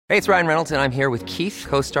Hey, it's Ryan Reynolds, and I'm here with Keith,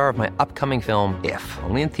 co-star of my upcoming film, If,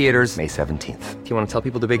 only in theaters May 17th. Do you want to tell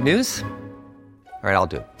people the big news? All right, I'll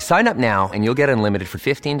do it. Sign up now and you'll get unlimited for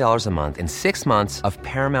 $15 a month and 6 months of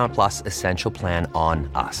Paramount Plus Essential Plan on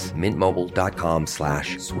us.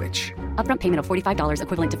 MintMobile.com/switch. Upfront payment of $45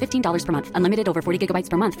 equivalent to $15 per month. Unlimited over 40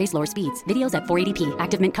 gigabytes per month. Face lower speeds. Videos at 480p.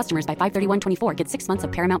 Active Mint customers by 531.24 get 6 months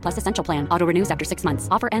of Paramount Plus Essential Plan. Auto renews after 6 months.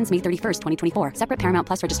 Offer ends May 31st, 2024. Separate Paramount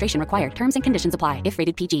Plus registration required. Terms and conditions apply if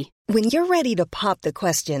rated PG. When you're ready to pop the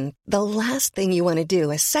question, the last thing you want to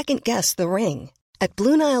do is second-guess the ring. At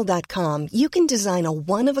BlueNile.com, you can design a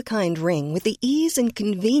one-of-a-kind ring with the ease and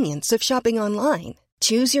convenience of shopping online.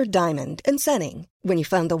 Choose your diamond and setting. When you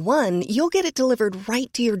find the one, you'll get it delivered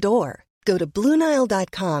right to your door. Go to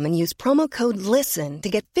BlueNile.com and use promo code LISTEN to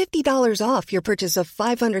get $50 off your purchase of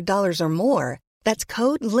 $500 or more. That's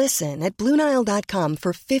code LISTEN at BlueNile.com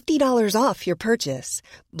for $50 off your purchase.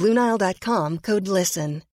 BlueNile.com, code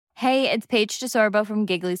LISTEN. Hey, it's Paige DeSorbo from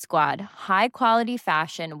Giggly Squad. High quality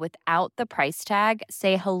fashion without the price tag.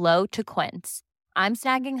 Say hello to Quince. I'm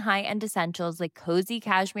snagging high-end essentials like cozy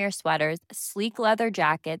cashmere sweaters, sleek leather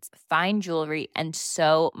jackets, fine jewelry, and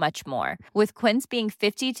so much more. With Quince being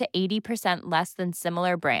 50 to 80% less than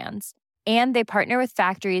similar brands. And they partner with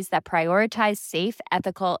factories that prioritize safe,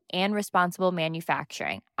 ethical, and responsible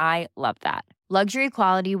manufacturing. I love that. Luxury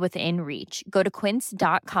quality within reach. Go to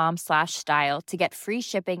quince.com/style to get free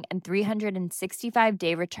shipping and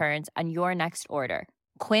 365-day returns on your next order.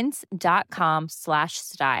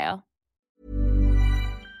 Quince.com/style.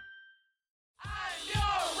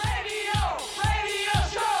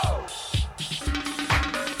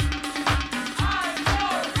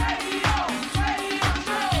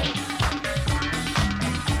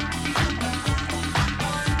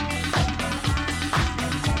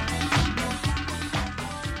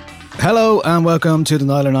 Hello and welcome to the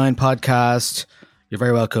Niler 9 podcast. You're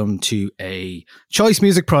very welcome to a Choice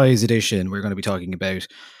Music Prize edition. We're going to be talking about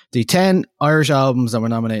the 10 Irish albums that were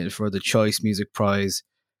nominated for the Choice Music Prize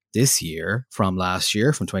this year from last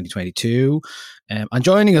year, from 2022. And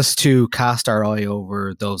joining us to cast our eye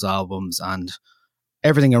over those albums and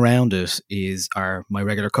everything around it is my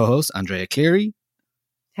regular co-host, Andrea Cleary.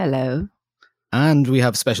 Hello. And we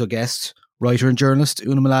have special guest, writer and journalist,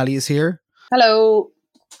 Una Mullally is here. Hello.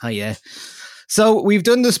 Hi, yeah. So we've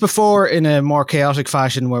done this before in a more chaotic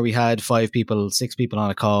fashion where we had 6 people on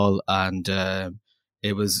a call, and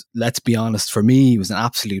it was, let's be honest, for me, it was an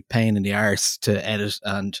absolute pain in the arse to edit,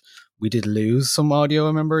 and we did lose some audio, I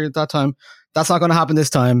remember, at that time. That's not going to happen this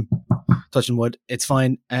time. Touching wood, it's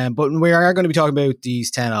fine. But we are going to be talking about these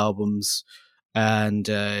 10 albums. And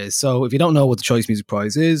so if you don't know what the Choice Music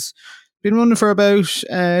Prize is, been running for about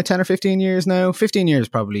 10 or 15 years now. 15 years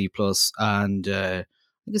probably plus, and I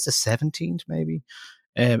think it's the 17th, maybe.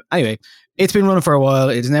 Anyway, it's been running for a while.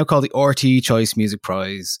 It is now called the RT Choice Music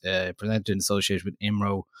Prize, presented in association with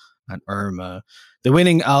IMRO and IRMA. The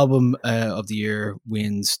winning album of the year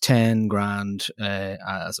wins 10 grand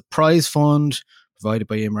as a prize fund provided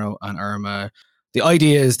by IMRO and IRMA. The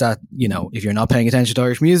idea is that, you know, if you're not paying attention to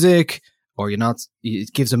Irish music, or you're not,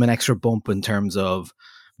 it gives them an extra bump in terms of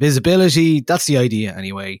visibility. That's the idea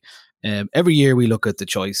anyway. Every year we look at the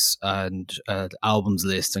choice and the albums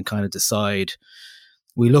list and kind of decide,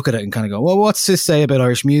 we look at it and kind of go, well, what's this say about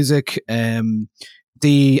Irish music?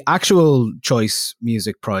 The actual Choice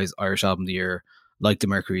Music Prize Irish Album of the Year, like the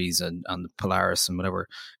Mercury's and the Polaris and whatever,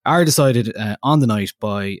 are decided on the night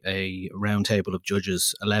by a round table of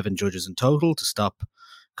judges, 11 judges in total, to stop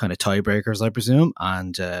kind of tiebreakers, I presume.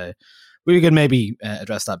 And we can maybe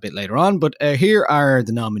address that a bit later on. But here are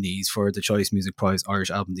the nominees for the Choice Music Prize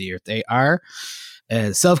Irish Album of the Year. They are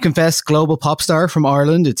self-confessed global pop star from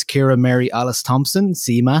Ireland. It's Ciara Mary Alice Thompson,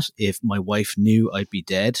 CMAT, If My Wife Knew I'd Be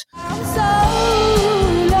Dead. I'm so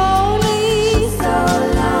lonely, and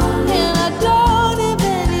I don't have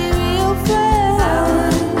any real friends.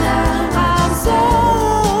 I'm so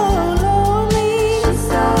lonely,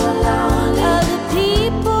 other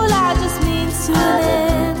people I just mean to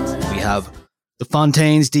end. We have The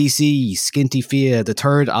Fontaines DC, Skinty Fia, the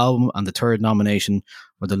third album and the third nomination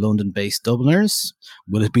for the London-based Dubliners.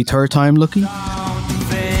 Will it be third time lucky? Don't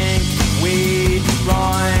think we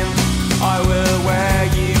rhyme. I will wear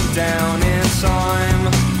you down in time.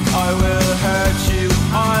 I will hurt you,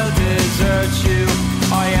 I'll desert you.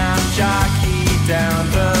 I am Jackie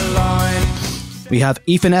down the line. We have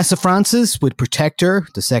Aoife Francis with Protector,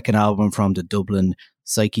 the second album from the Dublin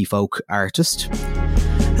psyche folk artist.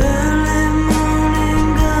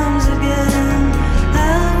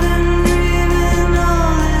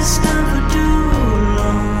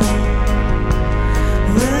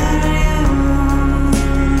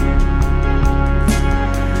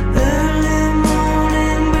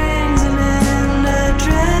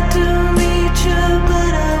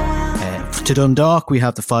 to Dundalk, we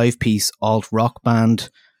have the 5-piece alt-rock band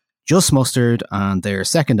Just Mustard and their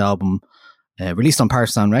second album, released on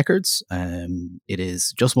Partisan Records. It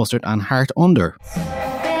is Just Mustard and Heart Under.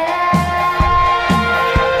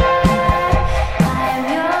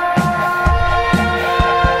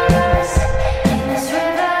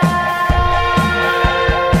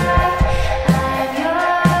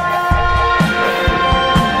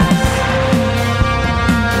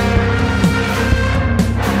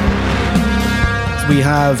 We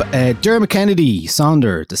have Dermot Kennedy,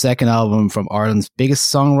 Sonder, the second album from Ireland's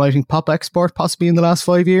biggest songwriting pop export, possibly in the last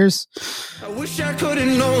 5 years. I wish I could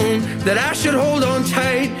have known that I should hold on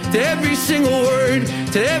tight to every single word,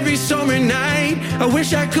 to every summer night. I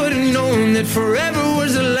wish I could have known that forever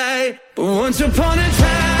was a lie. But once upon a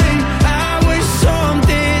time, I was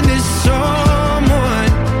something to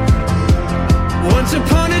someone. Once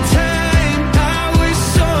upon a time,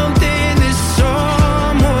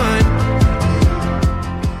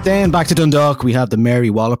 then back to Dundalk, we have the Mary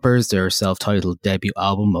Wallopers, their self-titled debut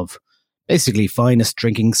album of basically finest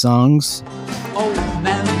drinking songs. Oh,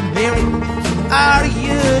 Mary, are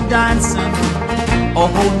you dancing? Oh,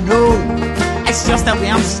 no, it's just that way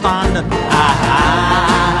I'm standing.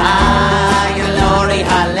 Ah, glory,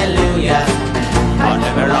 hallelujah,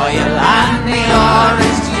 under the royal and the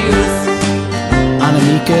orange juice. Anna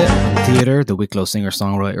Mika, Theatre, the Wicklow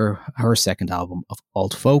singer-songwriter, her second album of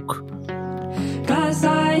alt folk. Glass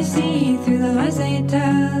I see through the lies they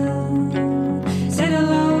tell. Sit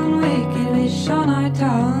alone, wicked wish on our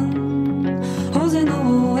tongue. Holes in the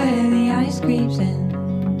wall where the ice creeps in.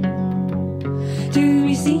 To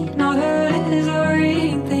be seen, not heard is a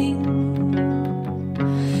worrying thing.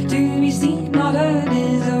 To be seen, not heard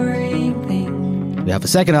is a worrying thing. We have a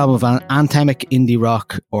second album of anthemic indie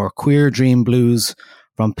rock or queer dream blues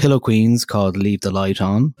from Pillow Queens called Leave the Light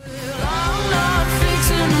On.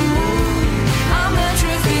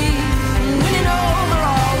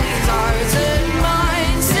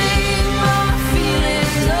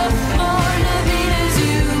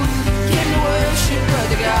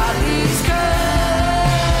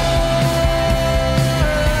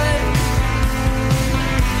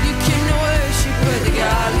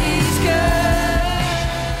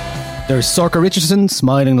 There's Sorka Richardson,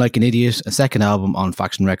 Smiling Like an Idiot, a second album on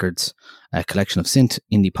Faction Records, a collection of synth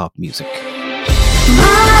indie pop music.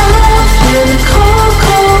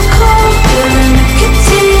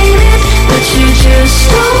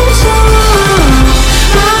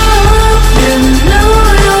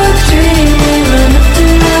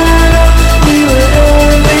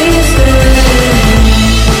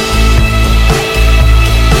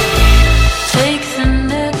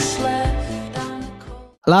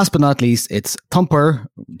 Last but not least, it's Thumper,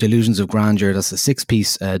 Delusions of Grandeur. That's a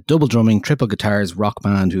 6-piece double drumming, triple guitars rock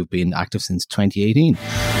band who've been active since 2018.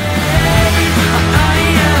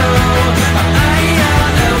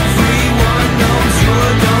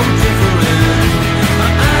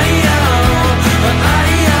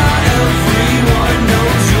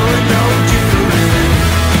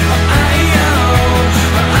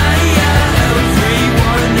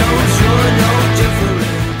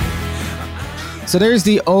 So there's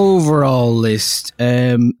the overall list.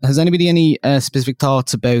 Has anybody any specific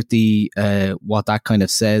thoughts about the what that kind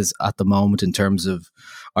of says at the moment in terms of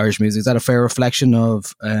Irish music? Is that a fair reflection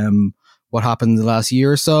of what happened in the last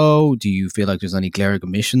year or so? Do you feel like there's any glaring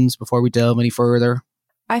omissions before we delve any further?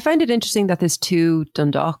 I find it interesting that there's 2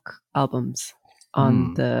 Dundalk albums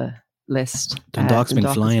on the list. Dundalk's been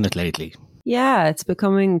Dundalk flying it lately. Yeah, it's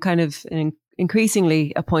becoming kind of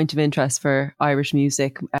increasingly a point of interest for Irish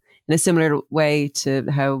music in a similar way to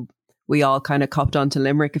how we all kind of copped onto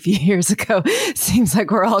Limerick a few years ago. Seems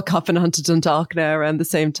like we're all copping onto Dundalk now around the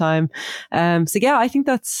same time. So yeah, I think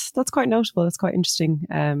that's quite notable. It's quite interesting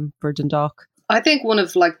for Dundalk. I think one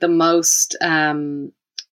of like the most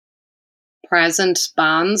present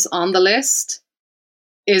bands on the list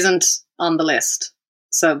isn't on the list.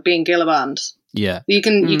 So being Gillaband. Yeah. You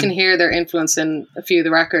can hear their influence in a few of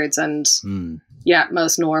the records, and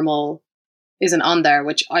Most Normal isn't on there,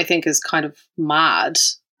 which I think is kind of mad.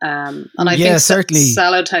 And I think certainly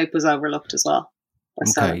Sellotape was overlooked as well.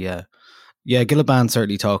 Okay, yeah, Gillaband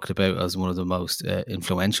certainly talked about as one of the most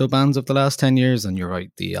influential bands of the last 10 years, and you're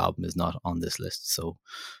right, the album is not on this list, so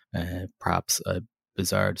perhaps a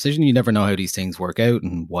bizarre decision. You never know how these things work out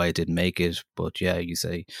and why it didn't make it, but yeah, you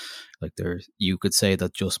say like you could say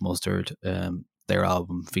that Just Mustard, their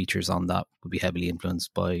album features on that would be heavily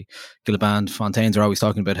influenced by Gillaband. Fontaines are always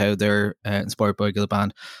talking about how they're inspired by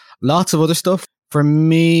Gillaband. Lots of other stuff. For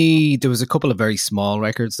me, there was a couple of very small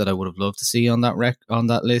records that I would have loved to see on that on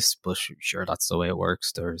that list, but sure, that's the way it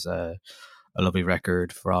works. There's a lovely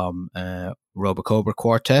record from Robocobra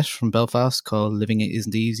Quartet from Belfast called Living It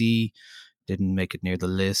Isn't Easy. Didn't make it near the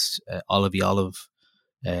list. Olivey Olive,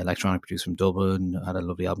 electronic producer from Dublin, had a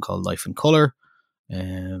lovely album called Life in Colour.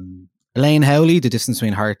 Elaine Howley, The Distance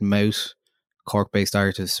Between Heart and Mouth, Cork-based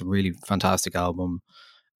artist, really fantastic album.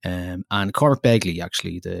 And Cormac Begley,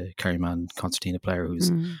 actually, the Kerryman concertina player,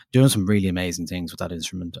 who's doing some really amazing things with that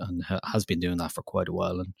instrument and has been doing that for quite a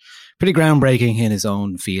while, and pretty groundbreaking in his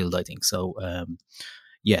own field, I think. So,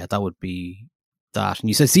 yeah, that would be that. And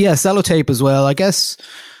you said, Sellotape as well. I guess,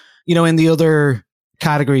 in the other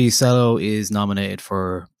categories, Cello is nominated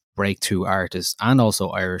for Breakthrough Artist and also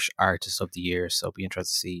Irish Artist of the Year. So, it'll be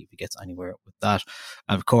interesting to see if he gets anywhere with that.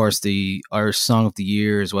 And of course, the Irish Song of the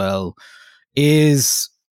Year as well is...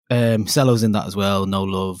 Cello's in that as well, No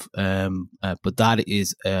Love, but that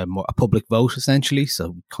is more a public vote essentially, so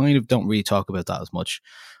we kind of don't really talk about that as much,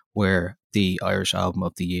 where the Irish Album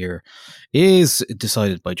of the Year is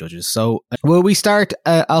decided by judges. So will we start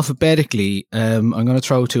alphabetically? I'm going to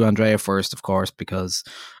throw to Andrea first, of course, because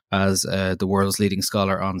as the world's leading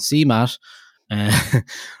scholar on CMAT,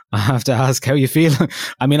 I have to ask how you feel.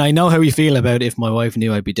 I mean, I know how you feel about If My Wife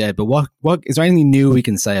Knew I'd Be Dead, but what is there anything new we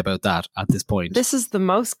can say about that at this point? This is the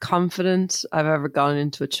most confident I've ever gone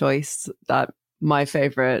into a choice that my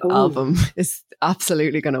favourite album is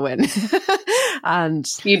absolutely going to win. And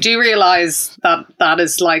you do realise that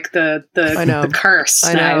is like the curse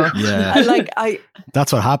now. Yeah.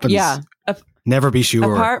 That's what happens. Yeah. Never be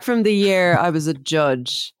sure. Apart from the year I was a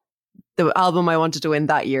judge, the album I wanted to win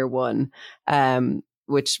that year won,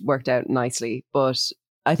 which worked out nicely. But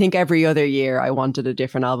I think every other year I wanted a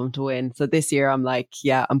different album to win. So this year I'm like,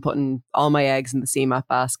 yeah, I'm putting all my eggs in the CMAT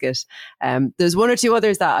basket. There's one or two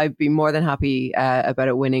others that I'd be more than happy about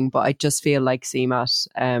it winning, but I just feel like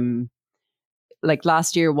CMAT, like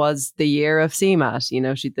last year was the year of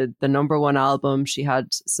CMAT. She did the number one album. She had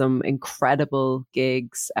some incredible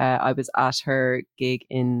gigs. I was at her gig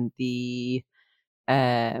in the...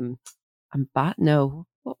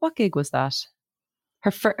 what gig was that?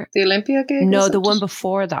 The Olympia gig? No, the one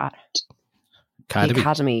before that. Academy. The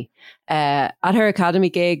Academy. At her Academy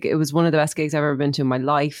gig, it was one of the best gigs I've ever been to in my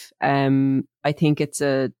life. I think it's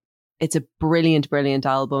a brilliant, brilliant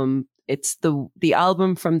album. It's the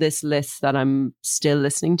album from this list that I'm still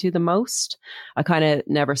listening to the most. I kind of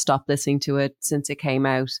never stopped listening to it since it came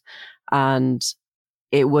out, and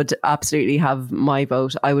it would absolutely have my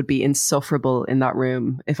vote. I would be insufferable in that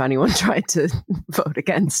room if anyone tried to vote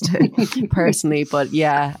against it personally. But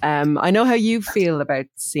yeah, I know how you feel about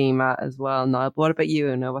CMAT as well, Niall. What about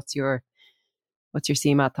you? What's your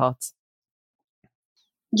CMAT thoughts?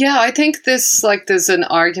 Yeah, I think there's an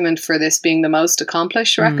argument for this being the most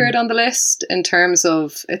accomplished record on the list in terms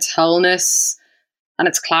of its wholeness and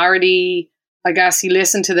its clarity. I guess you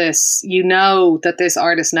listen to this, you know that this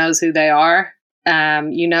artist knows who they are.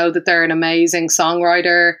 You know that they're an amazing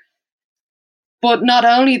songwriter, but not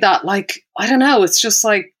only that, like, I don't know, it's just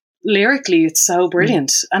like lyrically it's so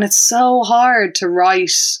brilliant, and it's so hard to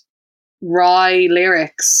write wry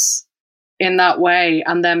lyrics in that way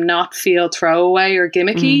and them not feel throwaway or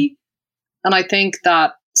gimmicky. And I think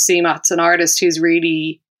that CMAT's an artist who's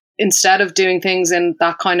really, instead of doing things in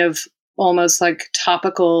that kind of almost like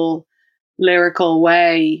topical lyrical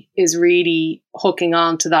way, is really hooking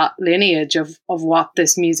on to that lineage of what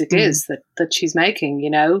this music is that she's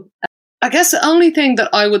making, I guess the only thing that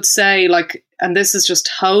I would say, like, and this is just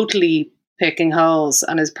totally picking holes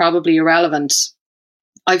and is probably irrelevant,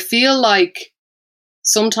 I feel like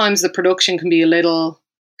sometimes the production can be a little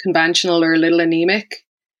conventional or a little anemic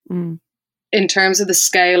in terms of the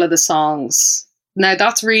scale of the songs. Now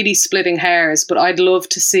that's really splitting hairs, but I'd love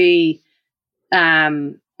to see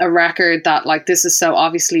a record that, like, this is so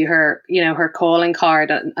obviously her, her calling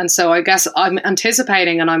card. And so I guess I'm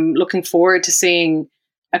anticipating and I'm looking forward to seeing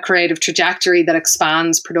a creative trajectory that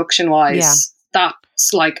expands production wise. Yeah.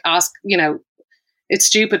 That's like it's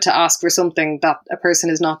stupid to ask for something that a person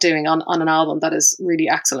is not doing on an album that is really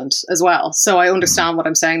excellent as well. So I understand what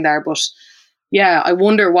I'm saying there, but yeah, I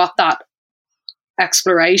wonder what that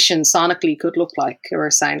exploration sonically could look like, or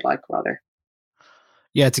sound like rather.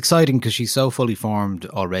 Yeah, it's exciting because she's so fully formed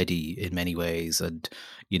already in many ways. And,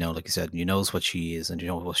 like you said, you knows what she is and you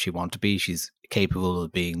know what she wants to be. She's capable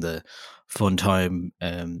of being the fun time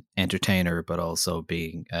entertainer, but also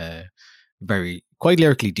being quite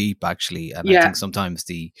lyrically deep, actually. And I think sometimes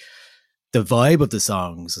the vibe of the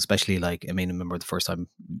songs, especially I remember the first time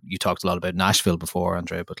you talked a lot about Nashville before,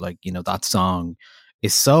 Andrea, but that song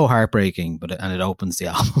is so heartbreaking, and it opens the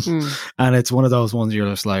album. And it's one of those ones you're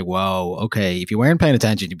just like, wow, okay. If you weren't paying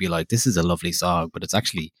attention, you'd be like, this is a lovely song, but it's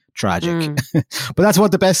actually tragic. But that's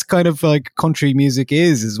what the best kind of like country music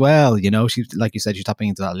is as well. You know, she's, like you said, she's tapping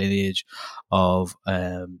into that lineage of,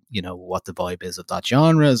 you know, what the vibe is of that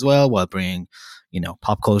genre as well, while bringing, you know,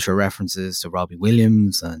 pop culture references to Robbie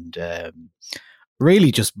Williams and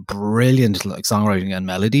really just brilliant like songwriting and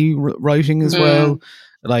melody writing as well.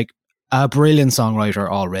 Like a brilliant songwriter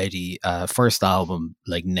already. First album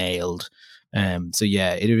like nailed. So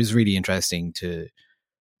yeah, it was really interesting to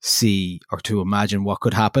see or to imagine what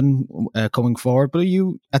could happen coming forward. But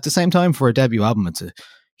you, at the same time, for a debut album, it's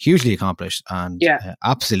hugely accomplished, and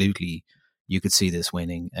absolutely you could see this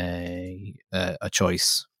winning a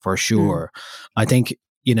choice for sure. I think,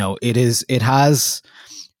 you know, it has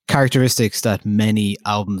characteristics that many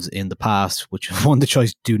albums in the past, which won the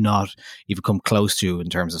choice, do not even come close to in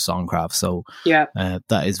terms of songcraft. So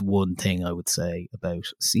that is one thing I would say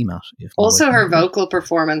about CMAT. Also her vocal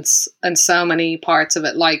performance and so many parts of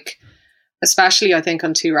it, like especially I think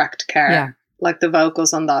on Too Wrecked to Care, like the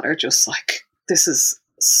vocals on that are just like, this is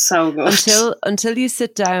so good. Until you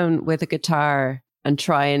sit down with a guitar and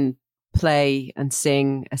try and play and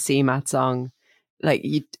sing a CMAT song, like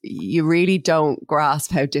you really don't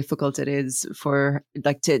grasp how difficult it is for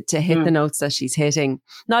like to hit the notes that she's hitting.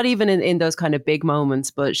 Not even in those kind of big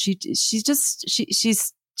moments, but she chooses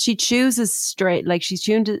straight, like she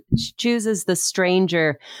chooses the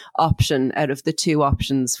stranger option out of the two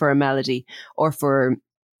options for a melody or for,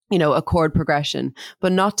 you know, a chord progression,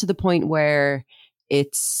 but not to the point where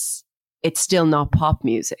it's still not pop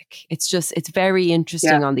music. It's very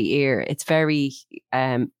interesting on the ear. It's very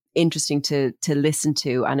interesting to listen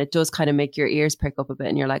to, and it does kind of make your ears prick up a bit,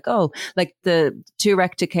 and you're like, oh, like the Too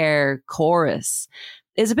Wrecked to Care chorus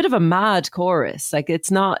is a bit of a mad chorus. Like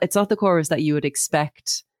it's not the chorus that you would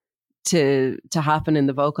expect to happen in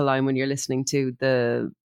the vocal line when you're listening to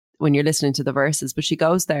the verses, but she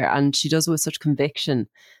goes there and she does it with such conviction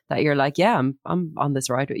that you're like, yeah, I'm on this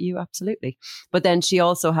ride with you, absolutely. But then she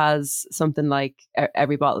also has something like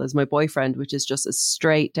Every Bottle Is My Boyfriend, which is just a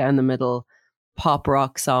straight down the middle pop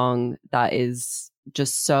rock song that is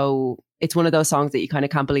just so, it's one of those songs that you kind of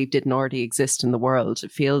can't believe didn't already exist in the world.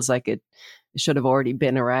 It feels like it should have already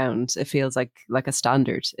been around. It feels like a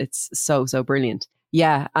standard. It's so brilliant.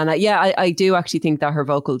 Yeah. And I do actually think that her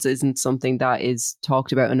vocals isn't something that is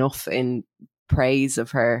talked about enough in praise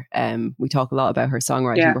of her. We talk a lot about her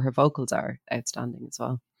songwriting, but her vocals are outstanding as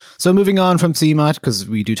well. So moving on from CMAT, because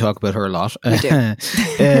we do talk about her a lot. We do.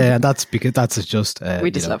 And that's because that's just... we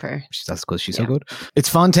just love her. That's because she's so good. It's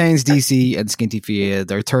Fontaines DC and Skinty Fia,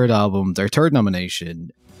 their third album, their third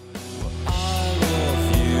nomination.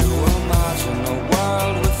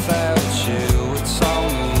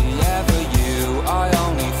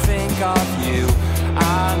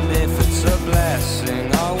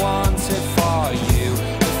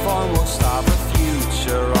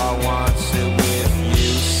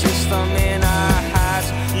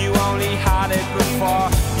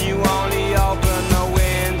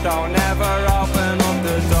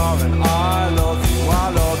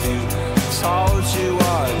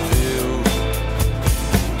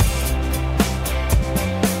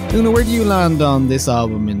 Una, where do you land on this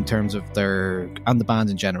album in terms of their and the band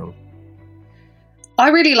in general? I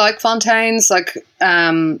really like Fontaines. Like,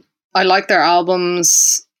 I like their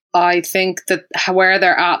albums. I think that where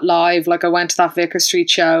they're at live, like I went to that Vicar Street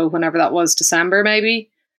show whenever that was, December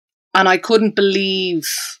maybe, and I couldn't believe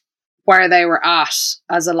where they were at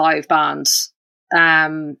as a live band.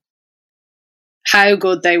 How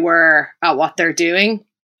good they were at what they're doing,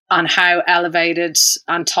 and how elevated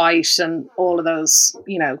and tight and all of those,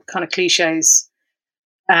 you know, kind of cliches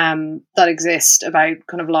that exist about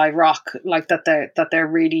kind of live rock, like that they're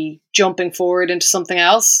really jumping forward into something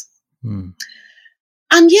else. And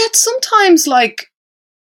yet sometimes, like,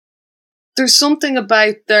 there's something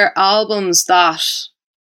about their albums that,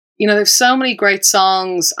 you know, there's so many great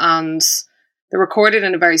songs and they're recorded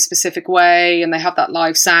in a very specific way and they have that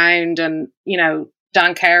live sound, and, you know,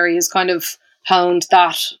 Dan Carey has kind of honed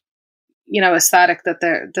that, you know, aesthetic that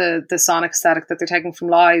they're the sonic aesthetic that they're taking from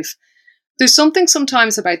live. There's something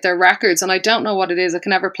sometimes about their records, and I don't know what it is, I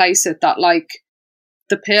can never place it, that like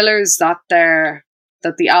the pillars that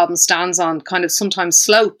the album stands on kind of sometimes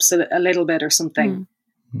slopes a little bit or something.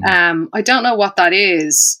 I don't know what that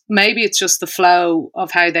is. Maybe it's just the flow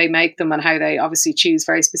of how they make them and how they obviously choose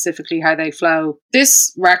very specifically how they flow.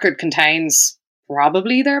 This record contains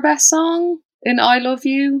probably their best song in I Love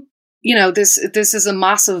You. You know, this is a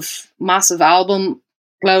massive album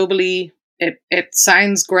globally. It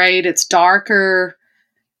sounds great. It's darker.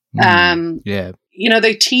 Yeah.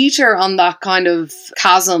 they teeter on that kind of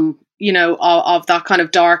chasm, of that kind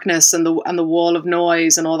of darkness and the wall of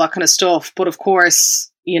noise and all that kind of stuff. But of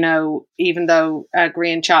course, even though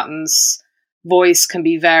Grian Chatton's voice can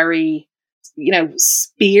be very,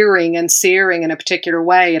 spearing and searing in a particular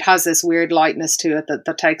way, it has this weird lightness to it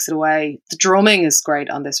that takes it away. The drumming is great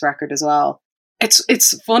on this record as well.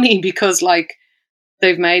 It's funny because like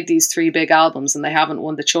they've made these 3 big albums and they haven't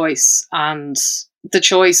won the Choice, and the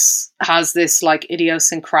Choice has this like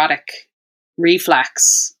idiosyncratic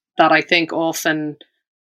reflex that I think often,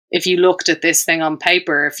 if you looked at this thing on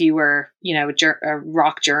paper, if you were, a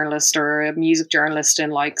rock journalist or a music journalist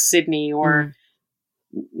in like Sydney or,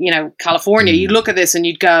 California, you'd look at this and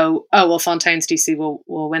you'd go, oh, well, Fontaines DC will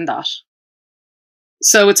win that.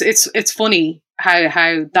 So it's funny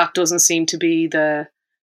how that doesn't seem to be the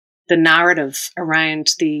narrative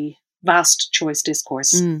around the vast Choice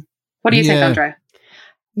discourse. What do you think, Andrea?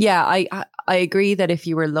 Yeah, I agree that if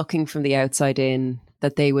you were looking from the outside in,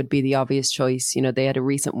 that they would be the obvious choice. They had a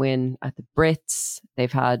recent win at the Brits.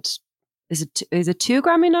 They've had, is it 2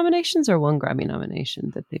 Grammy nominations or 1 Grammy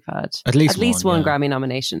nomination that they've had? At least one Grammy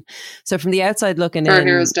nomination. So from the outside looking in,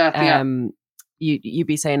 Hero's Death, you'd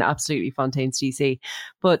be saying absolutely Fontaines DC.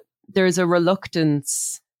 But there's a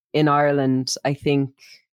reluctance in Ireland, I think,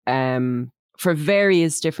 for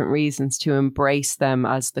various different reasons, to embrace them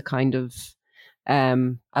as the kind of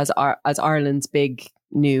as Ireland's big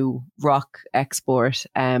new rock export.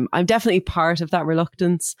 I'm definitely part of that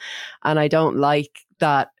reluctance, and I don't like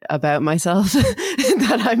that about myself,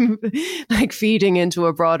 that I'm like feeding into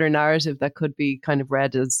a broader narrative that could be kind of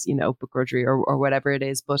read as, begrudgery or whatever it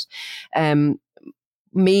is. But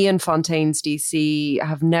me and Fontaines DC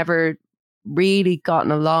have never really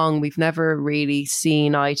gotten along. We've never really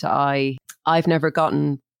seen eye to eye. I've never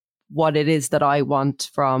gotten what it is that I want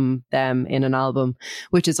from them in an album,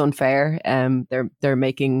 which is unfair. They're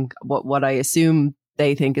making what I assume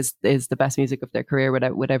they think is the best music of their career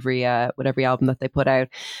with every album that they put out,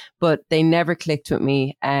 but they never clicked with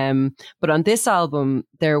me. But on this album,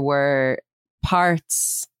 there were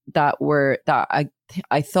parts that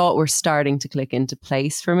I thought were starting to click into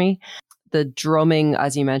place for me. The drumming,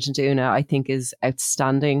 as you mentioned, Una, I think is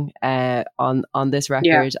outstanding on this record.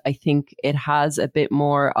 Yeah. I think it has a bit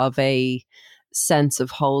more of a sense of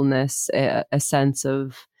wholeness, a sense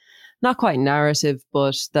of not quite narrative,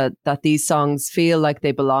 but that these songs feel like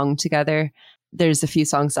they belong together. There's a few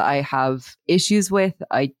songs that I have issues with.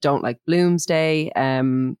 I don't like Bloomsday.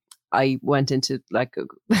 I went into like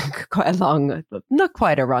quite a long, not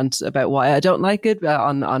quite a rant about why I don't like it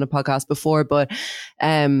on a podcast before, but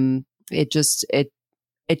it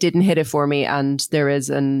didn't hit it for me. And there is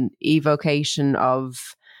an evocation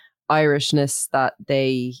of Irishness that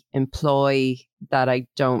they employ that I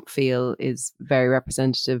don't feel is very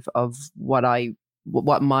representative of what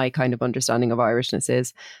my kind of understanding of Irishness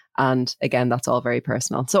is. And again, that's all very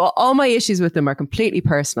personal. So all my issues with them are completely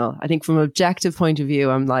personal. I think from an objective point of view,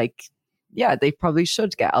 I'm like, yeah, they probably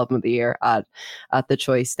should get Album of the Year at the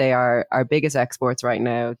Choice. They are our biggest exports right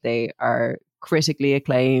now. They are critically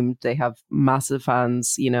acclaimed. They have massive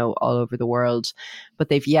fans, all over the world, but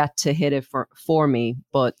they've yet to hit it for me.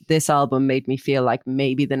 But this album made me feel like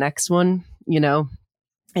maybe the next one,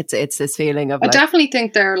 it's this feeling of I definitely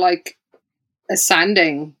think they're like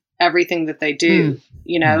ascending everything that they do,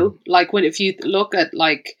 like if you look at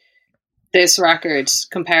like this record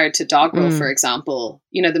compared to Doggerel, for example,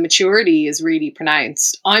 the maturity is really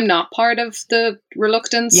pronounced. I'm not part of the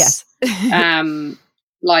reluctance. Yes.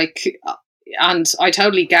 And I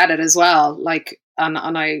totally get it as well. Like, and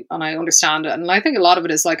I understand it. And I think a lot of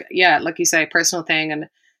it is like, yeah, like you say, a personal thing.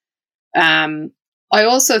 And I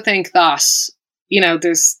also think that,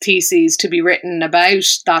 there's theses to be written about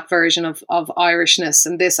that version of Irishness.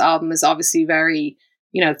 And this album is obviously very,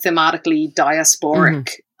 thematically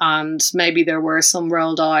diasporic. And maybe there were some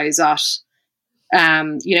rolled eyes at,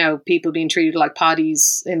 people being treated like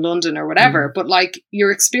paddies in London or whatever. But like,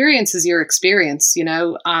 your experience is your experience,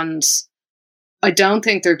 and I don't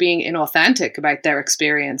think they're being inauthentic about their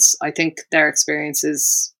experience. I think their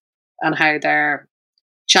experiences and how they're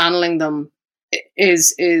channeling them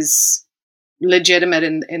is legitimate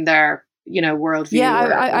in their worldview. Yeah,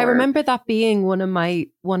 I remember that being one of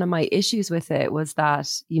my issues with it was that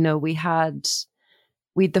we had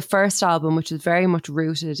the first album, which was very much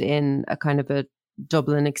rooted in a kind of a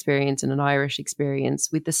Dublin experience and an Irish experience,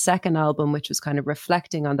 with the second album, which was kind of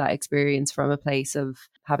reflecting on that experience from a place of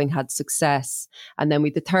having had success, and then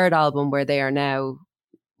with the third album where they are now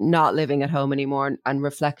not living at home anymore and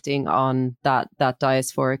reflecting on that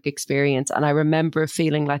diasporic experience. And I remember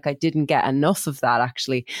feeling like I didn't get enough of that,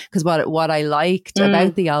 actually, because what I liked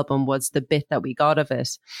about the album was the bit that we got of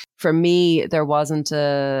it. For me, there wasn't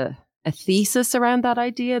a thesis around that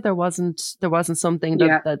idea. There wasn't something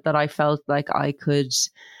that I felt like I could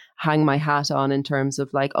hang my hat on in terms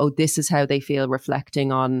of like, oh, this is how they feel,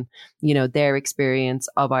 reflecting on, you know, their experience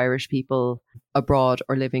of Irish people abroad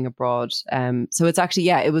or living abroad. So it's actually,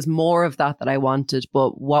 it was more of that I wanted,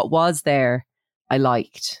 but what was there, I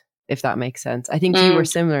liked, if that makes sense. I think you were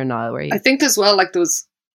similar, Niall, were you? I think as well, like there was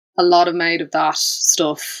a lot of made of that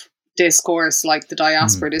stuff, discourse, like the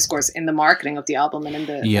diaspora discourse in the marketing of the album and in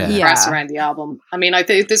the press around the album. I mean, I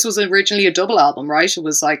think this was originally a double album, right? It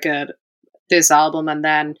was like this album and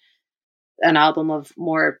then an album of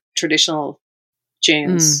more traditional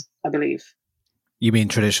tunes, I believe. You mean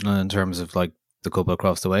traditional in terms of like the couple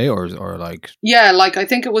across the way, or like? Yeah, like I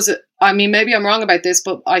think it was. I mean, maybe I'm wrong about this,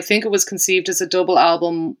 but I think it was conceived as a double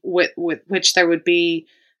album with which there would be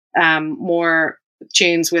more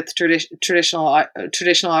tunes with traditional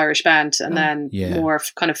Irish band, and then more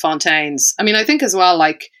kind of Fontaines. I mean, I think as well,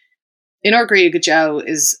 like In Our Griaga Joe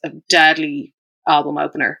is a deadly album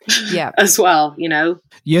opener as well, you know.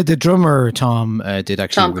 The drummer Tom did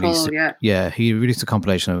actually release Cole, he released a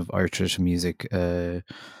compilation of Irish traditional music a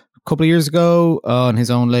couple of years ago on his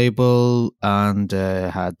own label, and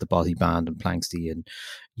had the Bothy Band and Planksty and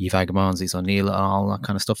Eve Agamons, Lisa O'Neill and all that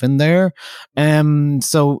kind of stuff in there.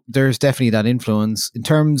 So there's definitely that influence. In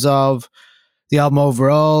terms of the album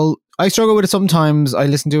overall, I struggle with it sometimes. I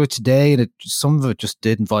listened to it today and some of it just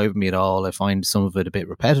didn't vibe with me at all. I find some of it a bit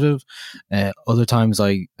repetitive. Other times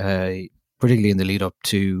I particularly in the lead up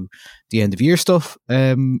to the end of year stuff,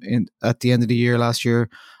 at the end of the year last year,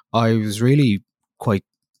 I was really quite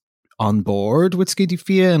on board with Skinty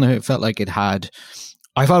Fia, and I felt like it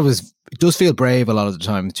does feel brave a lot of the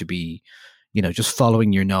time to be, you know, just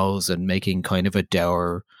following your nose and making kind of a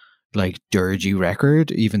dour, like dirgy record,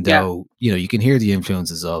 even though, you know, you can hear the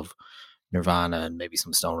influences of Nirvana and maybe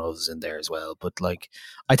some Stone Roses in there as well. But like,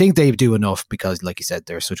 I think they do enough because, like you said,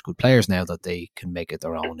 they're such good players now that they can make it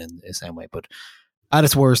their own in the same way. But at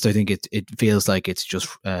its worst, I think it feels like it's just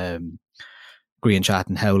Grian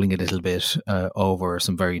Chatton howling a little bit over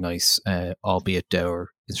some very nice, albeit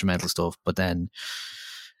dour instrumental stuff. But then,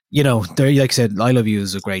 you know, there, like I said, I Love You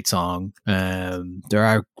is a great song. There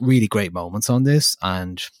are really great moments on this,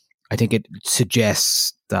 and I think it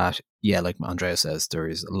suggests that, like Andrea says, there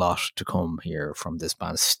is a lot to come here from this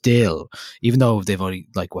band still, even though they've only,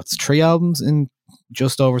 like, 3 albums in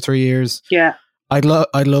just over 3 years. Yeah. I'd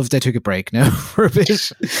love they took a break now for a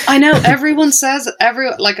bit. I know, everyone says,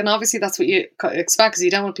 and obviously that's what you expect, because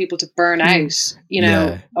you don't want people to burn out, you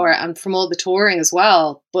know, and from all the touring as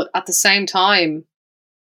well. But at the same time,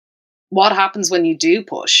 what happens when you do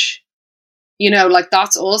push? You know, like,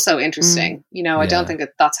 that's also interesting. You know, I don't think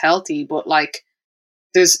that's healthy, but like,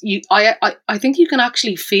 I think you can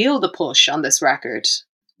actually feel the push on this record.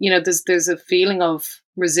 You know, there's a feeling of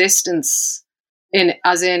resistance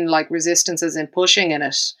as in pushing in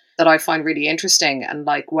it, that I find really interesting. And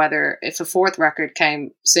like, whether if a 4th record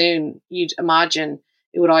came soon, you'd imagine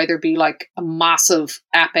it would either be like a massive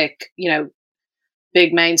epic, you know,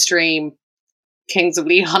 big mainstream Kings of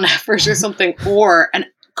Leon effort or something, or an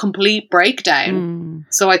complete breakdown.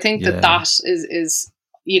 So I think that is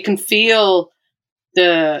you can feel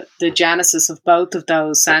the genesis of both of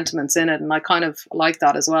those sentiments in it, and I kind of like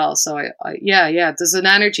that as well. So I there's an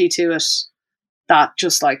energy to it that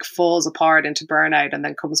just like falls apart into burnout and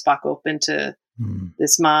then comes back up into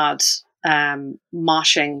this mad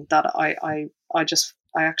moshing that I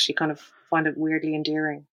actually kind of find it weirdly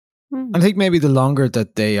endearing. I think maybe the longer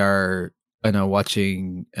that they are, I know,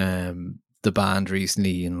 watching the band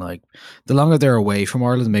recently, and like the longer they're away from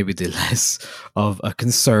Ireland, maybe the less of a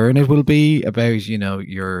concern it will be about, you know,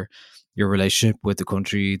 your relationship with the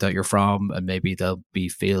country that you're from, and maybe they'll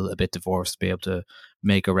feel a bit divorced to be able to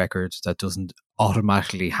make a record that doesn't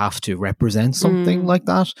automatically have to represent something like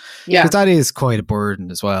that. Because that is quite a burden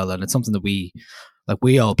as well, and it's something that we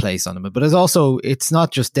all place on them. But it's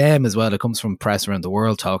not just them as well. It comes from press around the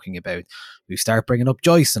world talking about, we start bringing up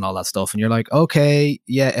Joyce and all that stuff, and you're like, okay,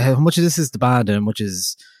 how much of this is the band and how much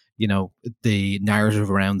is, you know, the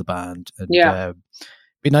narrative around the band? And it'd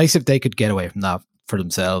be nice if they could get away from that for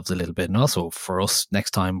themselves a little bit, and also for us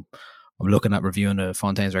next time I'm looking at reviewing a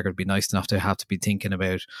Fontaines record, it'd be nice enough to have to be talking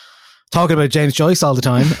about James Joyce all the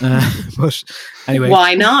time. But anyway,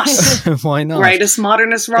 why not? Why not? Greatest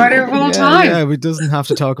modernist writer of all time. Yeah, we doesn't have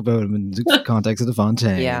to talk about him in the context of the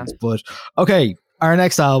Fontaines. But okay, our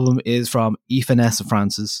next album is from Aoife Nessa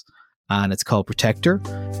Francis, and it's called Protector.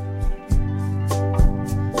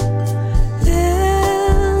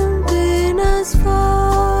 Emptiness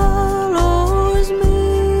follows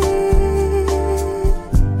me.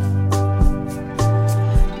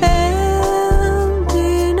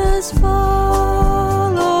 Emptiness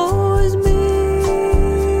follows me.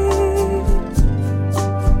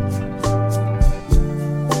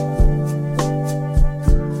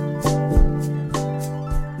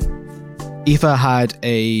 Aoife had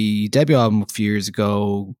a debut album a few years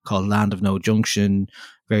ago called Land of No Junction,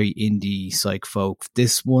 very indie psych folk.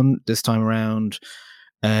 This time around,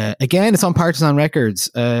 again, it's on Partisan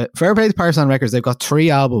Records. Fair play to Partisan Records. They've got 3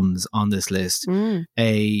 albums on this list.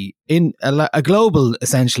 A global,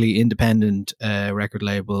 essentially independent record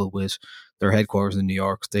label with their headquarters in New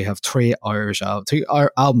York. They have 3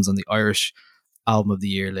 albums on the Irish Album of the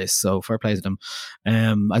Year list, so fair play to them.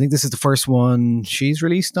 I think this is the first one she's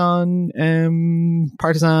released on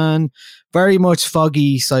Partisan. Very much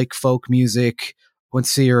foggy psych folk music. Went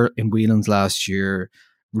to see her in Whelan's last year,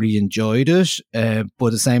 really enjoyed it, but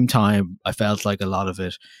at the same time I felt like a lot of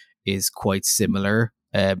it is quite similar,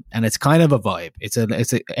 and it's kind of a vibe.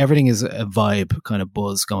 Everything is a vibe kind of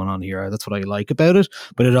buzz going on here. That's what I like about it,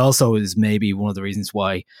 but it also is maybe one of the reasons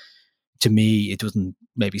why, to me, it doesn't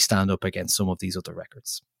maybe stand up against some of these other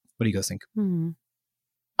records. What do you guys think?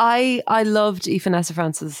 I loved Aoife Nessa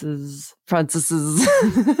Francis's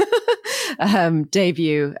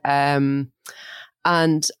debut. And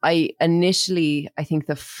I think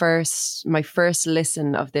my first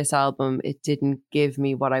listen of this album, it didn't give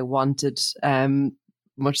me what I wanted,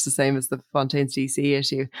 much the same as the Fontaines DC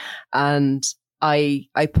issue. And I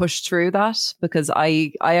pushed through that because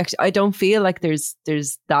I don't feel like there's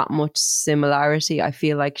that much similarity. I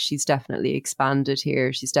feel like she's definitely expanded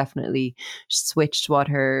here. She's definitely switched what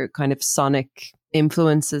her kind of sonic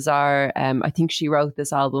influences are. I think she wrote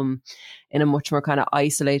this album in a much more kind of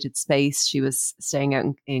isolated space. She was staying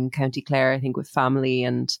out in County Clare, I think, with family,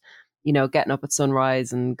 and getting up at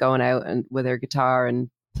sunrise and going out and with her guitar and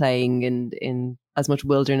playing in as much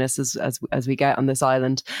wilderness as we get on this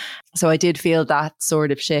island. So I did feel that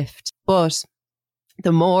sort of shift. But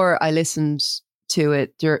the more I listened to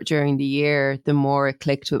it during the year, the more it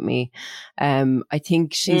clicked with me. I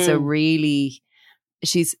think she's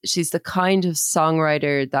she's the kind of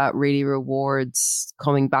songwriter that really rewards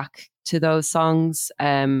coming back to those songs.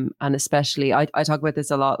 And especially, I talk about this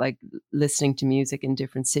a lot, like listening to music in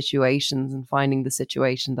different situations and finding the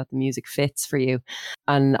situation that the music fits for you.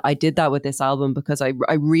 And I did that with this album because I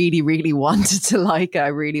really, really wanted to like it. I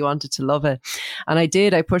really wanted to love it. And I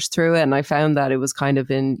did. I pushed through it, and I found that it was kind of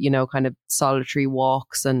in, kind of solitary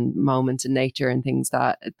walks and moments in nature and things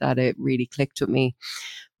that it really clicked with me.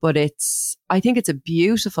 But I think it's a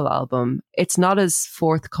beautiful album. It's not as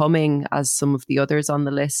forthcoming as some of the others on the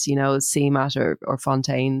list, CMAT or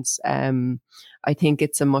Fontaines. I think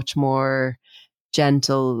it's a much more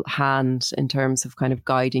gentle hand in terms of kind of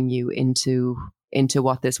guiding you into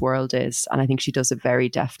what this world is. And I think she does it very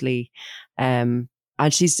deftly. And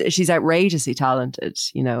she's outrageously talented,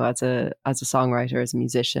 as a songwriter, as a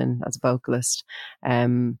musician, as a vocalist.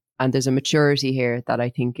 And there's a maturity here that I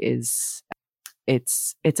think is...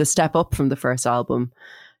 It's a step up from the first album,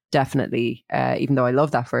 definitely. Even though I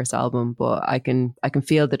love that first album, but I can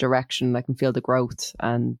feel the direction, I can feel the growth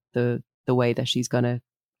and the way that she's gonna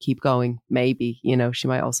keep going. Maybe she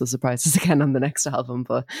might also surprise us again on the next album,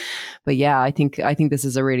 but yeah, I think this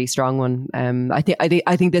is a really strong one. I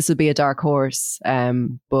think this would be a dark horse,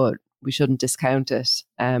 but we shouldn't discount it.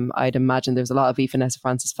 I'd imagine there's a lot of Aoife Nessa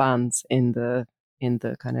Francis fans in the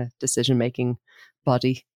kind of decision making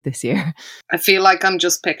body this year. I feel like I'm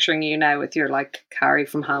just picturing you now with your like Carrie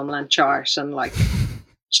from Homeland chart and like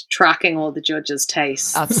tracking all the judges'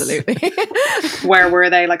 tastes. Absolutely. Where were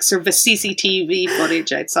they? Like sort of a CCTV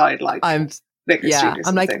footage outside, like Vicar Street or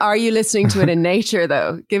I'm like, are you listening to it in nature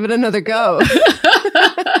though? Give it another go.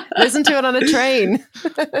 Listen to it on a train.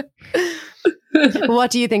 What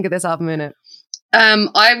do you think of this album, Una?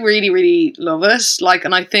 I really, really love it. Like,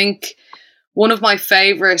 and I think one of my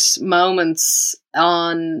favorite moments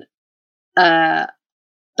on that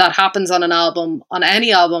happens on an album, on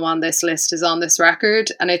any album on this list, is on this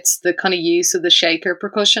record, and it's the kind of use of the shaker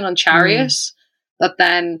percussion on Chariot that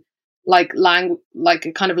then like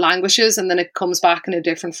it kind of languishes and then it comes back in a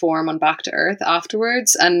different form on Back to Earth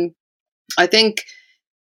afterwards. And I think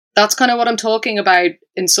that's kind of what I'm talking about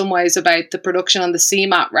in some ways about the production on the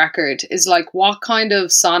CMAT record, is like what kind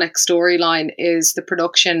of sonic storyline is the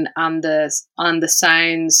production and the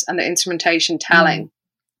sounds and the instrumentation telling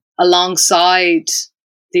alongside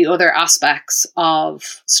the other aspects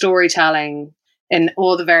of storytelling in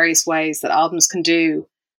all the various ways that albums can do.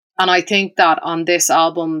 I think that on this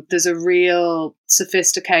album, there's a real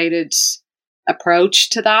sophisticated approach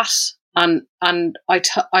to that. And I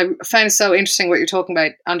found it so interesting what you're talking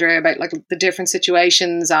about, Andrea, about like the different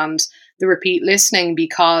situations and the repeat listening,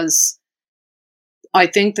 because I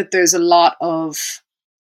think that there's a lot of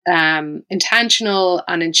intentional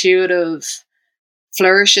and intuitive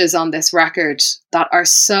flourishes on this record that are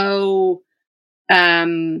so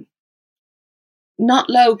not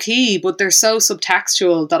low key, but they're so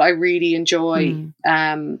subtextual that I really enjoy.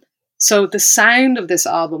 So the sound of this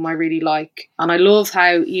album I really like, and I love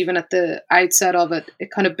how even at the outset of it, it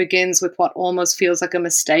kind of begins with what almost feels like a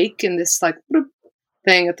mistake in this like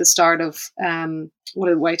thing at the start of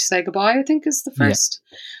what a Way to Say Goodbye, I think is the first,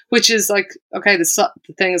 which is like, okay, the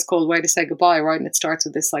thing is called Way to Say Goodbye, right? And it starts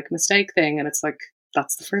with this like mistake thing, and it's like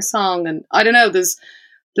that's the first song, and I don't know, there's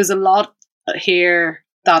a lot here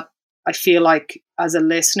that I feel like as a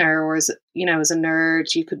listener or as a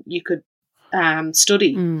nerd you could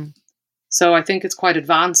study. So I think it's quite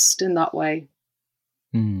advanced in that way.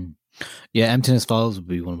 Yeah, Emptiness Falls would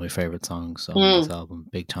be one of my favorite songs on this album,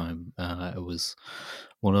 big time. It was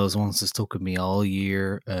one of those ones that stuck with me all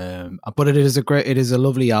year. But it is a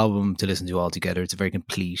lovely album to listen to all together. It's a very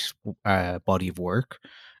complete body of work.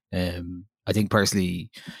 I think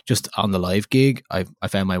personally, just on the live gig, I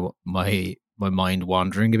found my mind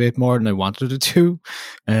wandering a bit more than I wanted it to.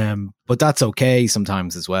 But that's okay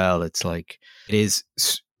sometimes as well. It's like, it is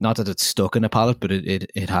not that it's stuck in a palette, but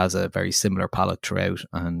it has a very similar palette throughout.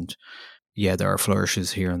 And yeah, there are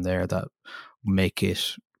flourishes here and there that make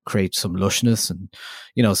it create some lushness and,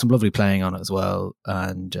 some lovely playing on it as well.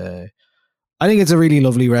 And I think it's a really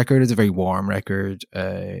lovely record. It's a very warm record.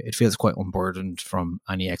 It feels quite unburdened from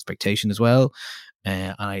any expectation as well.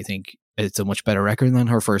 And I think it's a much better record than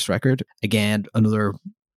her first record. Again, another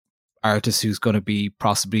artist who's going to be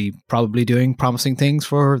probably doing promising things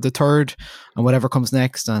for the third and whatever comes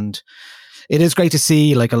next. And it is great to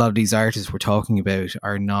see like a lot of these artists we're talking about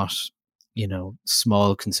are not,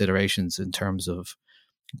 small considerations in terms of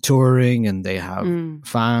touring, and they have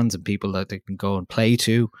fans and people that they can go and play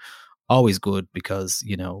to. Always good, because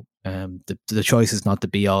the choice is not the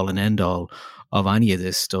be all and end all of any of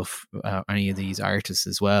this stuff, any of these artists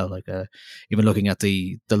as well. Like even looking at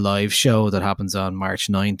the live show that happens on March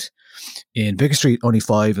 9th in Vicar Street, only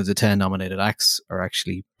 5 of the 10 nominated acts are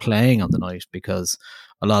actually playing on the night, because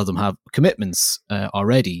a lot of them have commitments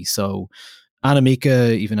already. So Anna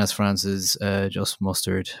Mika, even as Francis, Just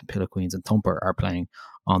Mustard, Pillow Queens and Thumper are playing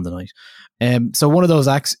on the night. So one of those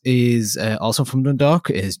acts is also from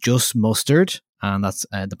Dundalk, is Just Mustard, and that's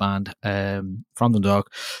the band from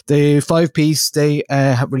Dundalk. The 5-piece, they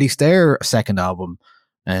have released their second album,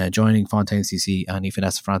 joining Fontaine CC and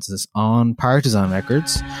Vanessa Francis on Partisan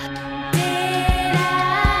Records.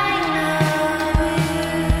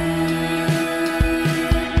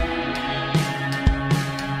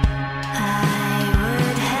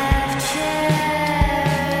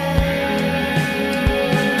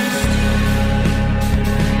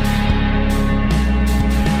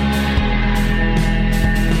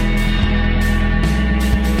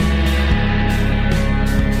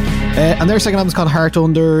 And their second album is called Heart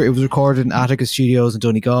Under. It was recorded in Attica Studios in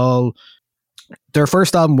Donegal. Their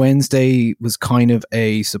first album, Wednesday, was kind of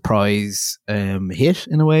a surprise hit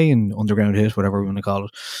in a way, an underground hit, whatever we want to call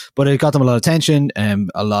it. But it got them a lot of attention,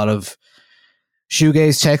 a lot of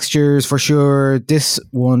shoegaze textures for sure. This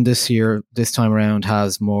time around,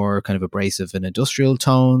 has more kind of abrasive and industrial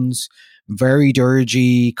tones, very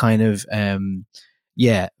dirgy, kind of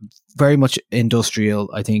very much industrial.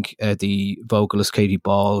 I think the vocalist Katie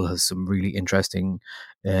Ball has some really interesting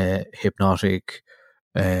hypnotic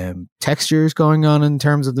textures going on in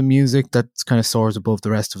terms of the music that kind of soars above the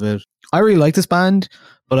rest of it. I really like this band,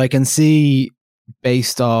 but I can see,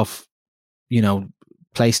 based off,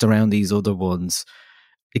 placed around these other ones,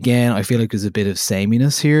 again, I feel like there's a bit of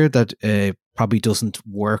sameness here that probably doesn't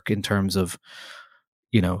work in terms of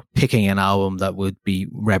picking an album that would be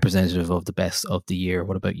representative of the best of the year.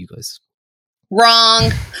 What about you guys?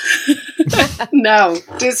 Wrong. No,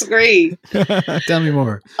 disagree. Tell me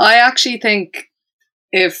more. I actually think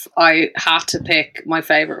if I had to pick my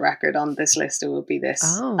favorite record on this list, it would be this.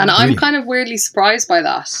 Oh, and I'm kind of weirdly surprised by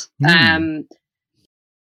that.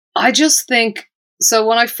 I just think, so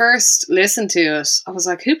when I first listened to it, I was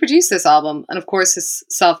like, who produced this album? And of course, it's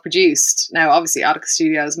self-produced. Now, obviously, Attica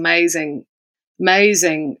Studios, amazing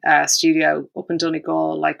studio up in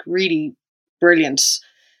Donegal, like really brilliant.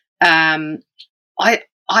 I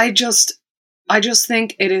just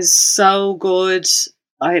think it is so good,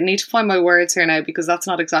 I need to find my words here now because that's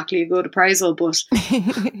not exactly a good appraisal, but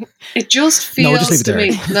it just feels to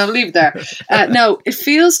me. No, leave it there. No, it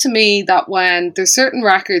feels to me that when there's certain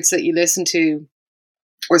records that you listen to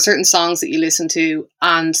or certain songs that you listen to,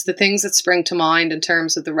 and the things that spring to mind in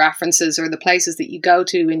terms of the references or the places that you go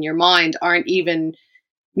to in your mind aren't even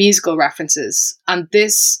musical references. And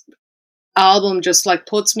this album just like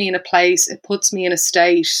puts me in a place, it puts me in a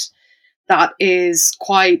state that is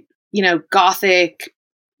quite, gothic,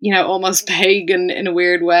 almost pagan in a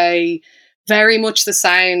weird way, very much the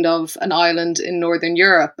sound of an island in Northern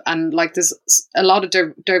Europe. And like there's a lot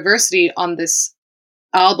of diversity on this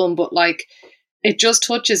album, but like it just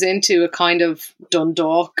touches into a kind of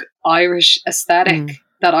Dundalk Irish aesthetic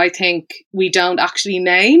that I think we don't actually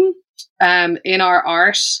name in our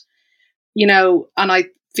art, and I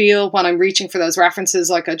feel when I'm reaching for those references,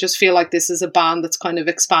 like I just feel like this is a band that's kind of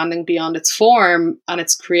expanding beyond its form, and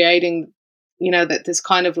it's creating, that this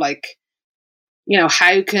kind of like,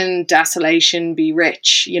 how can desolation be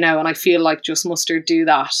rich, and I feel like Just Mustard do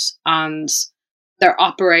that, and they're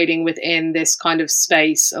operating within this kind of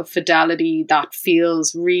space of fidelity that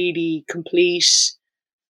feels really complete,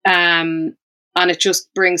 and it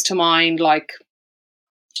just brings to mind like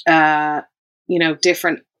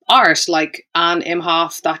different art, like Anne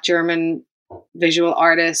Imhoff, that German visual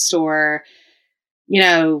artist, or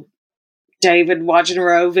David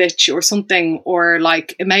Wojnarowicz or something, or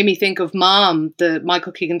like it made me think of Mom, the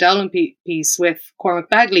Michael Keegan Dolan piece with Cormac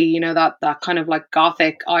Begley, that kind of like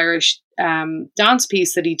gothic Irish dance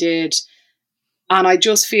piece that he did. And I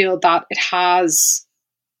just feel that it has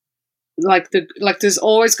there's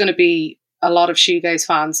always going to be a lot of shoegaze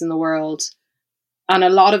fans in the world, and a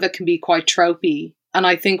lot of it can be quite tropey. And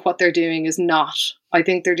I think what they're doing is not. I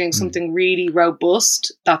think they're doing something really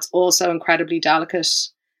robust that's also incredibly delicate.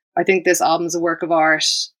 I think this album's a work of art.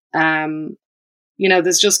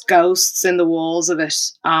 There's just ghosts in the walls of it,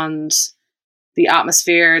 and the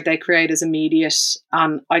atmosphere they create is immediate.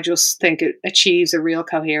 And I just think it achieves a real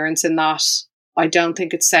coherence in that. I don't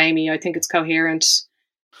think it's samey. I think it's coherent.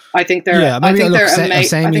 I think they're. I think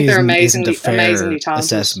they're amazingly talented.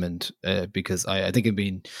 Assessment, because I think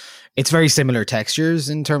it's very similar textures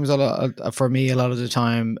in terms of for me a lot of the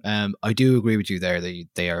time. I do agree with you there.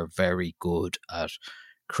 They are very good at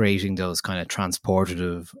creating those kind of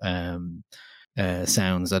transportative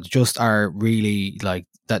sounds that just are really like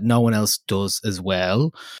that no one else does as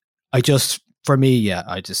well. I don't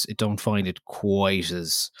find it quite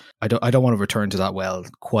as I don't want to return to that well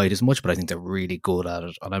quite as much, but I think they're really good at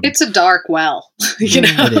it. And it's a dark well,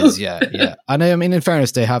 It is, yeah. And I mean, in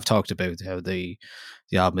fairness, they have talked about how the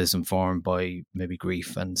album is informed by maybe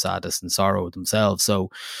grief and sadness and sorrow themselves. So,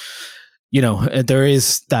 there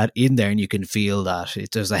is that in there, and you can feel that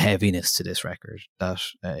there's a heaviness to this record that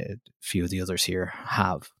few of the others here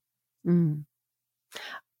have.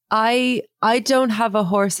 I don't have a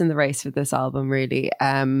horse in the race for this album, really.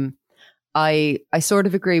 I sort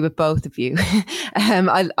of agree with both of you.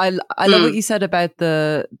 I love what you said about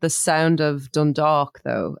the sound of Dundalk,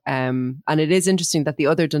 though. And it is interesting that the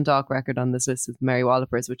other Dundalk record on this list is Mary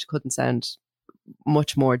Wallopers, which couldn't sound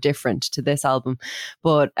much more different to this album.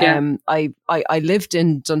 But I lived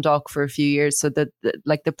in Dundalk for a few years, so that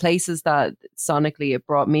the places that sonically it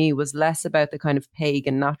brought me was less about the kind of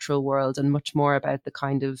pagan natural world and much more about the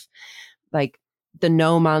kind of like the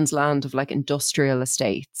no man's land of like industrial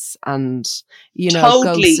estates and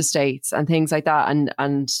ghost estates and things like that,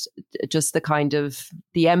 and just the kind of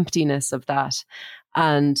the emptiness of that.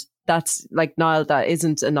 And that's like, Niall, that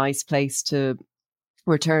isn't a nice place to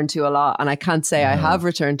return to a lot. And I can't say I have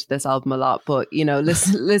returned to this album a lot, but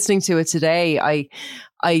listening to it today,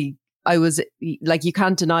 I was like, you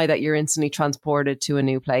can't deny that you're instantly transported to a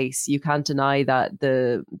new place. You can't deny that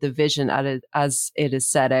the vision as it is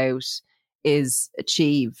set out is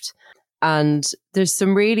achieved. And there's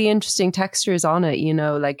some really interesting textures on it,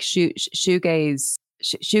 like shoegaze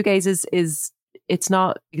is it's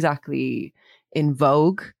not exactly in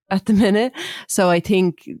vogue at the minute. So I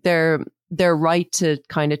think they're right to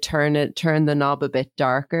kind of turn the knob a bit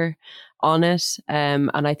darker on it. And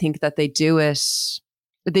I think that they do it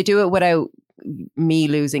without me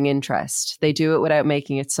losing interest. They do it without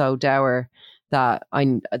making it so dour that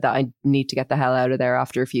I need to get the hell out of there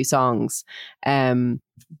after a few songs.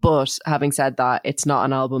 But having said that, it's not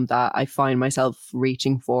an album that I find myself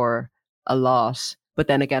reaching for a lot. But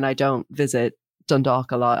then again, I don't visit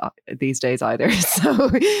Dundalk a lot these days either. So,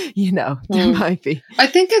 there might be. I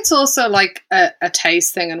think it's also like a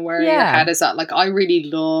taste thing and where your head is at. Like, I really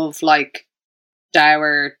love like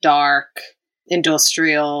dour, dark,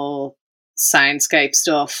 industrial soundscape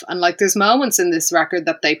stuff. And like there's moments in this record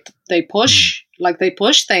that they push like they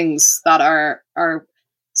push things that are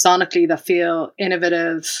sonically that feel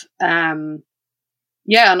innovative. And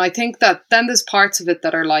I think that then there's parts of it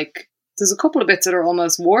that are like, there's a couple of bits that are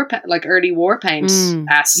almost like early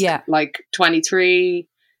Warpaint-esque, like 23.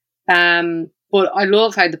 But I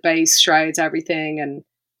love how the bass shrouds everything, and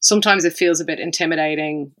sometimes it feels a bit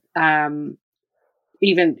intimidating,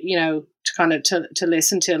 even, you know, to kind of to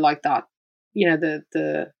listen to like that, you know,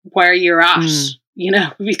 the where you're at, you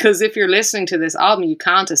know, because if you're listening to this album, you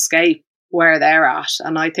can't escape where they're at.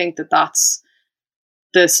 And I think that that's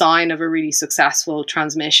the sign of a really successful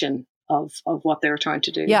transmission of what they were trying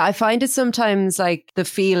to do. Yeah, I find it sometimes like the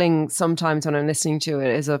feeling sometimes when I'm listening to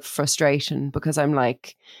it is of frustration, because I'm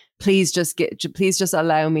like, please just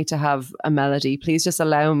allow me to have a melody. Please just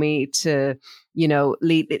allow me to, you know,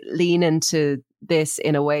 lean into this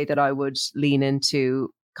in a way that I would lean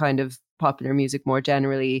into kind of popular music more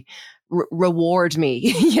generally. Reward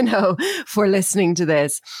me, you know, for listening to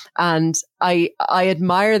this. And I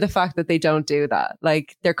admire the fact that they don't do that.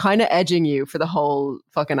 Like, they're kind of edging you for the whole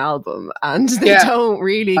fucking album, and they don't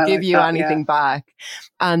really give you anything back.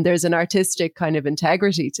 And there's an artistic kind of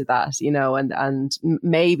integrity to that, you know, and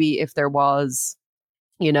maybe if there was,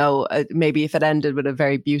 you know, maybe if it ended with a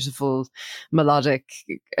very beautiful melodic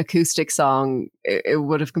acoustic song, it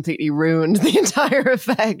would have completely ruined the entire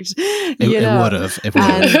effect. It would have.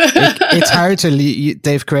 It's hard to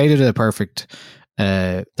they've created a perfect,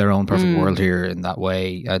 their own perfect world here in that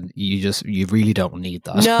way, and you really don't need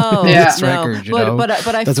that. No, this no. record, you know? But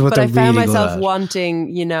I found myself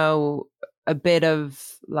wanting, you know, a bit of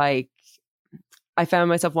like, I found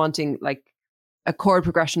myself wanting like a chord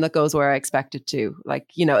progression that goes where I expect it to. Like,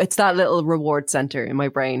 you know, it's that little reward center in my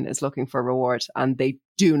brain is looking for reward, and they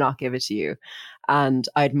do not give it to you. And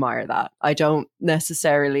I admire that. I don't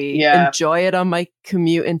necessarily enjoy it on my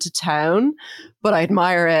commute into town, but I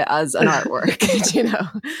admire it as an artwork, you know?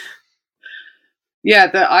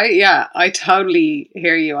 I totally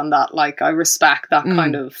hear you on that. Like, I respect that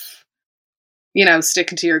kind of, you know,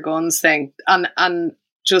 sticking to your guns thing. And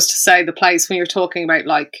just to say, the place when you're talking about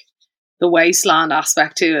like the wasteland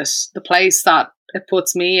aspect to it, the place that it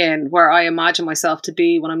puts me in, where I imagine myself to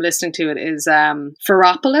be when I'm listening to it, is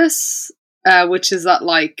Ferropolis, which is that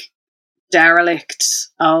like derelict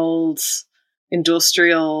old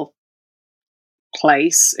industrial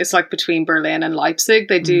place. It's like between Berlin and Leipzig.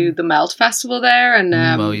 They do the Melt Festival there, and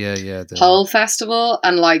the Hull Festival,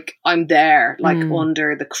 and like I'm there, like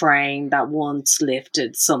under the crane that once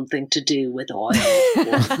lifted something to do with oil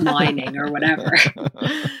or mining or whatever.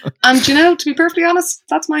 And you know, to be perfectly honest,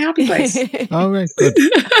 that's my happy place. Oh, right, good.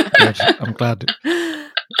 I'm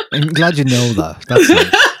glad you know that. That's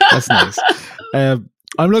nice. That's nice.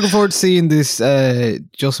 I'm looking forward to seeing this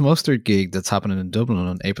Just Mustard gig that's happening in Dublin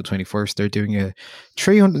on April 21st. They're doing a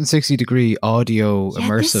 360-degree audio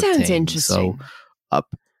immersive this sounds thing. interesting. So,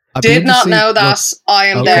 did not know that. I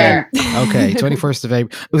am there. Okay, 21st of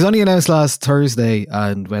April. It was only announced last Thursday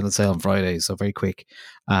and went on sale on Friday, so very quick.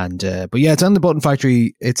 And but yeah, it's on the Button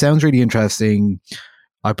Factory. It sounds really interesting.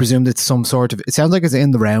 I presume it's some sort of, it sounds like it's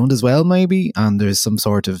in the round as well, maybe, and there's some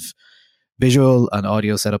sort of visual and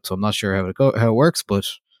audio setup, so I'm not sure how it works, but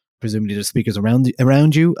presumably there's speakers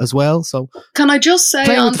around you as well. So can I just say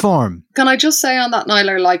with form? Can I just say on that,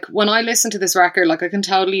 Niall, like when I listen to this record, like I can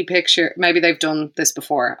totally picture, maybe they've done this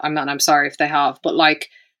before. I'm sorry if they have, but like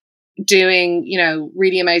doing, you know,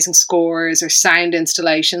 really amazing scores or sound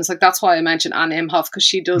installations. Like that's why I mentioned Anne Imhoff, because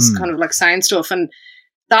she does kind of like sound stuff, and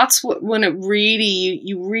that's when it really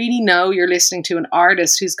you really know you're listening to an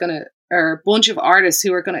artist who's gonna, or a bunch of artists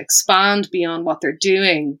who are going to expand beyond what they're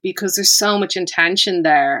doing, because there's so much intention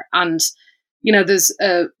there. And, you know, there's,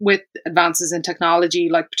 with advances in technology,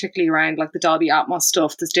 like particularly around like the Dolby Atmos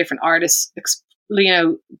stuff, there's different artists, you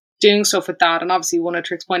know, doing stuff with that. And obviously One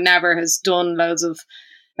Tricks Point Never has done loads of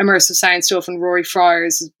immersive sound stuff, and Rory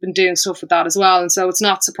Fryers has been doing stuff with that as well. And so it's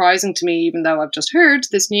not surprising to me, even though I've just heard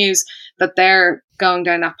this news, that they're going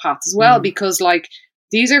down that path as well, because like,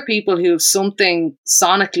 these are people who have something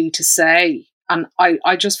sonically to say, and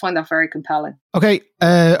I just find that very compelling. Okay,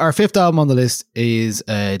 our fifth album on the list is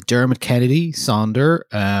Dermot Kennedy, Sonder.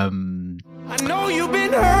 I know you've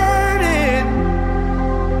been hurting,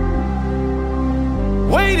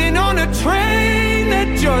 waiting on a train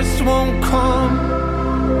that just won't come.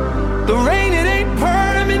 The rain, it ain't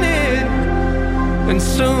permanent, and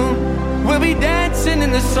soon we'll be dancing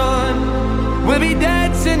in the sun. We'll be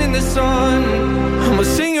dancing in the sun. I'ma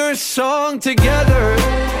sing your song together.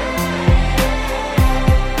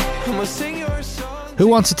 I'ma sing your song. Who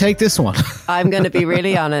wants to take this one? I'm going to be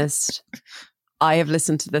really honest. I have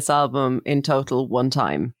listened to this album in total one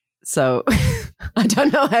time. So I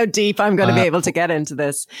don't know how deep I'm going to be able to get into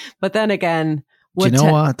this. But then again, do you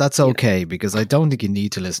know what? That's okay, because I don't think you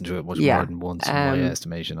need to listen to it much more than once in my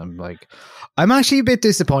estimation. I'm actually a bit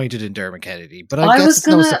disappointed in Dermot Kennedy, but I guess it's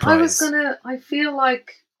no surprise. I feel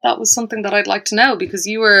like that was something that I'd like to know, because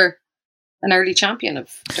you were an early champion of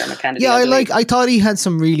Dermot Kennedy. Yeah, I thought he had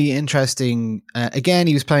some really interesting, again,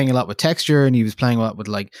 he was playing a lot with texture, and he was playing a lot with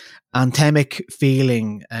like anthemic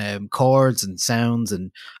feeling chords and sounds,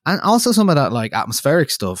 and also some of that like atmospheric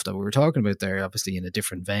stuff that we were talking about there, obviously in a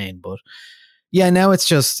different vein. But yeah, now it's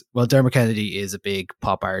just, well, Dermot Kennedy is a big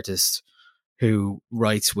pop artist who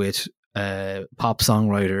writes with pop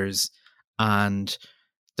songwriters, and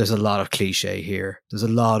there's a lot of cliche here. There's a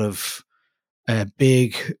lot of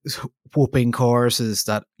big whooping choruses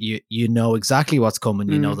that you know exactly what's coming.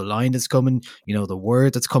 You know the line that's coming. You know the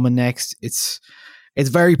word that's coming next. It's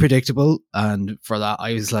very predictable, and for that,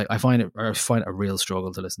 I find it a real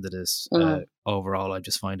struggle to listen to this. Overall, I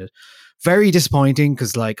just find it very disappointing,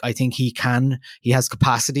 because like I think he has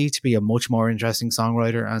capacity to be a much more interesting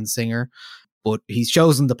songwriter and singer, but he's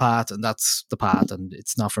chosen the path, and that's the path, and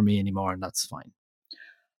it's not for me anymore, and that's fine.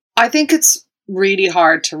 I think it's really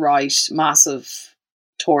hard to write massive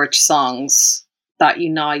torch songs that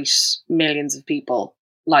unite millions of people,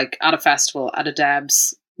 like at a festival, at a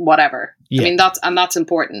Debs, whatever. Yeah. I mean, that's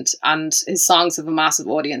important. And his songs have a massive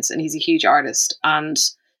audience, and he's a huge artist, and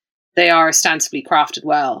they are ostensibly crafted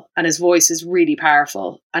well. And his voice is really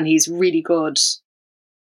powerful, and he's really good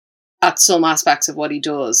at some aspects of what he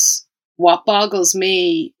does. What boggles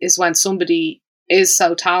me is when somebody is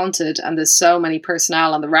so talented and there's so many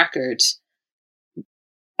personnel on the record,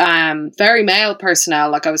 very male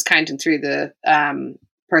personnel. Like I was counting through the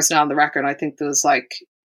personnel on the record. I think there was like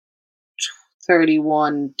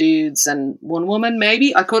 31 dudes and one woman,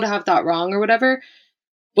 maybe. I could have that wrong or whatever,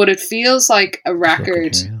 but it feels like a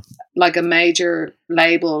record, like a major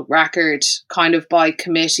label record, kind of by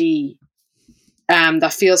committee,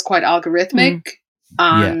 that feels quite algorithmic.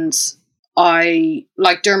 And I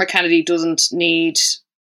like Dermot Kennedy doesn't need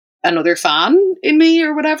another fan in me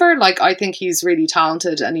or whatever. Like I think he's really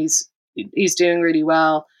talented, and he's doing really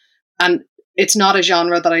well, and it's not a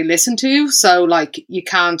genre that I listen to, so like you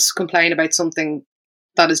can't complain about something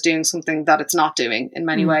that is doing something that it's not doing in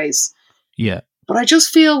many ways. Yeah. But I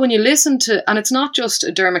just feel when you listen to, and it's not just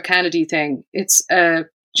a Dermot Kennedy thing, it's a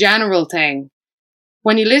general thing.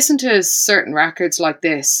 When you listen to certain records like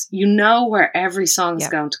this, you know where every song is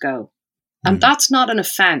going to go. And that's not an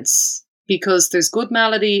offense, because there's good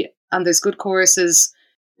melody and there's good choruses,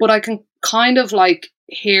 but I can kind of like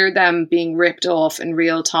hear them being ripped off in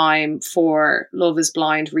real time for Love is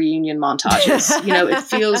Blind reunion montages. You know, it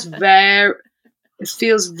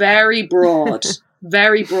feels very broad,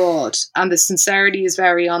 very broad, and the sincerity is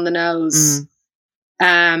very on the nose.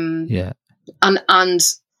 And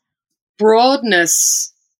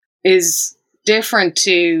broadness is different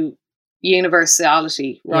to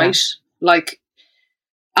universality, right? Like,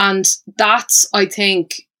 and that's, I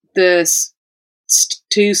think, the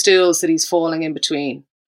two stools that he's falling in between.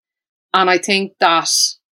 And I think that,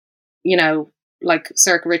 you know, like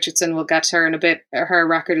Circa Richardson, we'll get to her in a bit, her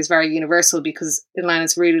record is very universal because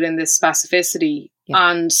it's rooted in this specificity.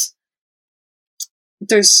 And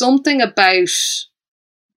there's something about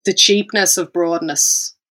the cheapness of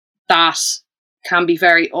broadness that can be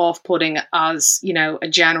very off-putting as, you know, a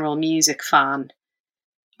general music fan.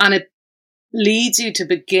 And it leads you to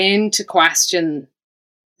begin to question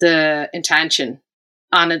the intention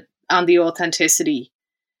and the authenticity.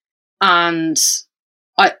 And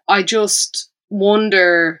I just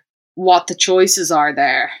wonder what the choices are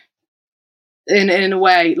there in a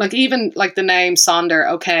way. Like even like the name Sonder,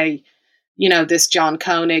 okay, you know, this John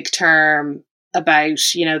Koenig term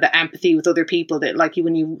about, you know, the empathy with other people, that like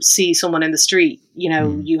when you see someone in the street, you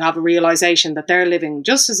know, you have a realization that they're living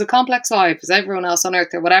just as a complex life as everyone else on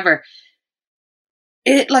earth or whatever.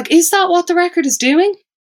 It like, is that what the record is doing?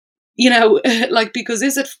 You know, like, because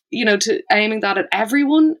is it, you know, to aiming that at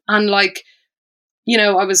everyone? And like, you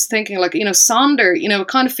know, I was thinking like, you know, Sonder, you know, it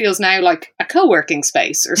kind of feels now like a co-working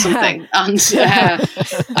space or something. And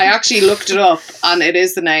I actually looked it up, and it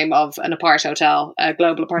is the name of an apart hotel, a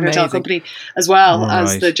global apart hotel company, as well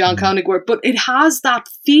as the John Koenig work. But it has that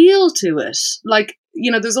feel to it. Like,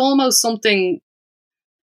 you know, there's almost something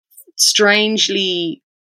strangely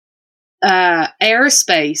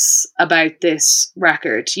airspace about this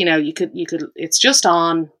record. You know, you could it's just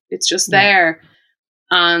on, it's just there.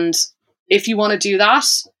 And if you want to do that,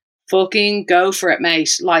 fucking go for it,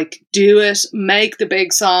 mate. Like, do it, make the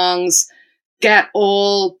big songs, get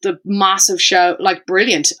all the massive show, like,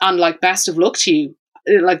 brilliant, and like, best of luck to you.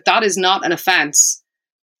 Like, that is not an offense.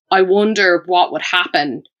 I wonder what would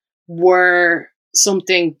happen were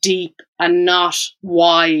something deep and not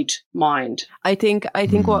wide mind. I think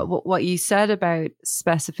what you said about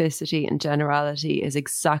specificity and generality is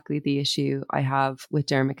exactly the issue I have with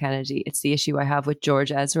Dermot Kennedy. It's the issue I have with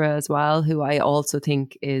George Ezra as well, who I also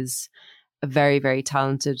think is a very, very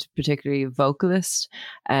talented, particularly vocalist.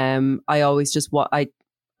 I always just I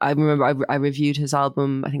remember I reviewed his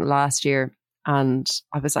album, I think last year, and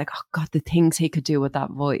I was like, oh God, the things he could do with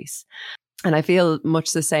that voice. And I feel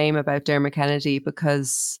much the same about Dermot Kennedy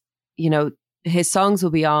because, you know, his songs will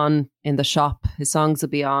be on in the shop. His songs will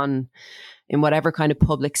be on in whatever kind of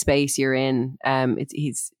public space you're in.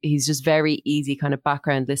 He's just very easy kind of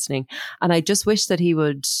background listening. And I just wish that he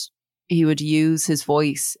would use his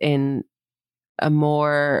voice in a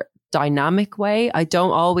more dynamic way. I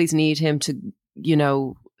don't always need him to, you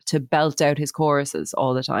know, to belt out his choruses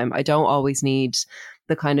all the time. I don't always need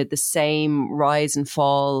the kind of the same rise and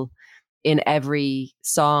fall in every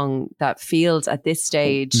song that feels at this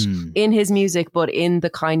stage in his music, but in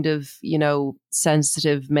the kind of, you know,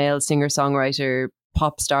 sensitive male singer-songwriter,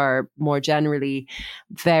 pop star, more generally,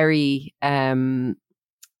 very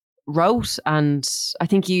rote. And I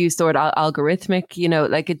think you used the word algorithmic, you know,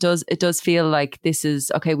 like it does feel like this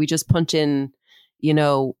is, okay, we just punch in, you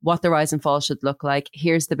know, what the rise and fall should look like.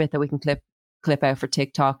 Here's the bit that we can clip out for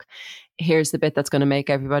TikTok. Here's the bit that's going to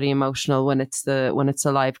make everybody emotional when it's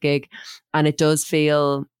a live gig. And it does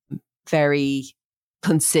feel very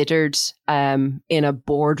considered in a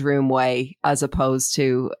boardroom way, as opposed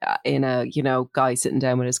to in a, you know, guy sitting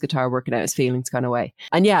down with his guitar working out his feelings kind of way.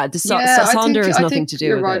 And yeah, the Sonder has nothing to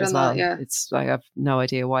do with it as well. Yeah. It's like, I have no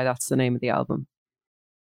idea why that's the name of the album.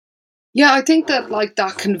 Yeah, I think that like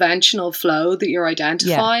that conventional flow that you're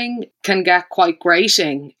identifying can get quite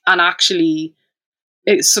grating, and actually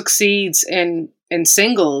it succeeds in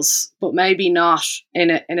singles, but maybe not in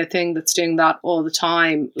a thing that's doing that all the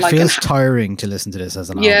time. Like, it feels tiring to listen to this as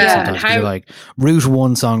an album. Yeah, sometimes you're like route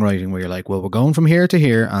one songwriting where you're like, well, we're going from here to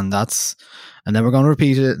here, and then we're going to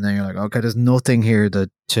repeat it, and then you're like, okay, there's nothing here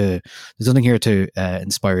to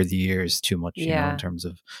inspire the ears too much. You know, in terms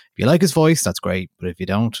of, if you like his voice, that's great, but if you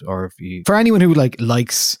don't, or if you, for anyone who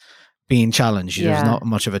likes being challenged, there's not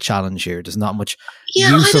much of a challenge here. There's not much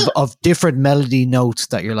use of different melody notes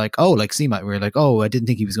that you're like, oh, like C Mac, where you're like, oh, I didn't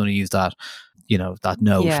think he was going to use that, you know, that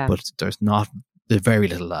note, but there's very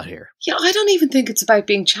little of that here. Yeah, I don't even think it's about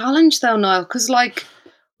being challenged though, Niall, because like,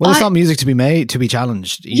 well, it's not music to be made to be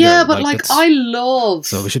challenged either. Yeah, but like I love,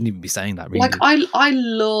 so we shouldn't even be saying that, really. Like I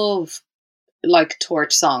love like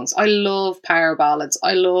Torch songs. I love power ballads.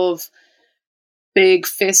 I love big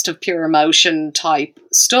fist of pure emotion type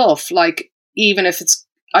stuff. Like, even if it's,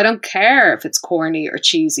 I don't care if it's corny or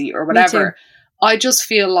cheesy or whatever. I just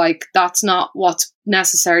feel like that's not what's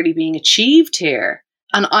necessarily being achieved here.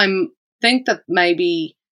 And think that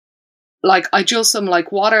maybe, like, I'm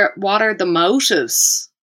like, what are the motives?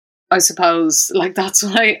 I suppose, like, that's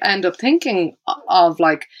what I end up thinking of,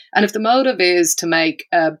 like, and if the motive is to make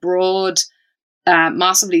a broad,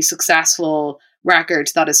 massively successful record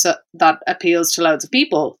that appeals to loads of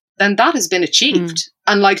people, then that has been achieved.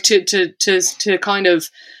 And like to kind of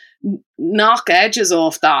knock edges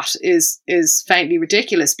off that is faintly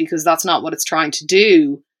ridiculous, because that's not what it's trying to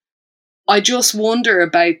do. I just wonder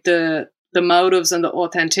about the motives and the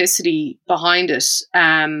authenticity behind it.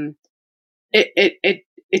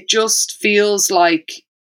 It just feels like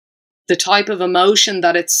the type of emotion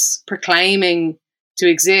that it's proclaiming to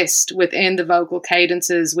exist within the vocal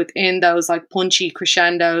cadences, within those like punchy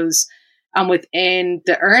crescendos, and within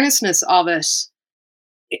the earnestness of it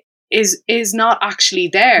is not actually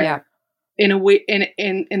there in a way,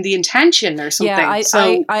 in the intention or something. I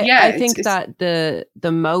think that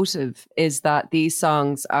the motive is that these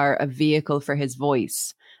songs are a vehicle for his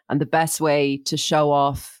voice, and the best way to show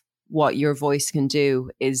off what your voice can do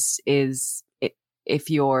is if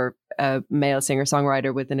you're a male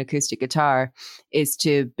singer-songwriter with an acoustic guitar, is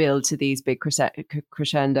to build to these big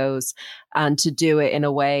crescendos, and to do it in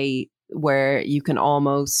a way where you can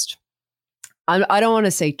almost, I don't want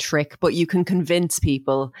to say trick, but you can convince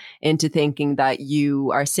people into thinking that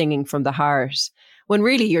you are singing from the heart, when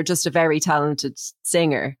really you're just a very talented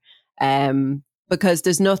singer. Because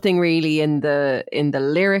there's nothing really in the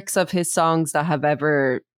lyrics of his songs that have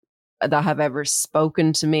ever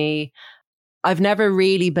spoken to me. I've never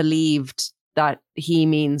really believed that he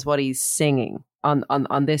means what he's singing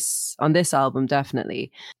on this album,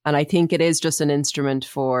 definitely. And I think it is just an instrument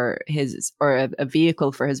for his, or a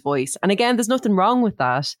vehicle for his voice. And again, there's nothing wrong with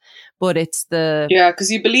that, but it's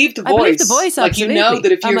because you believe the voice. I believe the voice, absolutely. Like, you know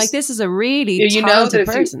that if you're, I'm like, this is a really talented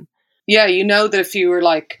person. You know that if you were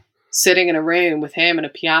like sitting in a room with him and a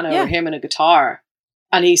piano or him and a guitar,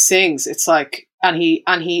 and he sings. It's like, and he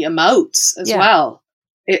emotes as well.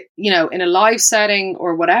 It, you know, in a live setting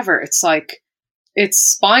or whatever, it's like, it's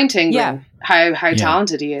spine tingling how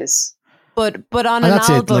talented he is. But on and an that's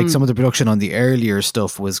album, it. Like some of the production on the earlier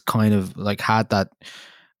stuff was kind of like had that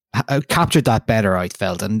captured that better, I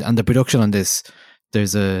felt, and the production on this,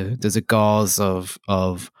 there's a gauze of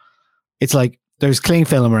it's like there's cling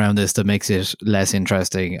film around this that makes it less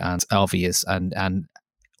interesting and obvious and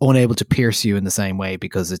unable to pierce you in the same way,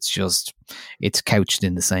 because it's couched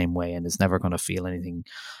in the same way and it's never going to feel anything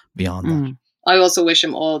beyond that. I also wish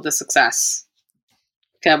him all the success.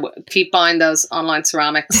 Keep buying those online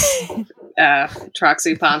ceramics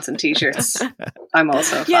tracksuit pants and t-shirts. I'm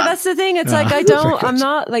also a fan. That's the thing. It's like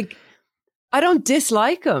I don't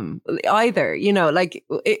dislike him either. You know, like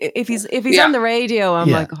if he's on the radio, I'm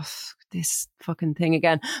like, oh, this fucking thing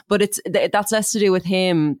again. But that's less to do with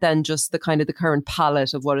him than just the kind of the current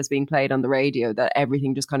palette of what is being played on the radio, that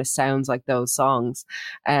everything just kind of sounds like those songs.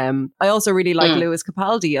 I also really like Lewis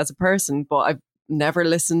Capaldi as a person, but I've never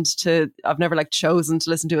chosen to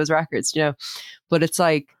listen to his records, you know. But it's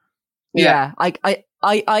like,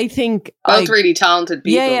 I think both really talented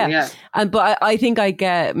people. But I think I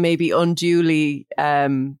get maybe unduly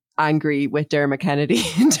angry with Dermot Kennedy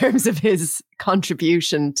in terms of his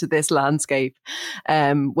contribution to this landscape,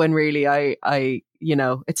 when really I you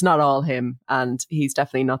know, it's not all him, and he's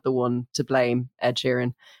definitely not the one to blame, Ed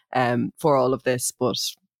Sheeran, for all of this. But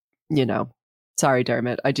you know, sorry,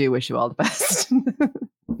 Dermot, I do wish you all the best.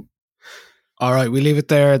 All right, we leave it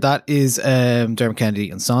there. That is Dermot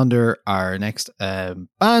Kennedy and Sonder. Our next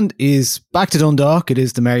band is back to Dundalk. It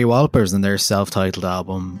is the Merry Wallopers and their self-titled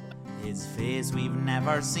album. His face we've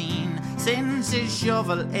never seen since his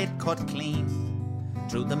shovel it cut clean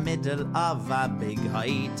through the middle of a big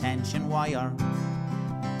high tension wire.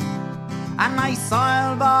 And I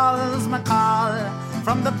soil balls McCall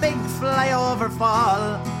from the big flyover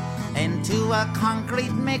fall into a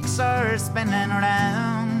concrete mixer spinning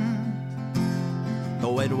around.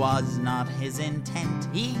 Though it was not his intent,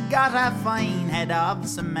 he got a fine head of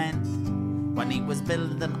cement when he was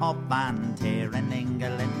building up and tearing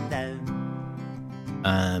England down.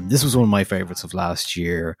 This was one of my favourites of last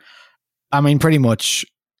year. I mean, pretty much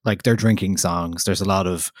like they're drinking songs. There's a lot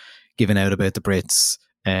of giving out about the Brits.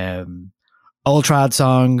 Old trad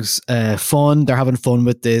songs, fun. They're having fun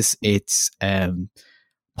with this. It's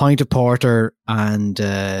pint of porter and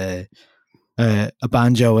a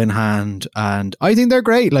banjo in hand, and I think they're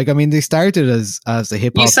great. Like, I mean, they started as a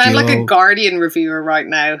hip hop. You sound duo. like a Guardian reviewer right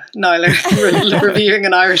now, Niall, reviewing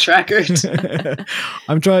an Irish record.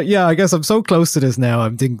 I'm trying. Yeah, I guess I'm so close to this now. I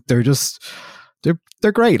think they're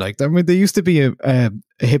great. Like, I mean, they used to be a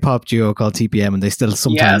hip hop duo called TPM, and they still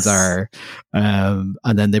sometimes are. And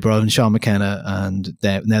then they brought in Sean McKenna, and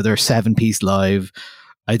now they're 7-piece live.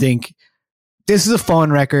 I think this is a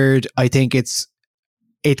fun record. I think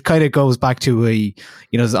it kind of goes back to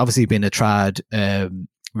there's obviously been a trad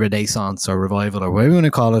renaissance or revival or whatever you want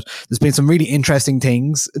to call it. There's been some really interesting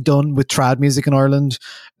things done with trad music in Ireland.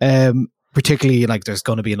 Particularly, like, there's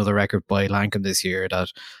going to be another record by Lankum this year that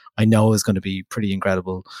I know is going to be pretty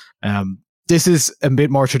incredible. This is a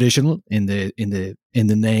bit more traditional in the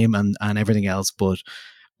name and everything else, but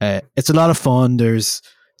it's a lot of fun.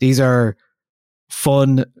 These are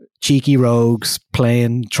fun, cheeky rogues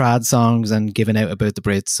playing trad songs and giving out about the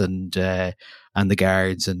Brits and the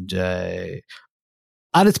Guards, and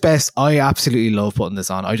at its best, I absolutely love putting this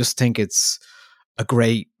on. I just think it's a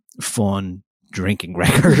great, fun drinking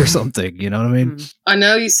record or something. You know what I mean? I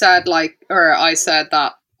know you said I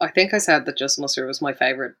think I said that Just Mustard was my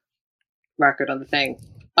favourite record on the thing.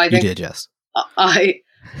 I think you did, yes. I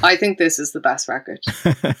think this is the best record.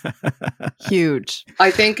 Huge.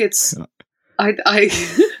 I think it's. I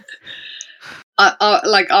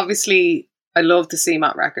like, obviously I love the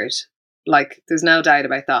CMAT record. Like, there's no doubt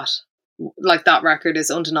about that. Like, that record is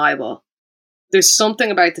undeniable. There's something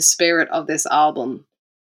about the spirit of this album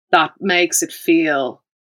that makes it feel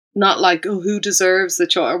not like, oh, who deserves the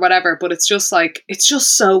choice or whatever, but it's just like, it's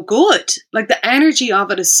just so good. Like, the energy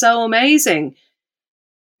of it is so amazing.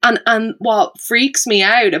 And what freaks me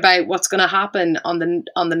out about what's going to happen on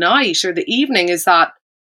the night or the evening is that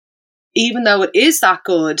even though it is that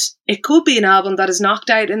good, it could be an album that is knocked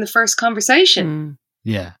out in the first conversation.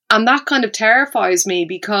 Yeah. And that kind of terrifies me,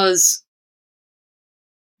 because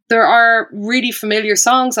there are really familiar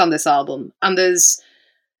songs on this album, and there's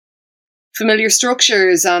familiar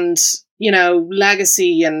structures and,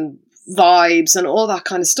 legacy and vibes and all that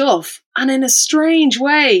kind of stuff. And in a strange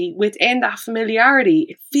way, within that familiarity,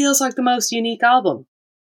 it feels like the most unique album.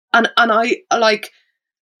 And I like,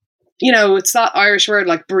 you know, it's that Irish word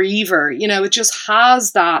like breather, you know, it just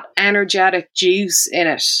has that energetic juice in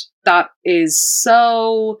it that is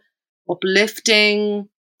so uplifting,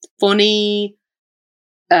 funny.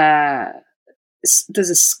 There's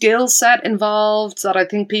a skill set involved that I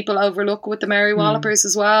think people overlook with the Mary Wallopers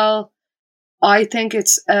as well. I think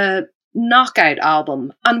it's a knockout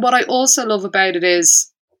album. And what I also love about it is,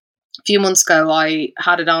 a few months ago, I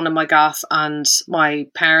had it on in my gaff and my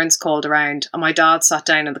parents called around and my dad sat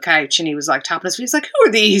down on the couch and he was like tapping his feet. He's like, who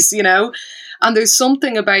are these? You know? And there's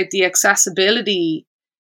something about the accessibility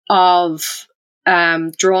of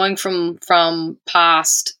drawing from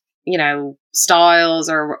past, you know, styles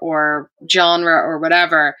or genre or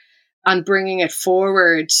whatever, and bringing it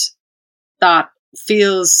forward that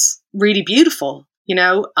feels really beautiful, you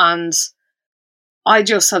know? And I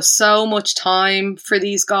just have so much time for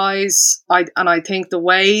these guys. I think the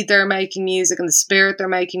way they're making music and the spirit they're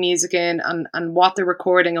making music in and what they're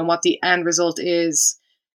recording and what the end result is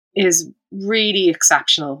really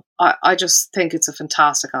exceptional. I just think it's a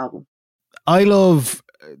fantastic album. I love,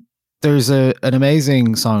 there's an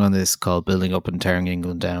amazing song on this called Building Up and Tearing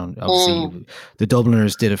England Down. Obviously, the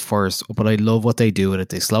Dubliners did it first, but I love what they do with it.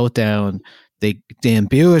 They slow it down. They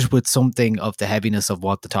imbue it with something of the heaviness of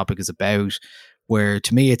what the topic is about, where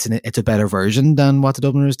to me it's a better version than what the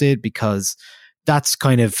Dubliners did, because that's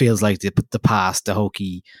kind of feels like the past, the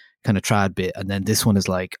hokey kind of trad bit, and then this one is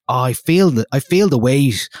like, oh, I feel the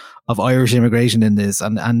weight of Irish immigration in this,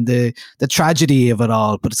 and the tragedy of it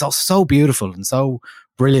all, but it's also so beautiful and so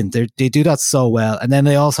brilliant. They do that so well. And then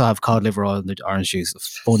they also have Cod Liver Oil and the Orange Juice, a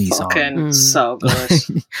funny song. So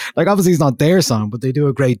good. Like obviously it's not their song, but they do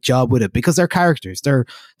a great job with it because they're characters. They're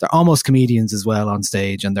almost comedians as well on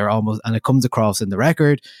stage, and and it comes across in the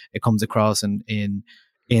record. It comes across in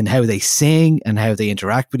how they sing and how they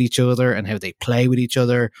interact with each other and how they play with each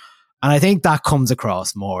other. And I think that comes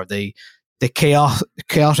across more. The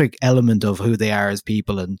chaotic element of who they are as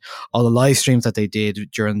people, and all the live streams that they did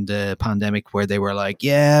during the pandemic, where they were like,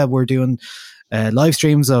 yeah, we're doing live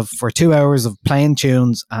streams for 2 hours of playing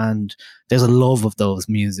tunes, and there's a love of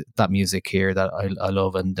that music here that I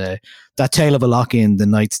love. And that Tale of a Lock-In, the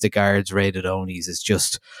Knights, the Guards, Rated Onies is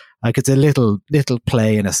just like, it's a little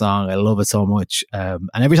play in a song. I love it so much. And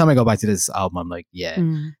every time I go back to this album, I'm like, yeah,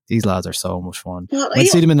 these lads are so much fun. Well, I went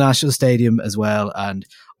to see them in the National Stadium as well, and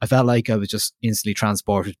I felt like I was just instantly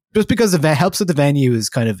transported, just because it helps that the venue is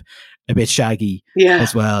kind of a bit shaggy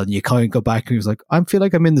as well. And you kind of go back and you're like, I feel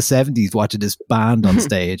like I'm in the 70s watching this band on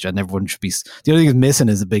stage, and everyone should be, the only thing missing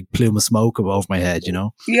is a big plume of smoke above my head, you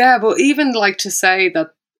know? Yeah, but even like to say that,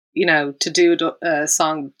 you know, to do a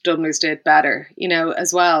song Dubliners did better, you know,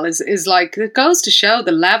 as well, is like, it goes to show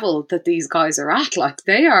the level that these guys are at. Like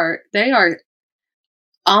they are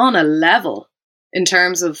on a level in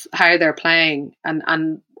terms of how they're playing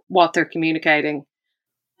and what they're communicating.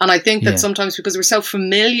 And I think that sometimes, because we're so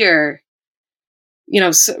familiar, you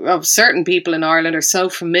know, of certain people in Ireland are so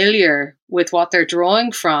familiar with what they're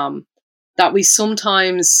drawing from, that we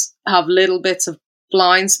sometimes have little bits of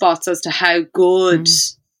blind spots as to how good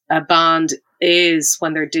a band is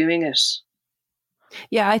when they're doing it.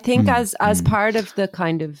 Yeah, I think as part of the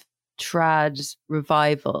kind of trad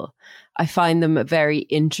revival, I find them a very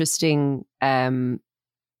interesting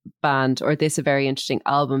band, or this a very interesting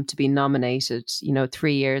album to be nominated, you know,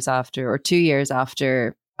 3 years after, or 2 years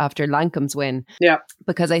after Lancome's win. Yeah,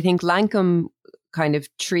 because I think Lancome kind of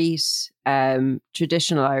treat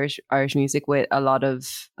traditional Irish music with a lot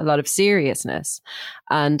of seriousness,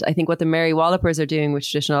 and I think what the Mary Wallopers are doing with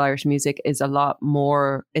traditional Irish music is a lot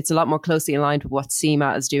more closely aligned with what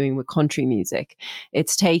CMA is doing with country music.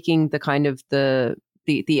 It's taking the kind of the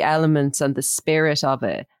elements and the spirit of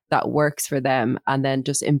it that works for them, and then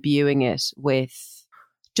just imbuing it with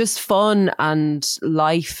just fun and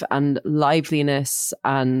life and liveliness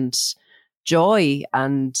and joy,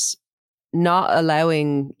 and not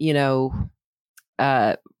allowing, you know,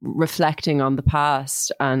 reflecting on the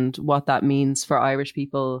past and what that means for Irish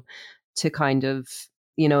people to kind of,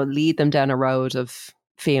 you know, lead them down a road of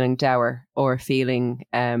feeling dour or feeling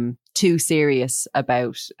too serious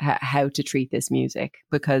about how to treat this music.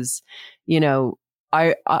 Because, you know,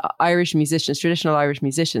 Irish musicians, traditional Irish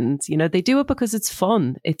musicians, you know, they do it because it's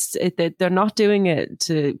fun. They're not doing it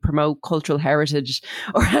to promote cultural heritage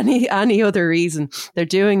or any other reason. They're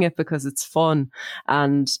doing it because it's fun,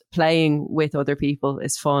 and playing with other people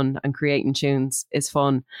is fun, and creating tunes is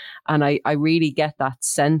fun. And I really get that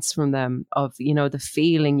sense from them of, you know, the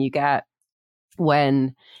feeling you get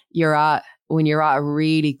when you're at a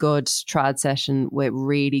really good trad session with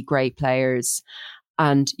really great players,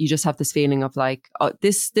 And you just have this feeling of like, oh,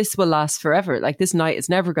 this will last forever. Like this night is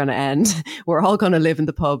never going to end. We're all going to live in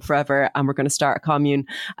the pub forever, and we're going to start a commune.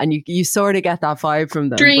 And you sort of get that vibe from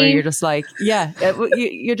them, Dream. where you're just like, yeah,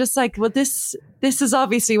 you're just like, well, this is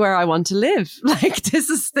obviously where I want to live. Like this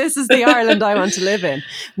is the Ireland I want to live in.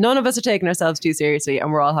 None of us are taking ourselves too seriously,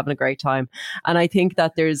 and we're all having a great time. And I think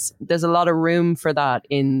that there's a lot of room for that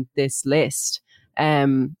in this list.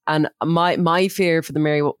 And my fear for the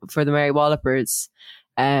Mary Wallopers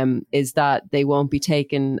is that they won't be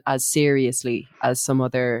taken as seriously as some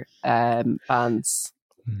other bands.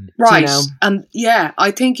 Right. You know? And yeah,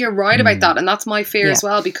 I think you're right about that. And that's my fear as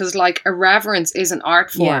well, because like irreverence is an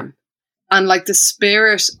art form. And like the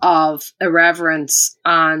spirit of irreverence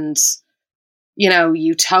and, you know,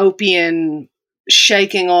 utopian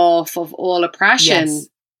shaking off of all oppression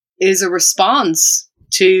is a response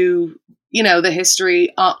to, you know, the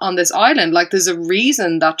history on this island. Like there's a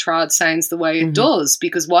reason that trad sounds the way it does,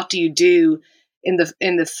 because what do you do in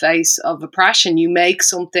the face of oppression? You make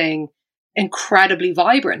something incredibly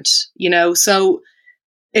vibrant, you know. So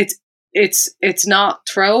it's not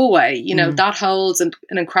throwaway, you know. That holds an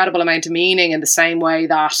incredible amount of meaning in the same way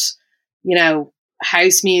that, you know,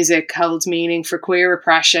 house music holds meaning for queer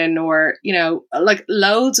oppression, or, you know, like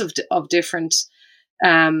loads of different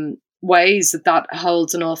ways that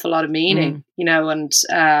holds an awful lot of meaning, you know. And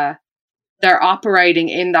they're operating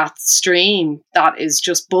in that stream that is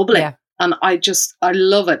just bubbling, and I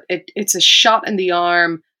love it. It's a shot in the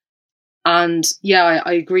arm. And yeah,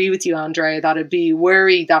 I agree with you, Andrea, that it'd be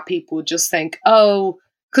worry that people would just think, oh,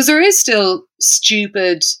 because there is still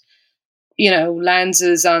stupid, you know,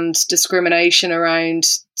 lenses and discrimination around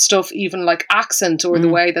stuff, even like accent or the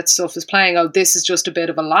way that stuff is playing. Oh, this is just a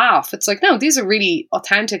bit of a laugh. It's like, no, these are really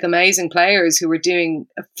authentic, amazing players who are doing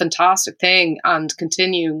a fantastic thing and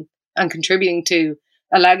continuing and contributing to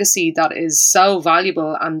a legacy that is so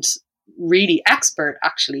valuable and really expert,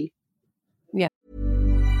 actually. Yeah.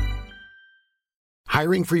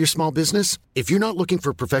 Hiring for your small business? If you're not looking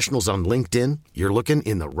for professionals on LinkedIn, you're looking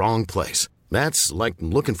in the wrong place. That's like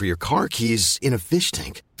looking for your car keys in a fish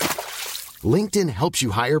tank. LinkedIn helps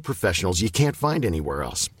you hire professionals you can't find anywhere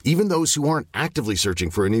else, even those who aren't actively searching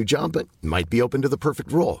for a new job but might be open to the perfect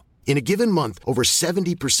role. In a given month, over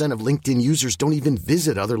 70% of LinkedIn users don't even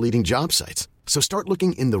visit other leading job sites. So start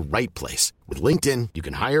looking in the right place. With LinkedIn, you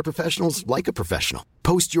can hire professionals like a professional.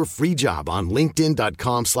 Post your free job on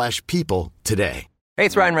linkedin.com/people today. Hey,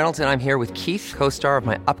 it's Ryan Reynolds, and I'm here with Keith, co-star of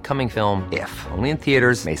my upcoming film, If, only in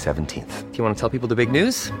theaters May 17th. Do you want to tell people the big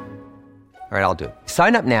news? All right, I'll do it.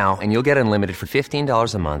 Sign up now and you'll get unlimited for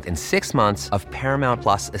 $15 a month and 6 months of Paramount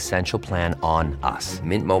Plus Essential Plan on us.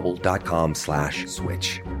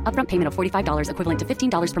 MintMobile.com/switch. Upfront payment of $45 equivalent to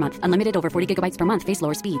 $15 per month. Unlimited over 40 gigabytes per month. Face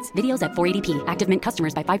lower speeds. Videos at 480p. Active Mint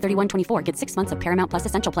customers by 531.24 get 6 months of Paramount Plus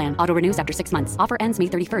Essential Plan. Auto renews after 6 months. Offer ends May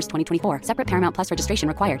 31st, 2024. Separate Paramount Plus registration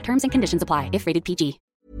required. Terms and conditions apply if rated PG.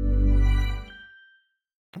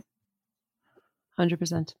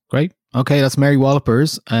 100%. Great. Okay, that's Mary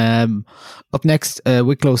Wallopers. Up next,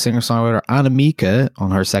 Wicklow singer-songwriter Anna Mika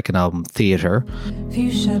on her second album, Theatre.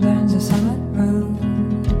 Fuchsia burns a summit road.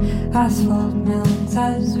 Asphalt melts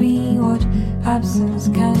as we watch. Absence,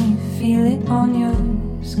 can you feel it on your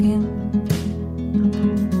skin?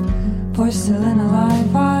 Porcelain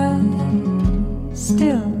alive, I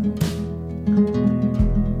still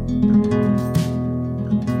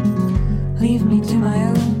leave me to my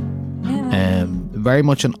own. Very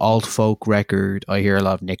much an alt folk record. I hear a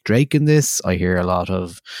lot of Nick Drake in this. I hear a lot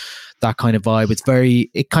of that kind of vibe.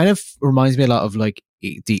 It kind of reminds me a lot of like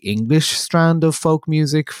the English strand of folk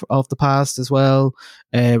music of the past as well.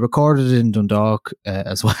 Recorded in Dundalk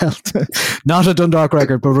as well. Not a Dundalk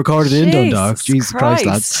record, but recorded in Dundalk. Jesus Christ,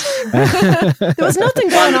 lads. There was nothing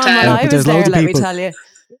going on when I was there, let me tell you.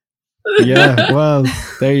 Yeah, well,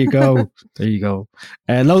 there you go.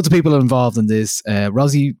 Loads of people involved in this.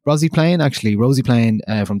 Rosie Plain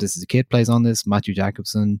from This Is a Kid plays on this. Matthew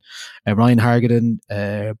Jacobson, Ryan Hargadon,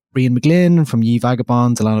 Brian McGlynn from Ye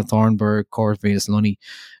Vagabonds, Alana Thornburg, Cora Venus Lunny,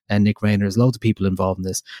 and Nick Rayner. There's loads of people involved in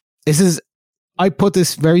this. I put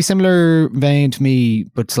this very similar vein to me,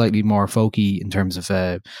 but slightly more folky in terms of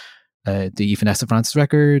the Vanessa Francis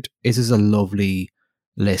record. This is a lovely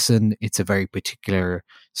listen. It's a very particular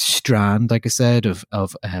strand, like I said, of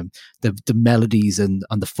the melodies and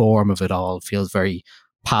the form of it all feels very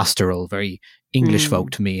pastoral, very English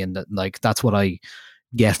folk to me, and that's what I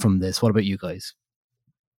get from this. What about you guys?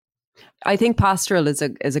 I think pastoral is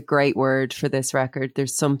a great word for this record.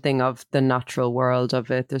 There's something of the natural world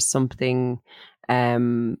of it. There's something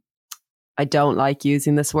I don't like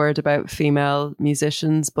using this word about female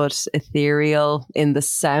musicians, but ethereal in the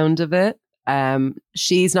sound of it.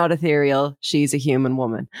 She's not ethereal; she's a human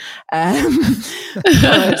woman. But in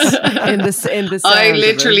the I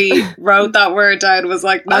literally wrote that word down. Was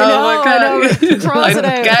like, no, I can't. Cross it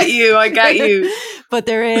out. I get you. But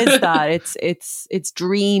there is that. It's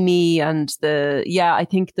dreamy, and I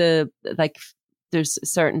think there's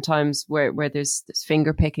certain times where there's this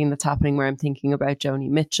finger picking that's happening where I'm thinking about Joni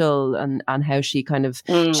Mitchell and how she kind of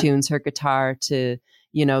tunes her guitar to,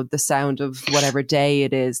 you know, the sound of whatever day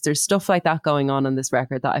it is. There's stuff like that going on this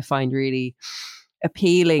record that I find really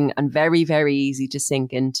appealing and very, very easy to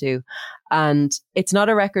sink into. And it's not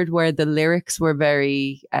a record where the lyrics were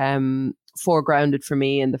very foregrounded for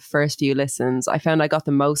me in the first few listens. I found I got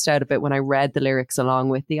the most out of it when I read the lyrics along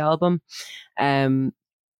with the album.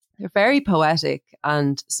 They're very poetic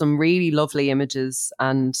and some really lovely images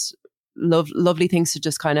and lovely things to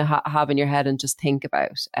just kind of have in your head and just think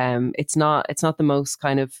about. It's not the most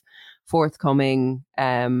kind of forthcoming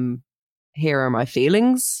here are my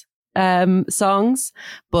feelings songs,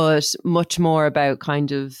 but much more about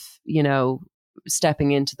kind of, you know,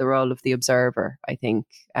 stepping into the role of the observer, I think,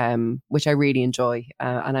 which I really enjoy,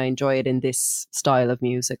 and I enjoy it in this style of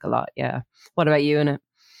music a lot. Yeah. What about you, Anna?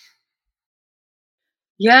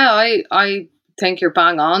 Yeah, I think you're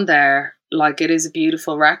bang on there. Like, it is a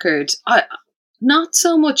beautiful record. Not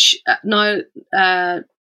so much Niall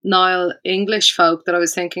English folk that I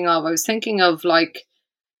was thinking of. I was thinking of like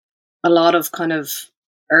a lot of kind of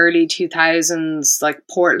early 2000s like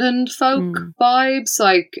Portland folk vibes.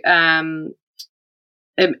 Like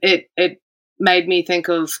it made me think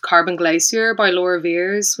of Carbon Glacier by Laura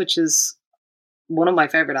Veers, which is one of my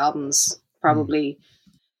favorite albums probably.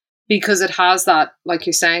 Because it has that, like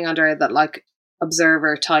you're saying, Andrea, that like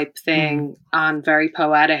observer type thing and very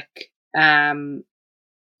poetic.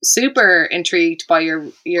 Super intrigued by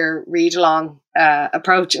your read along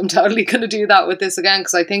approach. I'm totally going to do that with this again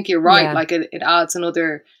because I think you're right. Yeah. Like it adds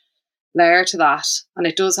another layer to that, and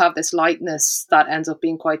it does have this lightness that ends up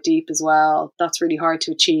being quite deep as well. That's really hard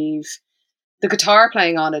to achieve. The guitar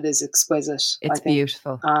playing on it is exquisite. It's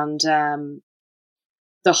beautiful, and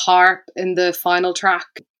the harp in the final track,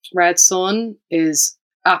 Red Sun, is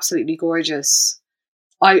absolutely gorgeous.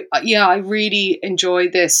 I really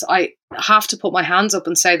enjoyed this. I have to put my hands up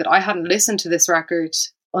and say that I hadn't listened to this record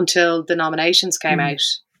until the nominations came out.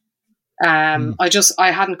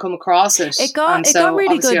 I hadn't come across it. It got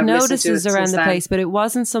really good notices around the place, but it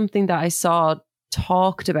wasn't something that I saw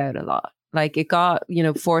talked about a lot. Like it got,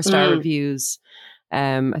 4-star reviews.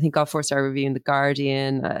 I think it got 4-star review in The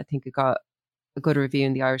Guardian. I think it got a good review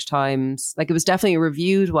in the Irish Times. Like it was definitely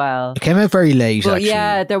reviewed well. It came out very late, but actually.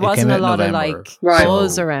 Yeah, there wasn't a lot of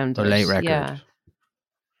buzz around it. A late record.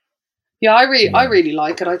 Yeah, I really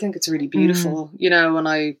like it. I think it's really beautiful, and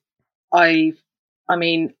I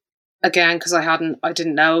mean, again, because I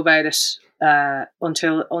didn't know about it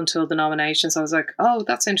until the nominations. I was like, oh,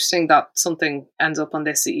 that's interesting that something ends up on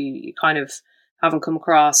this that you kind of haven't come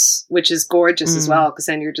across, which is gorgeous as well, because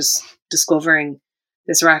then you're just discovering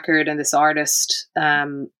this record and this artist.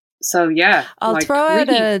 So yeah, I'll throw out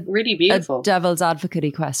really beautiful a devil's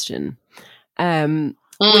advocate question.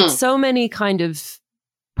 With so many kind of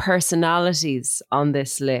personalities on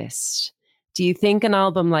this list, do you think an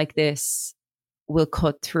album like this will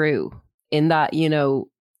cut through in that,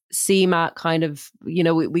 CMAT kind of,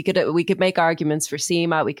 we could make arguments for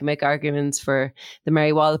CMAT, we can make arguments for the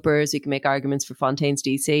Mary Wallopers, we can make arguments for Fontaines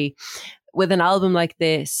DC. With an album like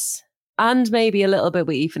this, and maybe a little bit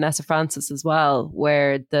with Vanessa Francis as well,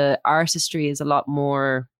 where the artistry is a lot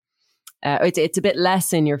more, it's a bit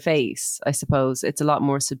less in your face, I suppose. It's a lot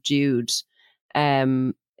more subdued.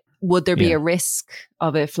 Would there be a risk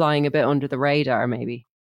of it flying a bit under the radar, maybe?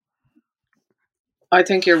 I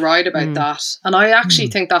think you're right about that. And I actually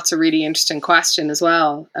think that's a really interesting question as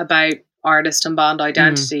well, about artist and band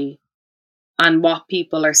identity and what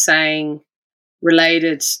people are saying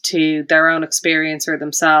related to their own experience or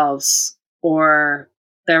themselves or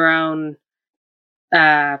their own,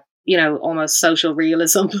 almost social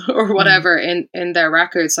realism or whatever in their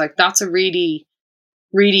records. Like that's a really,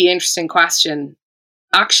 really interesting question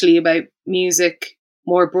actually about music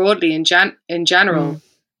more broadly in general.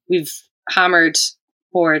 We've hammered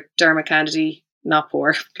poor Dermot Kennedy, not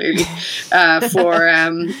poor, clearly, for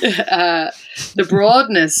the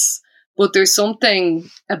broadness. But there's something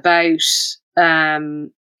about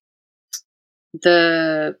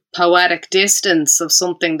the poetic distance of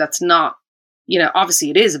something that's not, obviously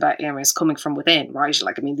it is about it's coming from within, right?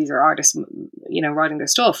 Like, I mean, these are artists, writing their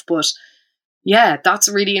stuff. But yeah, that's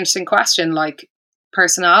a really interesting question. Like,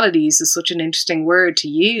 personalities is such an interesting word to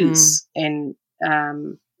use in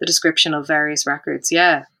the description of various records.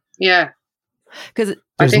 Yeah. Because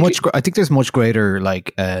I think there's much greater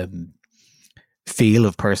like feel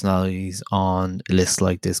of personalities on a list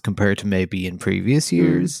like this compared to maybe in previous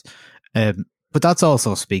years. But that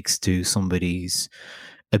also speaks to somebody's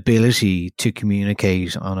ability to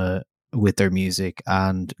communicate with their music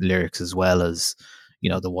and lyrics, as well as, you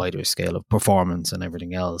know, the wider scale of performance and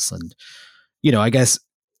everything else. And, you know, I guess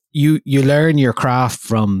you learn your craft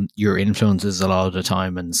from your influences a lot of the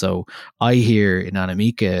time. And so I hear in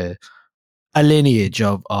Anamika a lineage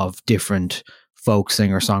of different folk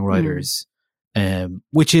singer songwriters,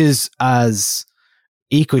 which is as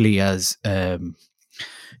equally as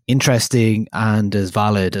interesting and as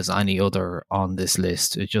valid as any other on this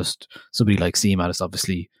list. It's just somebody like CMAT is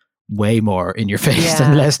obviously way more in your face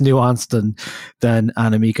and less nuanced than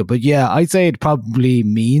Anamika. But yeah, I'd say it probably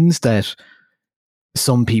means that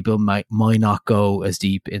some people might not go as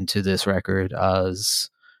deep into this record as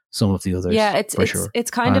some of the others. Yeah,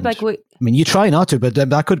 it's kind of like I mean, you try not to, but then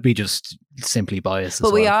that could be just simply bias.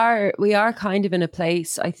 But we are kind of in a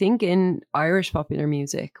place, I think, in Irish popular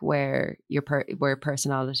music where where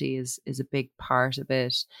personality is a big part of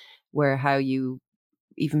it, where how you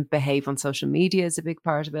even behave on social media is a big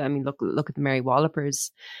part of it. I mean, look at the Mary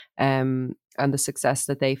Wallopers, and the success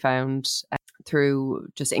that they found through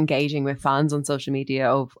just engaging with fans on social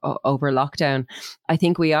media over lockdown. I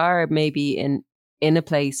think we are maybe in a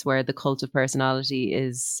place where the cult of personality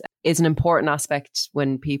is an important aspect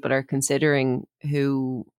when people are considering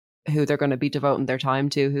who they're going to be devoting their time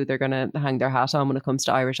to, who they're going to hang their hat on when it comes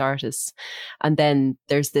to Irish artists. And then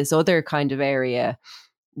there's this other kind of area,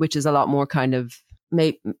 which is a lot more kind of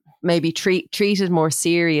maybe treated more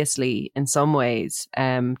seriously in some ways,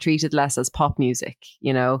 treated less as pop music,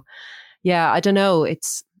 you know? Yeah, I don't know.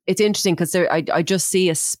 It's interesting because I just see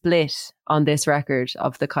a split on this record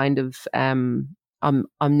of the kind of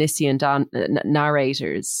omniscient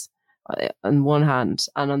narrators on one hand,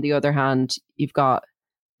 and on the other hand you've got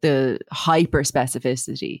the hyper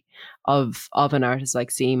specificity of an artist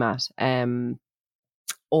like CMAT,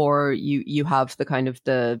 or you have the kind of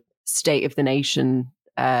the State of the Nation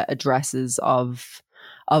addresses of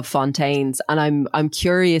Fontaine's. And I'm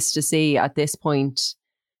curious to see at this point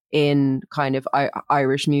in kind of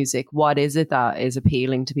Irish music, what is it that is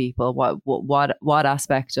appealing to people? What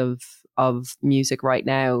aspect of music right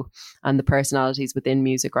now and the personalities within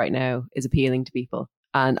music right now is appealing to people?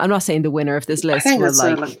 And I'm not saying the winner of this list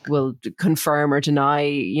will confirm or deny,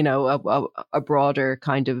 you know, a broader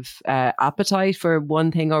kind of appetite for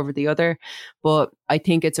one thing over the other. But I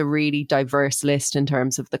think it's a really diverse list in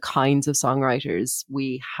terms of the kinds of songwriters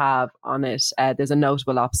we have on it. There's a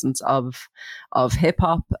notable absence of hip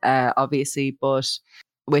hop, obviously, but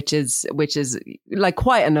which is like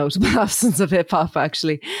quite a notable absence of hip hop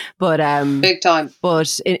actually, but big time.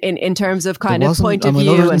 But in terms of kind of point of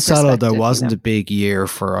view and perspective, there wasn't a big year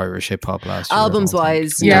for Irish hip hop last year, albums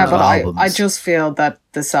wise. Yeah, but I just feel that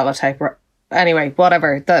the Sellotape, anyway,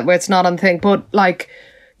 whatever, that it's not on the thing. But like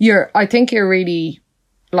I think you're really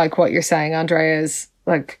like what you're saying, Andrea, is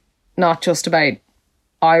like not just about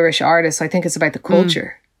Irish artists. I think it's about the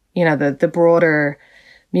culture. You know, the broader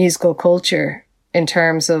musical culture, in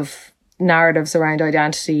terms of narratives around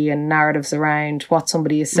identity and narratives around what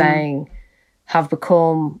somebody is saying, have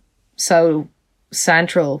become so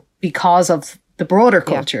central because of the broader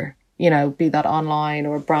culture, you know, be that online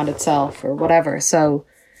or brand itself or whatever. So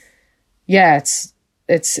yeah,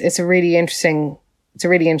 it's a really interesting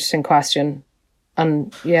question.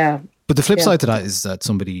 And yeah. But the flip side to that is that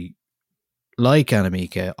somebody like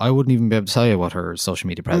Anamika, I wouldn't even be able to tell you what her social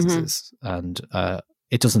media presence is. And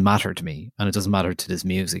it doesn't matter to me, and it doesn't matter to this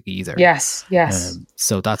music either. Yes.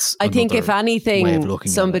 So that's, I think, if anything,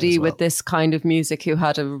 somebody with this kind of music who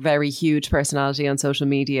had a very huge personality on social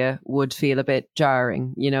media would feel a bit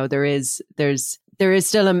jarring. You know, there's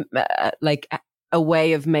still a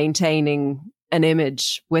way of maintaining an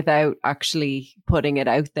image without actually putting it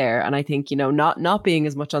out there. And I think, you know, not being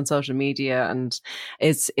as much on social media and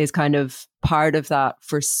is kind of part of that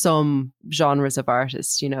for some genres of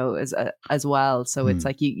artists, you know, as well. So it's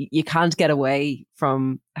like you can't get away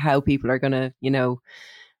from how people are going to, you know,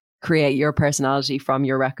 create your personality from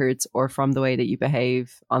your records or from the way that you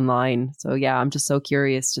behave online. So yeah, I'm just so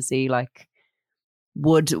curious to see, like,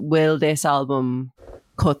 will this album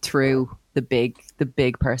cut through the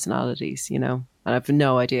big personalities, you know? And I have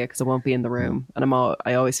no idea because I won't be in the room, and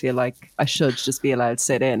I always feel like I should just be allowed to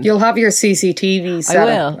sit in. You'll have your CCTV set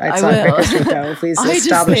up outside Baker Street, though, if we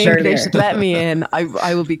establish earlier. They should let me in.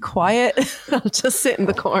 I will be quiet. I'll just sit in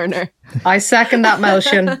the corner. I second that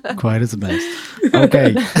motion. Quiet as a mouse.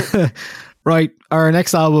 Okay. Right, our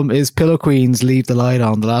next album is Pillow Queens, Leave the Light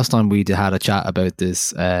On. The last time we had a chat about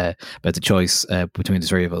this, about the choice between the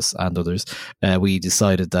three of us and others, we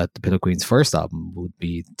decided that the Pillow Queens' first album would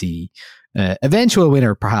be the eventual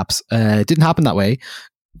winner, perhaps. It didn't happen that way.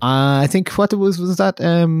 I think what it was that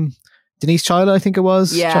Denise Chila, I think it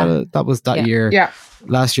was. Yeah. Chila, that was that year. Yeah.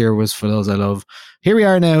 Last year was For Those I Love. Here we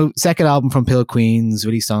are now, second album from Pillow Queens,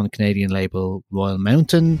 released on the Canadian label Royal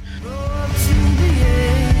Mountain.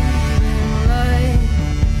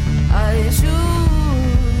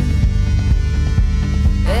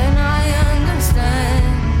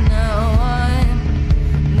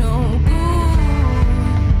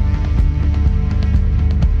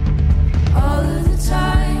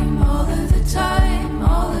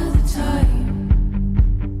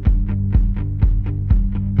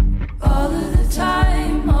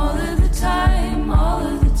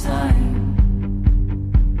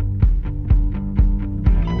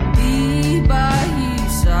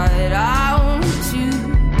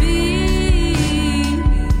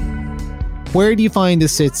 Where do you find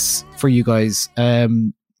this sits for you guys?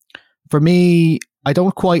 For me, I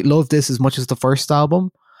don't quite love this as much as the first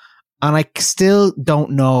album, and I still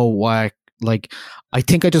don't know why. Like, I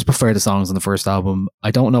think I just prefer the songs on the first album.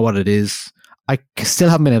 I don't know what it is. I still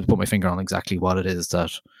haven't been able to put my finger on exactly what it is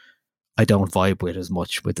that I don't vibe with as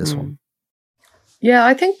much with this one. Yeah,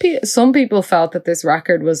 I think some people felt that this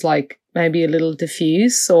record was like maybe a little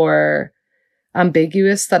diffuse or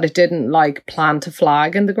ambiguous, that it didn't like plant a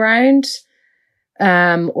flag in the ground.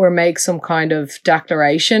 Or make some kind of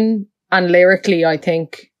declaration. And lyrically, I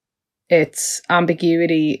think its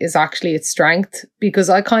ambiguity is actually its strength, because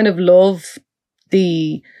I kind of love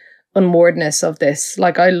the unmooredness of this.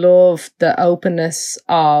 Like, I love the openness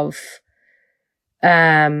of,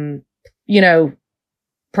 processing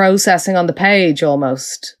on the page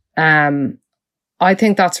almost. I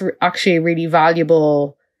think that's actually a really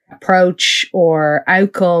valuable approach or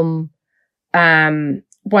outcome.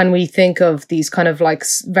 When we think of these kind of like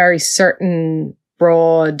very certain,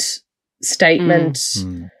 broad statement,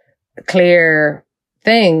 clear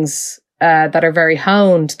things that are very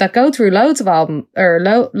honed, that go through loads of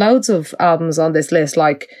albums on this list,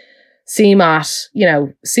 like CMAT.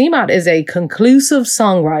 CMAT is a conclusive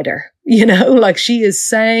songwriter. Like, she is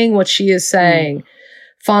saying what she is saying.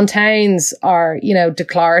 Fontaines are,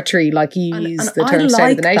 declaratory, like you use the term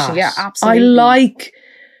State of the Nation. Yeah, absolutely. I like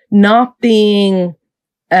not being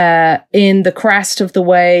in the crest of the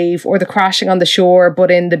wave or the crashing on the shore, but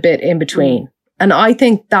in the bit in between. And I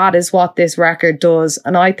think that is what this record does.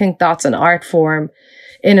 And I think that's an art form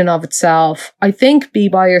in and of itself. I think Be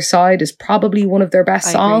By Your Side is probably one of their best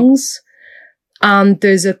songs. And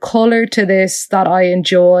there's a colour to this that I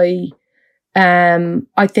enjoy.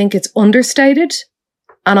 I think it's understated.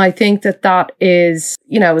 And I think that is,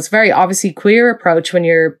 it's very obviously queer approach when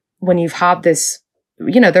you've had this,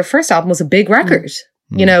 their first album was a big record.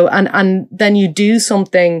 And then you do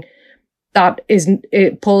something that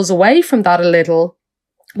it pulls away from that a little,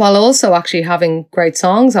 while also actually having great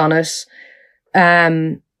songs on it.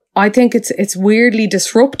 I think it's weirdly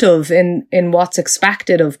disruptive in what's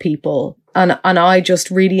expected of people. And I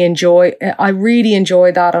just really enjoy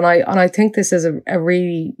that. And I think this is a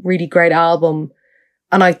really, really great album.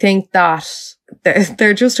 And I think that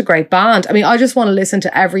they're just a great band. I mean, I just want to listen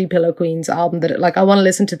to every Pillow Queens album I want to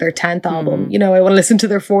listen to their 10th album. I want to listen to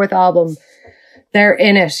their 4th album. They're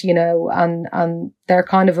in it, and they're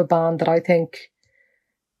kind of a band that I think,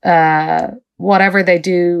 whatever they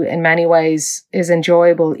do in many ways is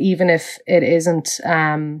enjoyable, even if it isn't,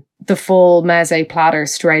 the full meze platter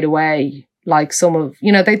straight away. Like some of,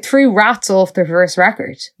 they threw Rats off their first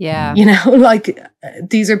record. Yeah. Like,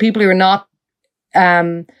 these are people who are not,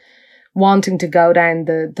 wanting to go down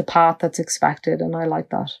the path that's expected, and I like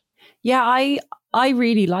that. Yeah, I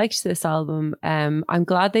really liked this album. I'm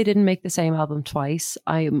glad they didn't make the same album twice.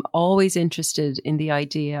 I'm always interested in the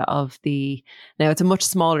idea of now it's a much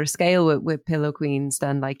smaller scale with Pillow Queens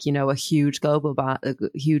than like, a huge global band, a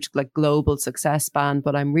huge like global success band.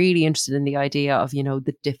 But I'm really interested in the idea of,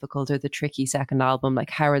 the difficult or the tricky second album. Like,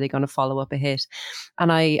 how are they going to follow up a hit?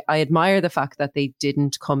 And I admire the fact that they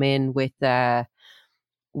didn't come in with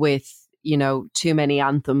too many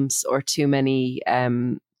anthems or too many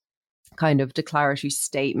kind of declaratory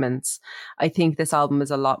statements. I think this album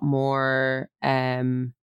is a lot more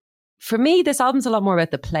for me, this album's a lot more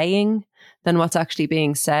about the playing than what's actually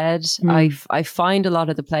being said. I find a lot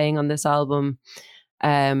of the playing on this album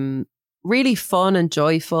really fun and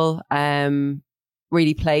joyful,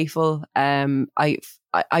 really playful.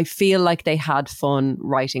 I feel like they had fun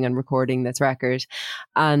writing and recording this record.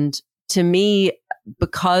 And to me,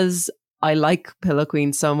 because I like Pillow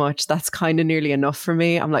Queen so much. That's kind of nearly enough for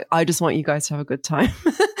me. I'm like, I just want you guys to have a good time.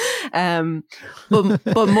 But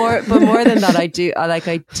more than that, I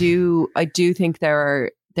do think there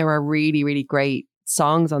are really, really great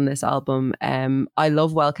songs on this album. I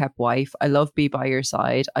love Well Kept Wife. I love Be By Your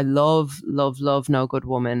Side. I love No Good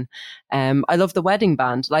Woman. I love The Wedding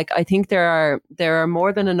Band. Like, I think there are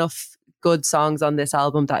more than enough good songs on this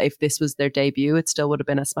album that if this was their debut, it still would have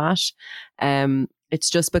been a smash. It's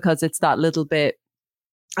just because it's that little bit,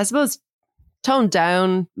 I suppose, toned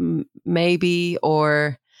down, maybe,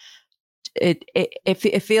 or it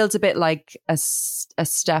feels a bit like a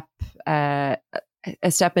step in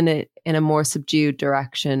a more subdued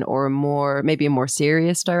direction, or maybe a more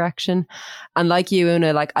serious direction. And like you,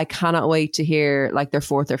 Una, like, I cannot wait to hear like their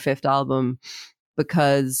 4th or 5th album,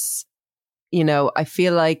 because, you know, I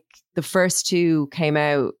feel like the first 2 came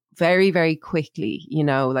out very, very quickly. You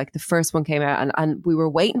know, like the first one came out and we were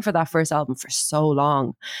waiting for that first album for so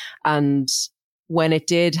long. And when it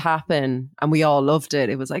did happen and we all loved it,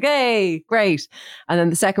 it was like, hey, great. And then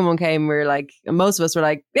the second one came, we were like, most of us were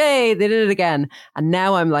like, hey, they did it again. And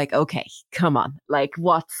now I'm like, okay, come on. Like,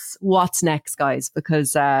 what's next, guys?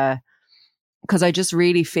 Because I just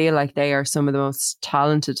really feel like they are some of the most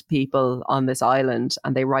talented people on this island,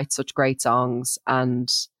 and they write such great songs, and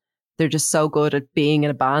they're just so good at being in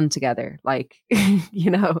a band together. Like, you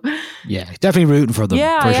know. Yeah, definitely rooting for them.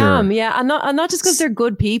 Yeah, for I sure. am. Yeah, and not just because they're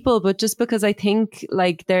good people, but just because I think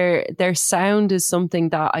like their sound is something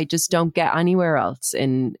that I just don't get anywhere else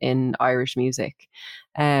in Irish music.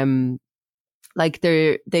 Like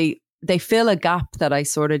they fill a gap that I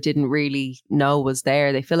sort of didn't really know was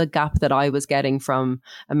there. They fill a gap that I was getting from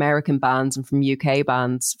American bands and from UK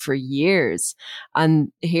bands for years.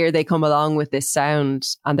 And here they come along with this sound,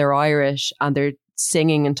 and they're Irish, and they're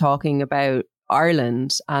singing and talking about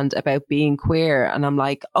Ireland and about being queer. And I'm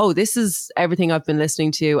like, oh, this is everything I've been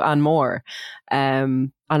listening to and more.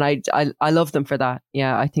 And I love them for that.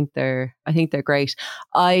 Yeah, I think they're great.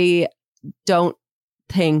 I don't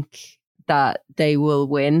think that they will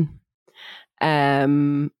win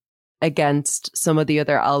against some of the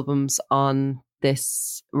other albums on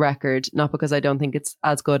this record, not because I don't think it's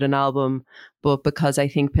as good an album, but because I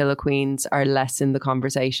think Pillow Queens are less in the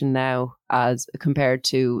conversation now as compared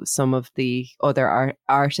to some of the other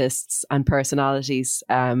artists and personalities.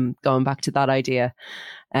 Going back to that idea,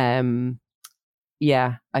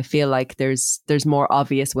 yeah, I feel like there's more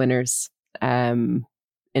obvious winners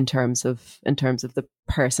in terms of the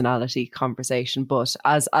personality conversation, but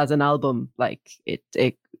as an album, like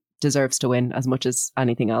it deserves to win as much as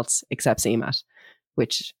anything else except CMAT,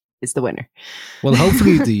 which is the winner. Well,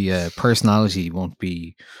 hopefully the personality won't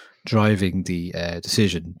be driving the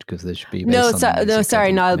decision, because there should be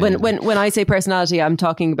sorry, Niall. When I say personality, I'm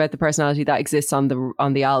talking about the personality that exists on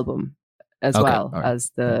the album as well, right,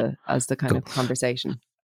 as the kind of conversation.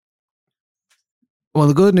 Well,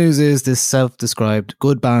 the good news is this self-described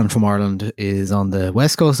good band from Ireland is on the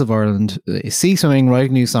west coast of Ireland, sea swimming,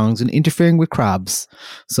 writing new songs and interfering with crabs.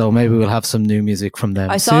 So maybe we'll have some new music from them.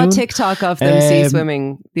 I saw a TikTok of them sea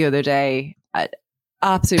swimming the other day.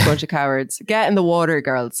 Absolute bunch of cowards. Get in the water,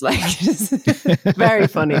 girls. Like, very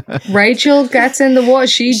funny. Rachel gets in the water.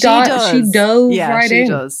 She dove yeah, right she in.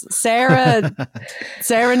 Does. Sarah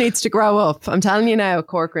needs to grow up. I'm telling you now,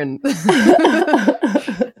 Corcoran.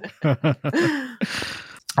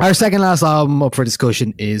 Our second last album up for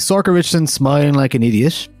discussion is Sorcha Richardson's Smiling Like an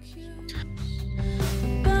Idiot.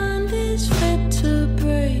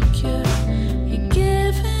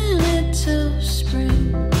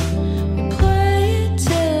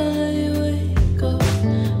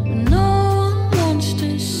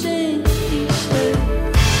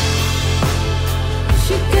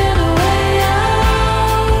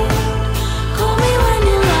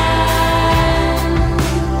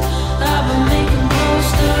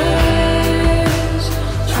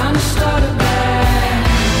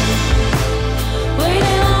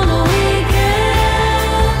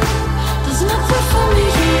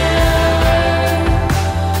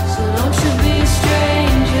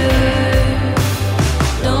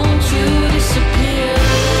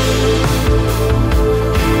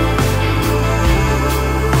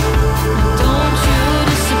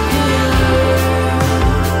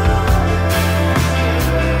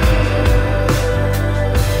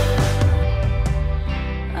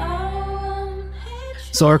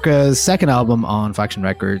 Sorcha's second album on Faction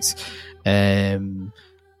Records. I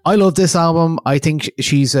love this album. I think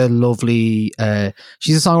she's a lovely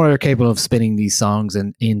she's a songwriter capable of spinning these songs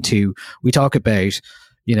and into, we talk about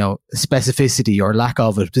specificity or lack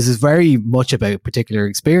of it. This is very much about particular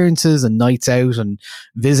experiences and nights out and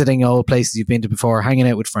visiting old places you've been to before, hanging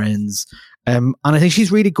out with friends. And I think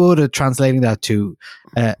she's really good at translating that to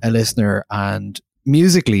a listener. And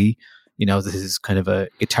musically, this is kind of a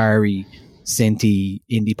guitar-y, synthy,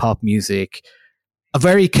 indie pop music. A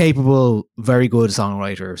very capable, very good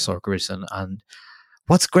songwriter, Sorcha Richardson. And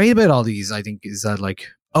what's great about all these, I think, is that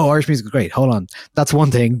Irish music is great. Hold on. That's one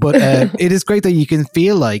thing. But it is great that you can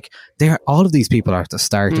feel like all of these people are at the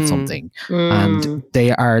start of something. And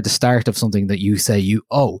they are the start of something that you say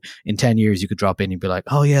in 10 years you could drop in and be like,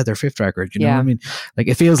 oh yeah, their fifth record. You know what I mean? Like,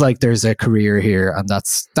 it feels like there's a career here, and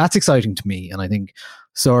that's exciting to me. And I think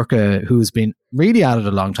Sorcha, who's been really at it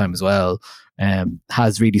a long time as well,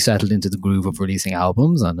 has really settled into the groove of releasing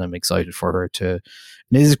albums, and I'm excited for her to. And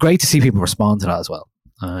it is great to see people respond to that as well.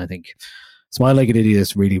 I think Smile Like an Idiot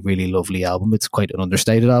is really, really lovely album. It's quite an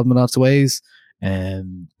understated album in lots of ways.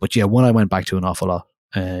 But yeah, one I went back to an awful lot,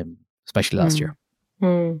 especially last year.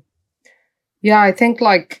 Yeah, I think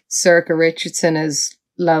Sorcha Richardson is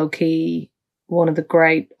low-key one of the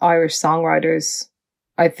great Irish songwriters.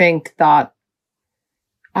 I think that,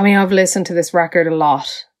 I've listened to this record a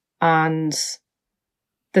lot, and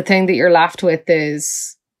the thing that you're left with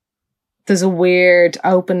is there's a weird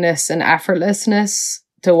openness and effortlessness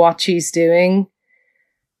to what she's doing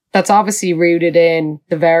that's obviously rooted in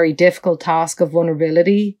the very difficult task of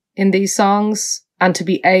vulnerability in these songs, and to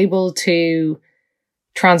be able to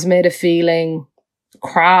transmit a feeling,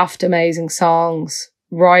 craft amazing songs,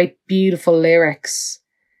 write beautiful lyrics,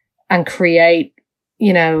 and create,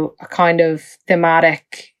 a kind of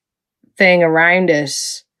thematic thing around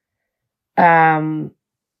it.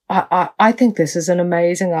 I think this is an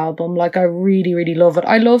amazing album. I really, really love it.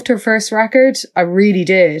 I loved her first record. I really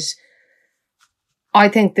did. I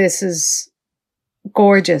think this is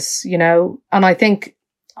gorgeous, and I think,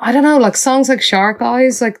 I don't know, songs like Shark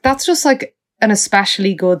Eyes, that's just an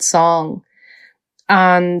especially good song.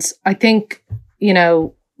 And I think,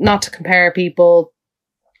 not to compare people,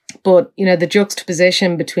 but, the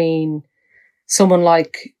juxtaposition between someone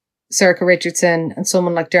like Sorcha Richardson and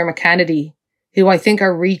someone like Dermot Kennedy, who I think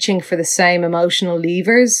are reaching for the same emotional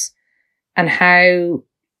levers, and how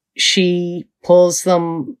she pulls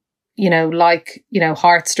them,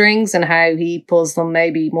 heartstrings, and how he pulls them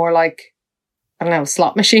maybe more like, I don't know, a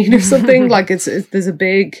slot machine or something. There's a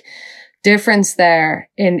big difference there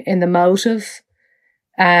in the motive.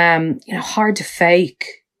 Hard to fake.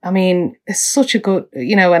 It's such a good,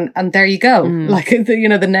 and there you go.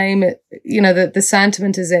 The name, the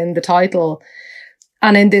sentiment is in the title.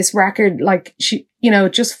 And in this record, she,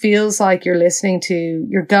 it just feels like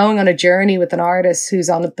you're going on a journey with an artist who's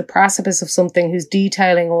on the precipice of something, who's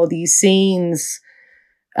detailing all these scenes.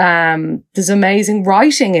 There's amazing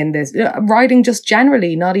writing in this, writing just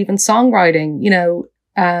generally, not even songwriting,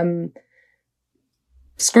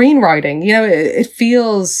 screenwriting, it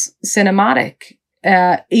feels cinematic,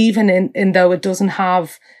 even in though it doesn't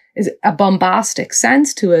have a bombastic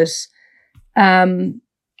sense to it.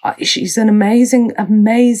 She's an amazing,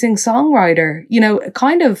 amazing songwriter,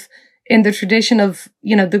 kind of in the tradition of,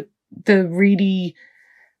 the really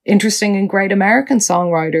interesting and great American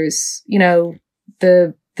songwriters, you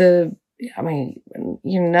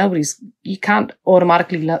can't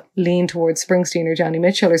automatically lean towards Springsteen or Joni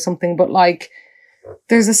Mitchell or something, but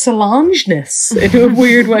there's a Solange-ness in a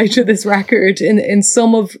weird way to this record in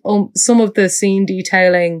some of the scene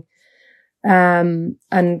detailing, and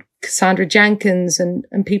Cassandra Jenkins and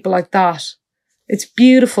people like that. It's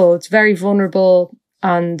beautiful. It's very vulnerable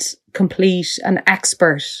and complete and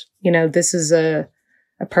expert. This is a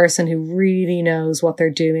person who really knows what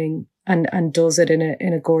they're doing and does it in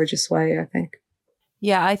a gorgeous way, I think.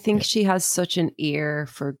 Yeah, I think she has such an ear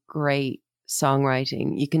for great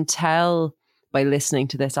songwriting. You can tell by listening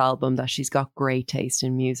to this album that she's got great taste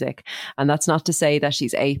in music. And that's not to say that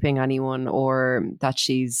she's aping anyone or that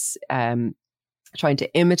she's trying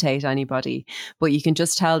to imitate anybody, but you can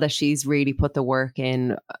just tell that she's really put the work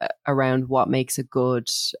in around what makes a good,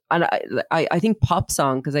 and I think pop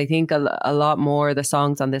song, because I think a lot more of the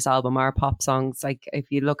songs on this album are pop songs. If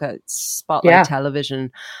you look at Spotlight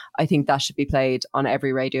Television, I think that should be played on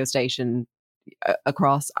every radio station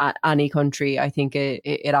across any country. I think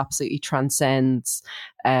it absolutely transcends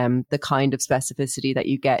the kind of specificity that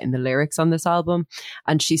you get in the lyrics on this album,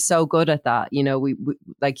 and she's so good at that. We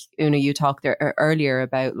like Una, you talked there earlier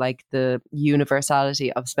about the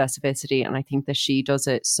universality of specificity, and I think that she does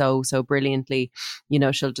it so brilliantly.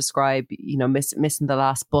 She'll describe missing the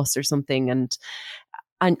last bus or something, and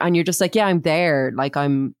and you're just like, yeah, I'm there. Like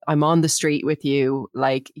I'm on the street with you.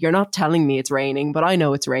 Like you're not telling me it's raining, but I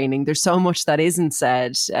know it's raining. There's so much that isn't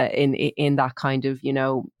said in that kind of, you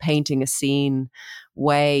know, painting a scene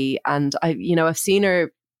way. And I've seen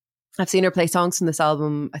her play songs from this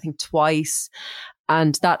album, I think twice.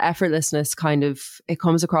 And that effortlessness kind of, it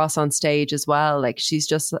comes across on stage as well. Like she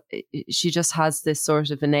just has this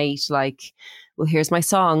sort of innate, like, well, here's my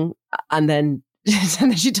song. And then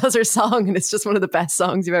she does her song and it's just one of the best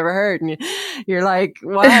songs you've ever heard. And you're like,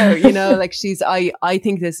 wow, you know, like I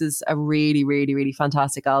think this is a really, really, really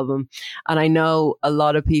fantastic album. And I know a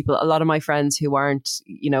lot of my friends who aren't,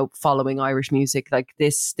 you know, following Irish music, like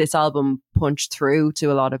this album punched through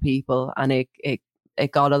to a lot of people, and it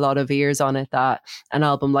got a lot of ears on it that an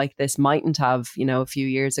album like this mightn't have, you know, a few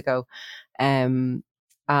years ago. And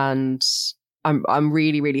I'm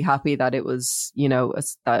really, really happy that it was, you know,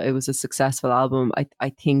 that it was a successful album. I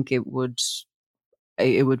think it would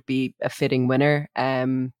be a fitting winner.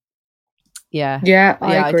 Yeah,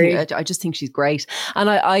 I agree. I just think she's great, and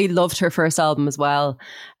I loved her first album as well.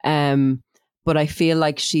 But I feel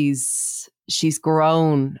like she's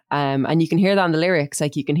grown, and you can hear that in the lyrics.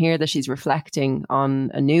 Like you can hear that she's reflecting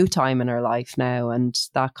on a new time in her life now, and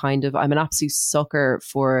that kind of, I'm an absolute sucker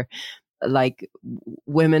for like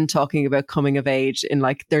women talking about coming of age in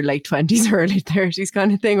like their late 20s or early 30s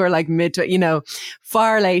kind of thing, or like mid, you know,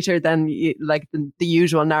 far later than like the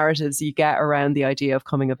usual narratives you get around the idea of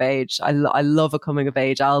coming of age. I love a coming of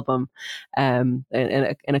age album, in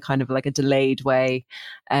a kind of like a delayed way,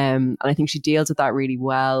 and I think she deals with that really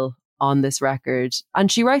well on this record.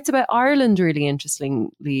 And she writes about Ireland really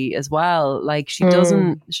interestingly as well. Like she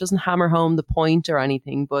doesn't hammer home the point or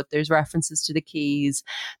anything, but there's references to the Keys.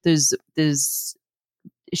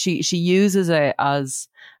 She uses it as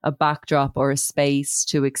a backdrop or a space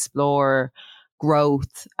to explore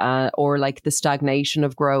growth, or like the stagnation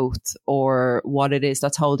of growth, or what it is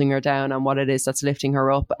that's holding her down and what it is that's lifting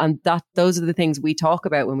her up. And those are the things we talk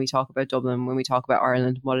about when we talk about Dublin, when we talk about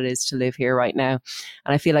Ireland, what it is to live here right now.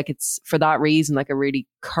 And I feel like it's for that reason like a really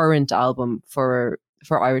current album for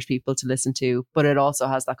Irish people to listen to, but it also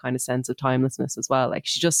has that kind of sense of timelessness as well. Like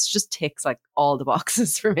she just ticks like all the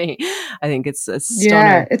boxes for me. I think it's a stunner.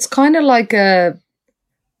 Yeah, it's kind of like a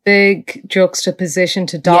big juxtaposition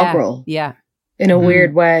to Doggerel. Yeah. In a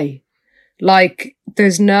weird way. Like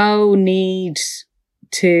there's no need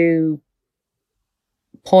to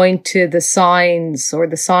point to the signs or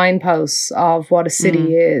the signposts of what a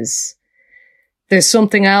city is. There's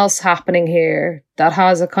something else happening here that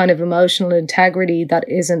has a kind of emotional integrity that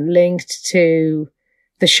isn't linked to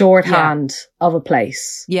the shorthand of a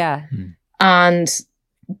place. Yeah. And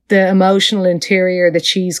the emotional interior that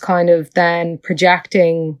she's kind of then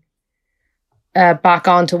projecting back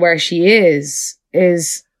onto where she is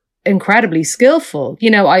incredibly skillful. You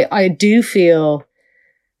know, I do feel,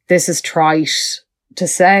 this is trite to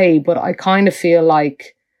say, but I kind of feel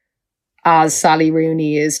like as Sally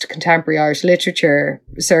Rooney is to contemporary Irish literature,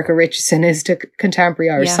 Circa Richardson is to contemporary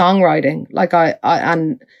Irish songwriting. Like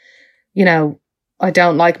and you know, I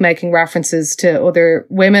don't like making references to other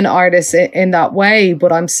women artists in that way,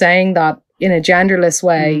 but I'm saying that in a genderless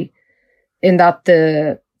way, in that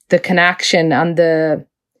the connection and the,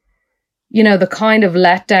 you know, the kind of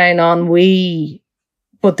letdown on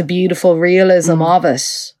but the beautiful realism of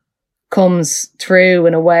it comes through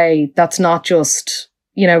in a way that's not just,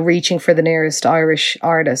 you know, reaching for the nearest Irish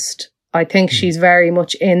artist. I think she's very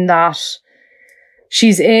much in that.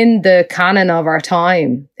 She's in the canon of our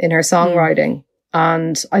time in her songwriting.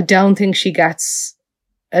 And I don't think she gets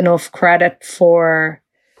enough credit for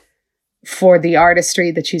the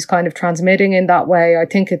artistry that she's kind of transmitting in that way. I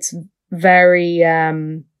think it's very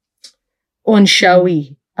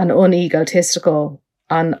unshowy and unegotistical.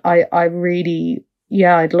 And I really,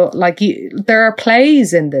 I'd look like there are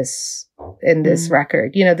plays in this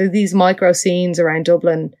record. You know, there are these micro scenes around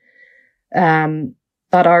Dublin that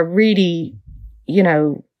are really, you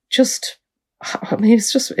know, just, I mean,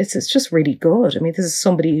 it's just really good. I mean, this is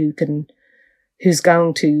somebody who's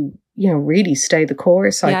going to, you know, really stay the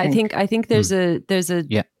course. I think there's a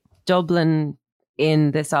Dublin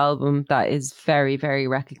in this album that is very, very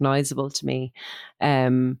recognizable to me,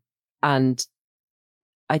 and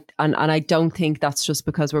I don't think that's just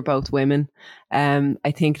because we're both women.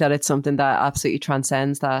 I think that it's something that absolutely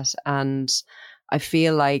transcends that, and I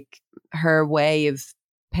feel like her way of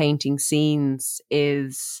painting scenes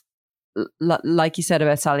is, like you said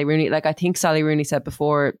about Sally Rooney, like I think Sally Rooney said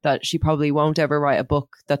before that she probably won't ever write a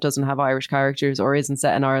book that doesn't have Irish characters or isn't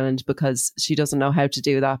set in Ireland, because she doesn't know how to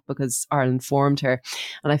do that, because Ireland formed her.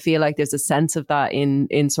 And I feel like there's a sense of that in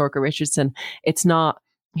Sorcha Richardson. It's not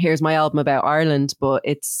here's my album about Ireland, but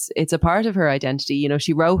it's a part of her identity. You know,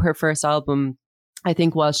 she wrote her first album, I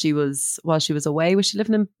think, while she was away. Was she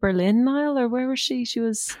living in Berlin, Niall, or where was she? She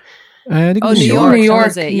was. I think it was New York.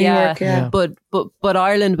 York. New Yeah. York, yeah. But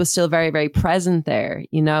Ireland was still very, very present there,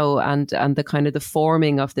 you know, and the kind of the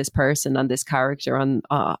forming of this person and this character on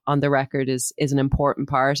the record is an important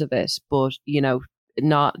part of it. But, you know,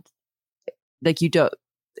 not like you don't,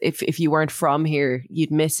 if you weren't from here, you'd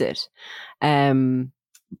miss it.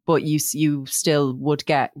 But you still would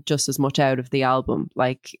get just as much out of the album.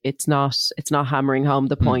 Like it's not hammering home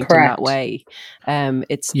the point in that way.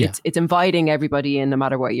 It's inviting everybody in, no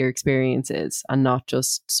matter what your experience is, and not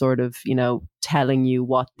just sort of, you know, telling you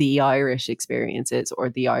what the Irish experience is or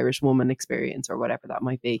the Irish woman experience or whatever that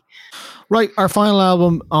might be. Right, our final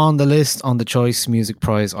album on the list on the Choice Music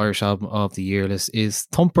Prize Irish Album of the Year list is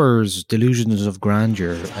Thumper's Delusions of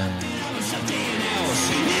Grandeur.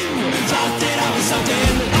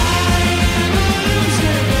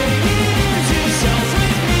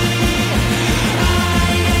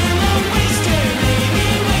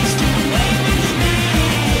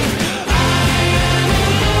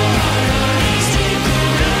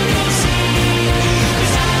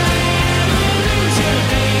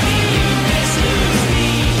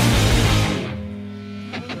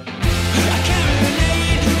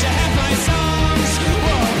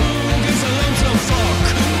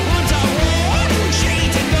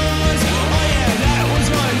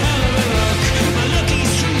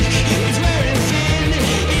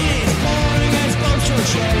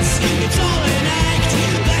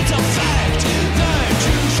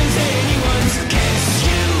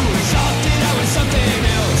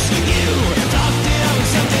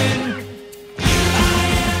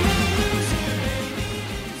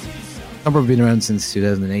 Thumper have been around since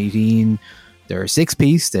 2018. They're a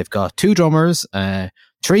 6-piece. They've got 2 drummers, 3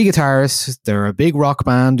 guitarists. They're a big rock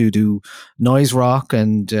band who do noise rock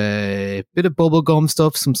and a bit of bubblegum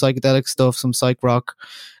stuff, some psychedelic stuff, some psych rock.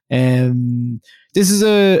 This is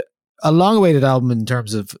a long-awaited album in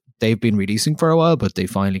terms of they've been releasing for a while, but they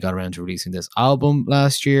finally got around to releasing this album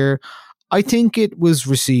last year. I think it was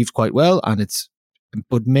received quite well, and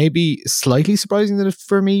but maybe slightly surprising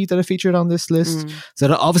for me that it featured on this list. So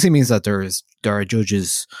that obviously means that there are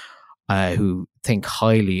judges who think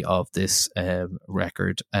highly of this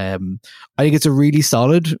record. I think it's a really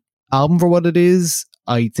solid album for what it is.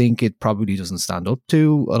 I think it probably doesn't stand up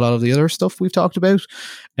to a lot of the other stuff we've talked about,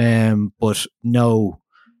 but no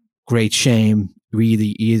great shame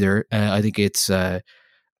really either. I think it's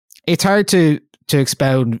hard to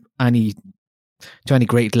expound any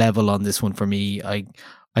great level on this one for me. I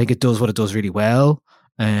think it does what it does really well.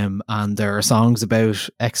 And there are songs about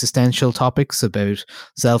existential topics, about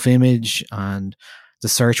self-image and the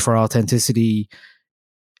search for authenticity.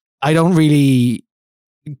 I don't really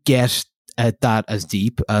get at that as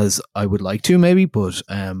deep as I would like to, maybe. But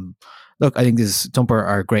look, I think Thumper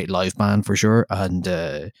are a great live band for sure, and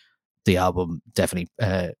the album definitely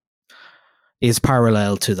is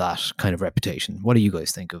parallel to that kind of reputation. What do you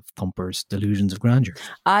guys think of Thumper's Delusions of Grandeur?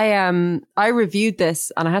 I reviewed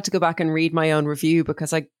this and I had to go back and read my own review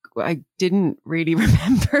because I didn't really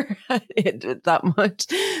remember it that much.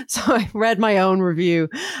 So I read my own review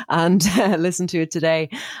and listened to it today.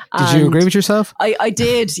 Did you agree with yourself? I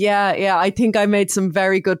did. Yeah. I think I made some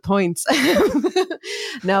very good points.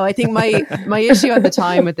 No, I think my issue at the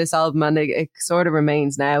time with this album, and it sort of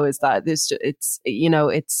remains now, is that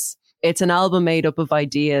it's an album made up of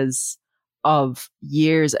ideas of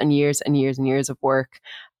years and years and years and years of work.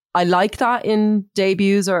 I like that in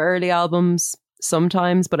debuts or early albums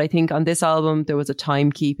sometimes, but I think on this album there was a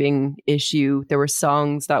timekeeping issue. There were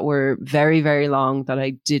songs that were very, very long that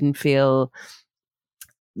I didn't feel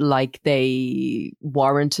like they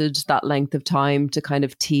warranted that length of time to kind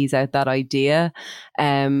of tease out that idea.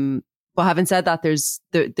 But having said that, there's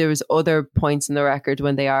other points in the record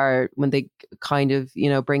when they kind of,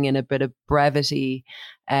 bring in a bit of brevity,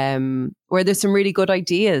 where there's some really good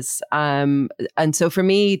ideas. And so for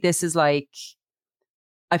me, this is like,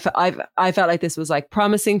 I felt like this was like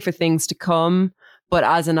promising for things to come, but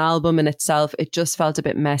as an album in itself, it just felt a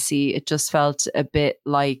bit messy. It just felt a bit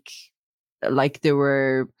like there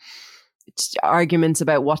were arguments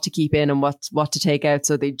about what to keep in and what to take out,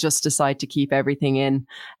 so they just decide to keep everything in.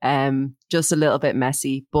 Just a little bit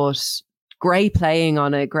messy, but great playing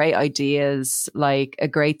on it, great ideas, like a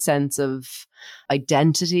great sense of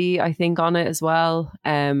identity, I think, on it as well.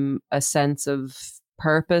 A sense of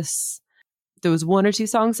purpose. There was 1 or 2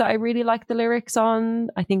 songs that I really liked the lyrics on.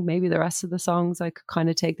 I think maybe the rest of the songs I could kind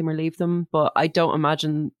of take them or leave them, but I don't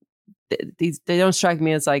imagine they don't strike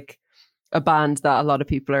me as like a band that a lot of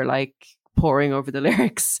people are like poring over the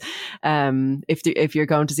lyrics if you're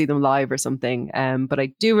going to see them live or something. But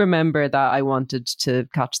I do remember that I wanted to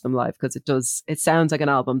catch them live because it sounds like an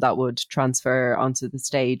album that would transfer onto the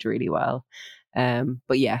stage really well.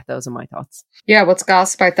 But yeah, those are my thoughts. Yeah, what's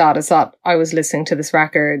gas about that is that I was listening to this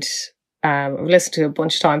record. I've listened to it a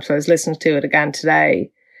bunch of times, so I was listening to it again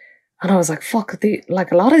today. And I was like, fuck,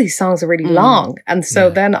 like a lot of these songs are really long. And so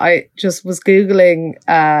then I just was Googling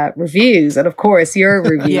reviews. And of course, your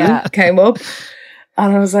review came up.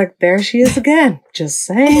 And I was like, there she is again, just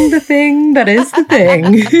saying the thing that is the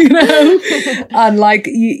thing, you know? And like,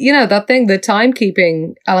 you know, that thing, the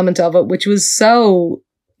timekeeping element of it, which was so,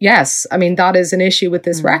 yes, I mean, that is an issue with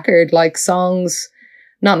this record. Like songs,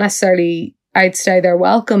 not necessarily outstay their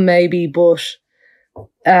welcome maybe, but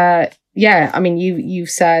yeah, I mean, you've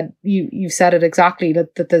said it exactly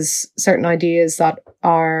that there's certain ideas that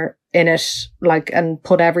are in it, like, and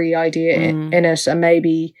put every idea in it, and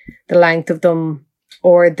maybe the length of them,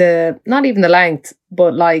 or not even the length,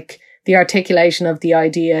 but like the articulation of the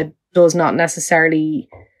idea does not necessarily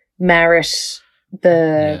merit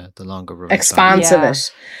the longer expanse of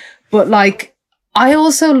it. But like, I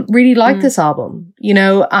also really like this album, you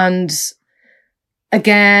know, and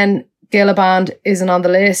again, Gilaband isn't on the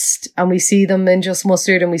list, and we see them in Just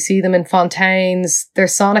Mustard and we see them in Fontaines. Their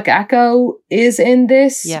sonic echo is in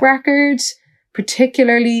this record,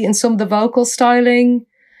 particularly in some of the vocal styling,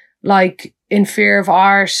 like in Fear of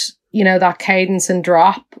Art, you know, that cadence and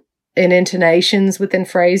drop in intonations within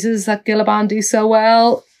phrases that Gilaband do so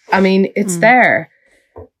well. I mean, it's there.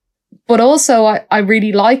 But also I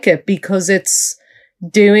really like it because it's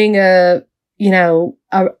doing a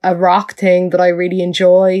rock thing that I really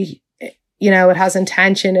enjoy. You know, it has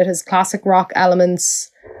intention, it has classic rock elements.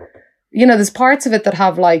 You know, there's parts of it that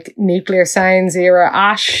have like Nuclear Sounds era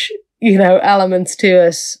Ash, you know, elements to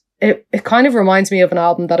it. It kind of reminds me of an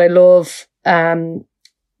album that I love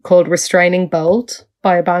called Restraining Bolt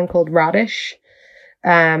by a band called Radish,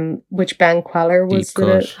 which Ben Queller was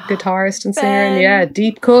the guitarist and singer. And yeah,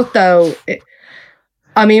 Deep Cut though.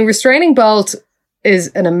 I mean, Restraining Bolt is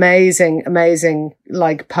an amazing, amazing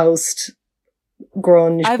like post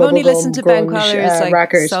grunge. I've only listened to Ben Queller's like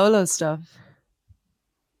record. Solo stuff.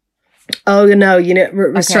 Oh no, you know,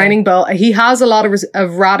 Restraining Bolt. He has a lot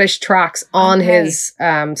of Radish tracks on his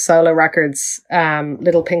solo records.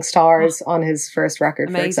 Little Pink Stars on his first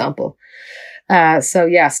record, for example. So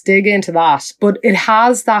yes, dig into that. But it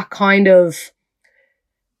has that kind of.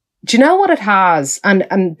 Do you know what it has?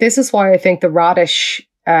 And this is why I think the Radish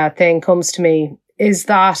thing comes to me, is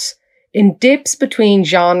that in dips between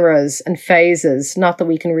genres and phases, not that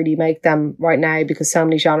we can really make them right now because so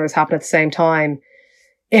many genres happen at the same time.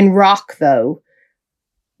 In rock, though,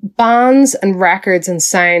 bands and records and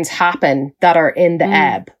sounds happen that are in the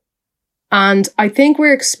ebb. And I think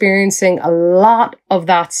we're experiencing a lot of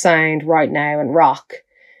that sound right now in rock.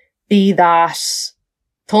 Be that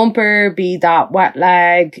Thumper, be that Wet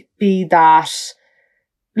Leg, be that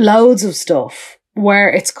loads of stuff, where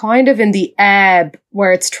it's kind of in the ebb,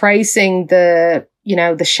 where it's tracing the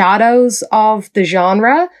shadows of the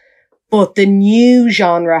genre, but the new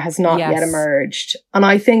genre has not yet emerged. And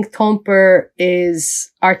I think Thumper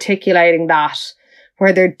is articulating that,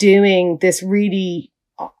 where they're doing this really,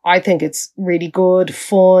 I think it's really good,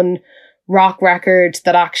 fun rock record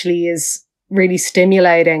that actually is really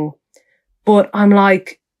stimulating. But I'm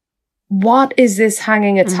like, what is this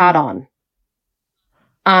hanging its hat on?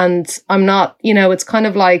 And I'm not, you know, it's kind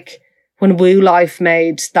of like when Woo Life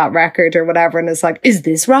made that record or whatever, and it's like, is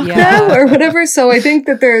this rock now or whatever? So I think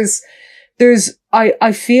that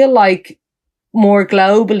I feel like more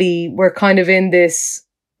globally, we're kind of in this,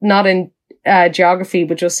 not in geography,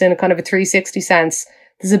 but just in a kind of a 360 sense.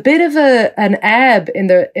 There's a bit of an ebb in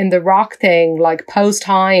the rock thing, like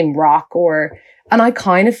post-time rock, and I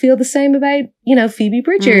kind of feel the same about, you know, Phoebe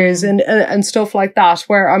Bridgers and stuff like that,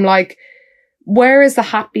 where I'm like, where is the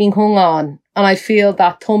hat being hung on? And I feel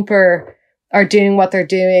that Thumper are doing what they're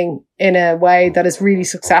doing in a way that is really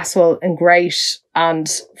successful and great, and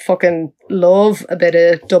fucking love a bit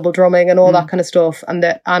of double drumming and all that kind of stuff. And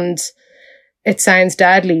it sounds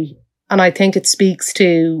deadly. And I think it speaks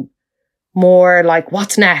to more like,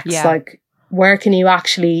 what's next? Yeah. Like, where can you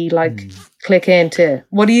actually like click into?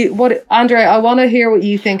 What Andrea, I want to hear what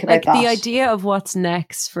you think about that. The idea of what's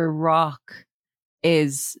next for rock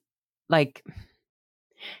is like,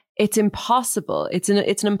 it's impossible. It's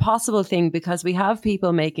an impossible thing, because we have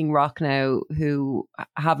people making rock now who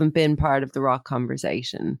haven't been part of the rock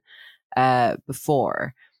conversation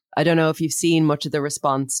before. I don't know if you've seen much of the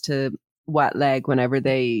response to Wet Leg whenever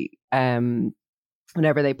they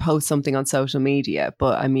whenever they post something on social media.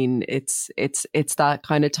 But I mean, it's that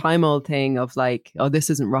kind of time old thing of like, oh, this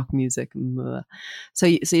isn't rock music. So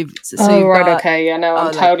you've right, got, okay, yeah, no, I'm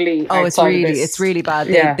like, totally. It's really bad.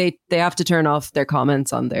 Yeah. They have to turn off their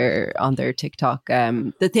comments on their TikTok.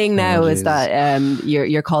 The thing now is that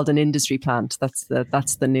you're called an industry plant. That's the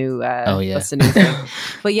new. That's the new thing.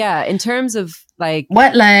 But yeah, in terms of like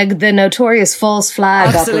Wet Leg, the notorious false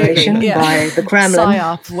flag operation by the Kremlin.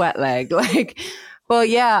 PSYOP Wet Leg, like. But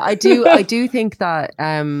yeah, I do think that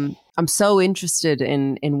I'm so interested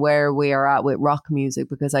in where we are at with rock music,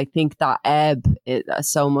 because I think that ebb,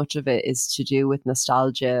 so much of it is to do with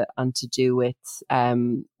nostalgia and to do with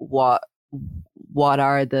what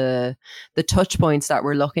are the touch points that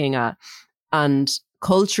we're looking at. And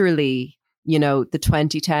culturally, you know, the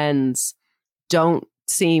 2010s don't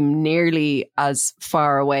seem nearly as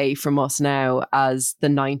far away from us now as the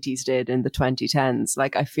 90s did in the 2010s.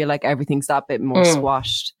 Like, I feel like everything's that bit more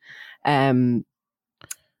squashed. And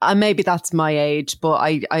maybe that's my age, but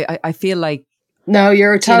I feel like, no,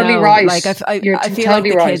 you're totally right. Like I feel totally like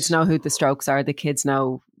the right. kids know who the Strokes are. The kids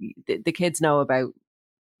know about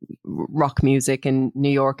rock music in New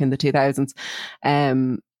York in the 2000s.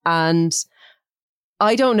 And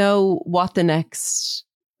I don't know what the next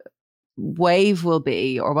wave will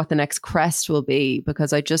be or what the next crest will be,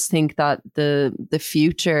 because I just think that the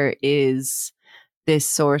future is this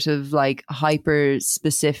sort of like hyper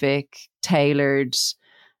specific, tailored,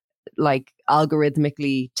 like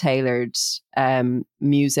algorithmically tailored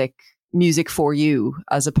music for you,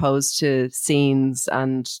 as opposed to scenes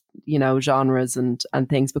and, you know, genres and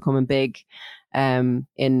things becoming big in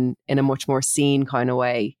a much more scene kind of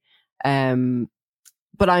way.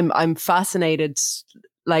 But I'm fascinated.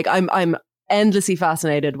 Like I'm endlessly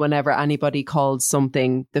fascinated whenever anybody calls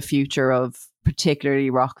something the future of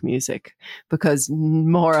particularly rock music, because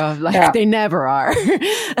more of like they never are.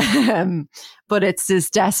 But it's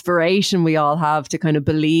this desperation we all have to kind of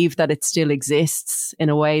believe that it still exists in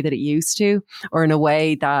a way that it used to, or in a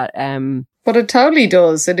way that but it totally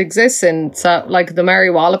does. It exists in like the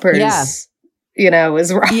Mary Wallopers. Yeah. You know,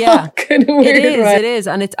 is rock in a weird way. It is,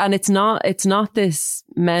 and it's not this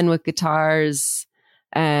men with guitars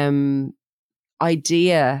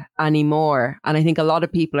idea anymore. And I think a lot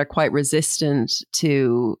of people are quite resistant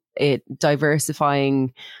to it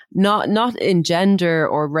diversifying, not in gender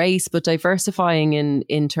or race, but diversifying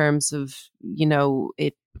in terms of, you know,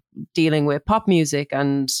 it dealing with pop music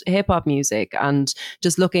and hip hop music, and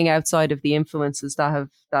just looking outside of the influences that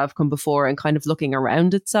have come before and kind of looking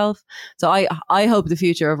around itself. So I hope the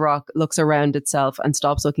future of rock looks around itself and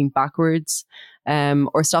stops looking backwards,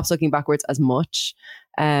 or stops looking backwards as much.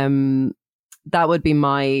 That would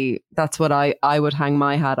be that's what I would hang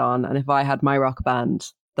my hat on. And if I had my rock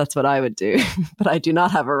band, that's what I would do. But I do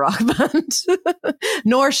not have a rock band,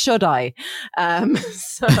 nor should I.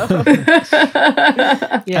 So out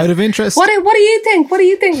of interest, what do you think? What do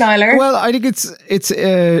you think, Niler? Well, I think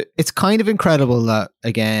it's kind of incredible that,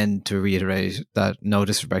 again, to reiterate, that no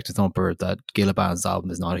disrespect to Thumper, that Gilliban's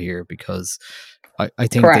album is not here, because I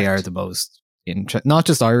think they are the most not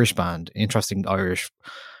just Irish band, interesting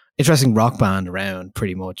rock band around,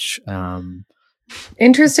 pretty much.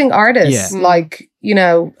 Interesting artists, like, you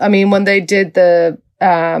know, I mean, when they did the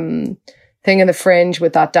thing in the Fringe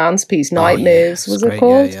with that dance piece, Night Moves, was it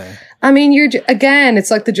called? Yeah. I mean, again,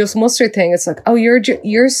 it's like the Just Mustard thing. It's like, oh,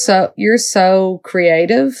 you're so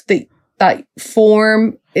creative that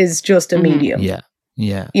form is just a medium.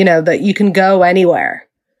 Yeah. You know, that you can go anywhere.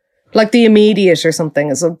 Like The Immediate or something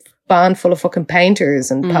is a band full of fucking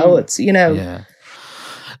painters and poets, you know. Yeah.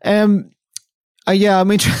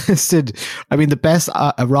 I'm interested. I mean, the best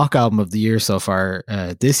rock album of the year so far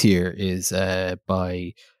this year is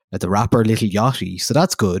by the rapper Little Yachty, so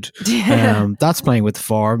that's good. That's playing with the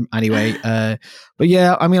form anyway. But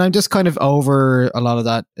yeah, I mean, I'm just kind of over a lot of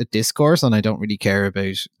that discourse, and I don't really care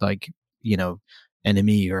about, like, you know,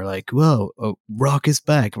 Enemy or like, whoa, rock is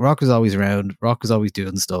back. Rock is always around. Rock is always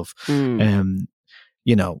doing stuff.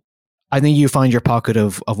 You know, I think you find your pocket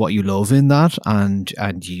of what you love in that, and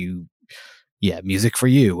you, music for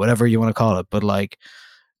you, whatever you want to call it. But like,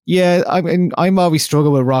 I mean, I'm always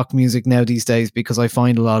struggle with rock music now these days, because I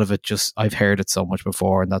find a lot of it just, I've heard it so much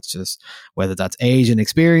before, and that's just, whether that's age and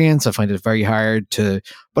experience, I find it very hard to,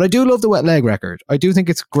 but I do love the Wet Leg record. I do think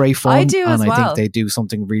it's great fun. I do, and as well. I think they do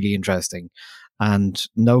something really interesting. And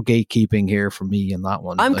no gatekeeping here for me in that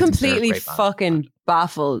one. I'm completely fucking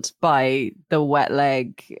baffled by the Wet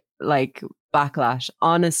Leg, like, backlash.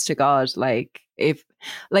 Honest to God, like, if,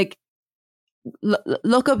 like,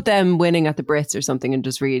 look up them winning at the Brits or something and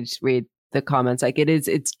just read the comments. Like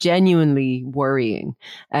it's genuinely worrying.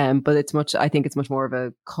 But I think it's much more of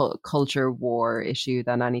a culture war issue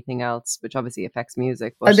than anything else, which obviously affects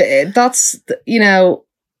music. But that's,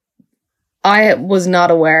 I was not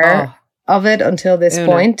aware of it until this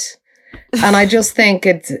point. And I just think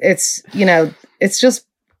it's it's just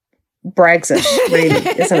Brexit, really,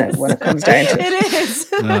 isn't it? When it comes down to it, it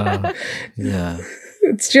is. Yeah.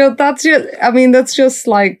 That's just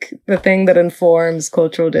like the thing that informs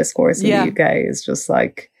cultural discourse in the UK is just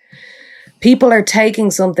like people are taking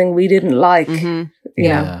something we didn't like. Mm-hmm.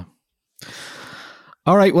 Yeah.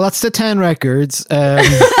 All right. Well, that's the 10 records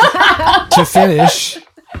to finish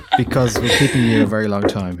because we're keeping you a very long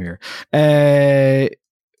time here.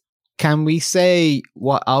 Can we say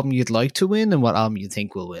what album you'd like to win and what album you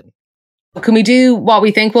think will win? Can we do what we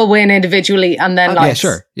think will win individually and then yeah,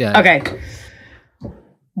 sure. Yeah. Okay.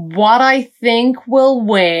 What I think will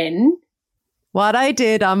win. What I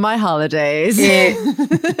did on my holidays is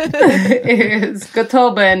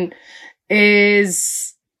Gotobin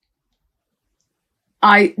is.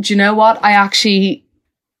 Do you know what? I actually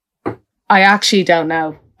don't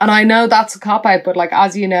know. And I know that's a cop-out, but like,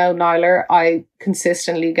 as you know, Niler, I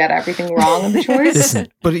consistently get everything wrong in the choice. Listen,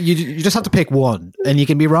 but you just have to pick one and you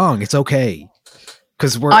can be wrong. It's okay.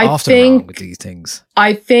 Because we're often wrong with these things.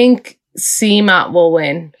 I think CMAT will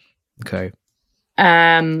win. Okay.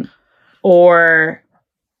 Or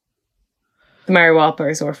the Mary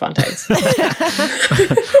Whoppers or Fontaines.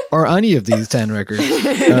 Or any of these 10 records.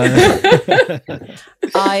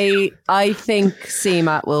 I think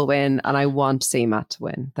CMAT will win and I want CMAT to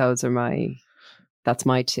win. That's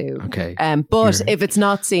my two. Okay. But if it's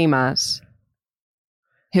not CMAT,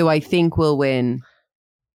 who I think will win,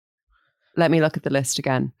 let me look at the list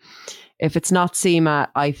again. If it's not CMAT,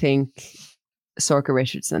 I think Sorcha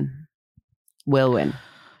Richardson will win.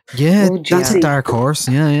 Yeah, that's a dark horse.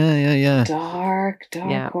 Yeah. Dark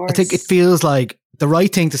horse. I think it feels like the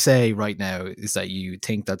right thing to say right now is that you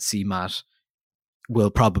think that CMAT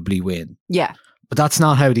will probably win. Yeah. But that's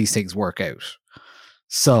not how these things work out.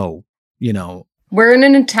 So, we're in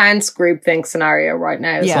an intense groupthink scenario right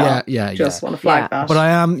now. Yeah. Just want to flag that. But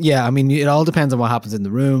it all depends on what happens in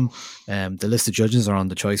the room. The list of judges are on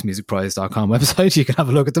the choicemusicprize.com website. You can have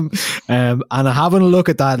a look at them. And having a look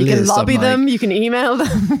at that list. You can lobby them. You can email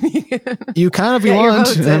them. You can if you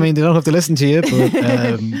want. I mean, they don't have to listen to you, but...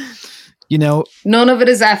 none of it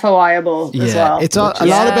is FOIable as well. It's a lot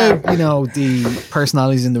about, the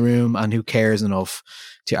personalities in the room and who cares enough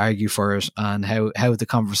to argue for it and how the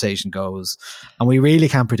conversation goes. And we really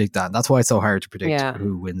can't predict that. And that's why it's so hard to predict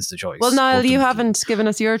who wins the choice. Well, Niall, you haven't given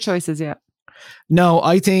us your choices yet. No,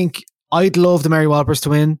 I think I'd love the Mary Whoppers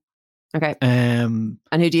to win. Okay. And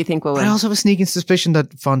who do you think will win? I also have a sneaking suspicion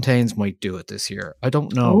that Fontaines might do it this year. I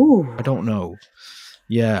don't know. Ooh. I don't know.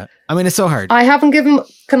 Yeah. I mean, it's so hard. I haven't given...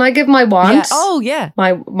 Can I give my want? Yeah. Oh, yeah.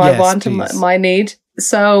 My want and my need.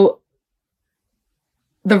 So,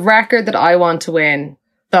 the record that I want to win,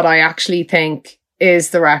 that I actually think is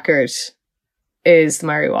the record, is the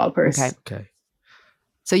Mary Whoppers. Okay.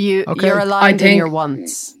 So you're aligned in your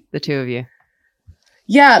wants, the two of you.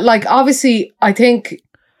 Yeah, like, obviously, I think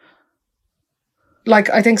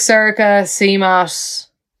Sorcha, CMAT...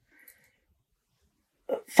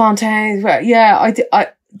 Fontaine, yeah,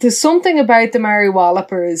 there's something about the Mary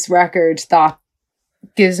Whoppers record that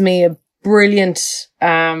gives me a brilliant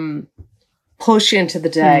push into the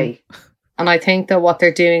day. And I think that what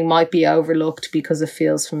they're doing might be overlooked because it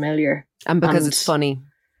feels familiar. And because it's funny.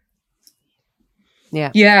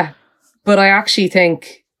 Yeah. Yeah. But I actually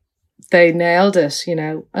think they nailed it,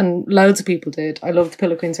 and loads of people did. I love the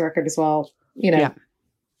Pillow Queens record as well, Yeah.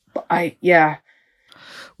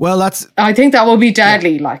 Well, I think that will be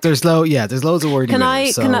deadly. Yeah. Like, there's loads of wordy. Can I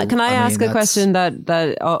ask a question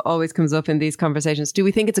that always comes up in these conversations? Do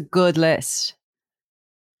we think it's a good list?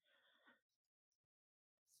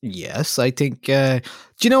 Yes, I think.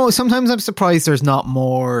 Sometimes I'm surprised there's not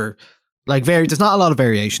more. There's not a lot of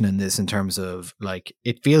variation in this in terms of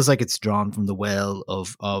it feels like it's drawn from the well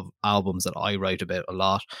of albums that I write about a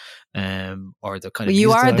lot, or the kind of.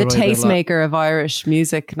 You are the tastemaker of Irish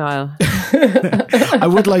music, Niall. I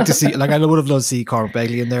would like to see, I would have loved to see Cormac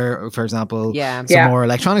Begley in there, for example. Yeah, some more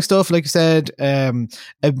electronic stuff, like you said,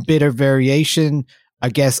 a bit of variation. I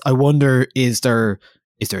guess I wonder is there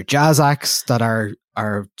jazz acts that are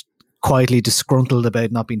quietly disgruntled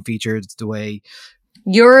about not being featured the way.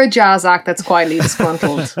 You're a jazz act that's quietly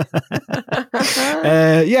disgruntled.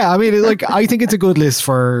 I mean, I think it's a good list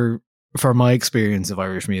for my experience of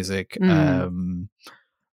Irish music. You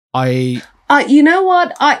know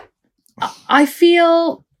what? I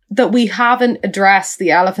feel that we haven't addressed the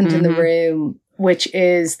elephant in the room which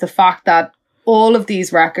is the fact that all of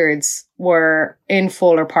these records were in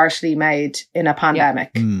full or partially made in a pandemic.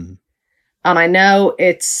 And I know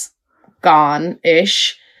it's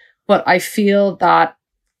gone-ish, but I feel that,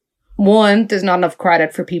 one, there's not enough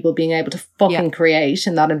credit for people being able to fucking create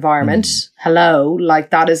in that environment. Hello, like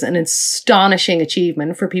that is an astonishing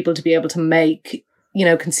achievement for people to be able to make, you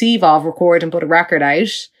know, conceive of, record and put a record out.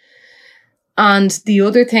 And the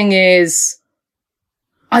other thing is,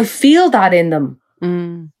 I feel that in them,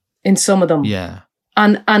 in some of them. Yeah.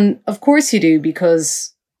 And of course you do,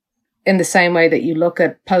 because in the same way that you look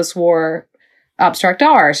at post-war abstract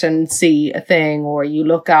art and see a thing, or you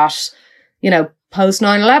look at, you know, post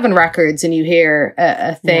 9/11 records and you hear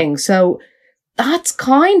a thing. So that's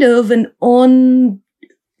kind of an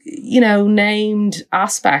named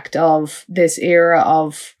aspect of this era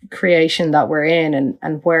of creation that we're in,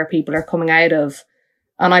 and where people are coming out of.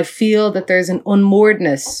 And I feel that there's an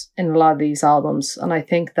unmooredness in a lot of these albums. And I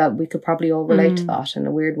think that we could probably all relate to that in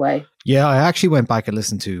a weird way. Yeah, I actually went back and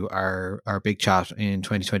listened to our big chat in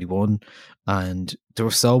 2021, and there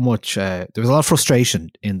was so much, there was a lot of frustration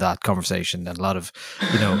in that conversation, and a lot of,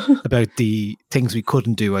 you know, about the things we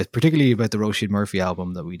couldn't do, particularly about the Roisin Murphy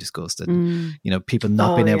album that we discussed, and, you know, people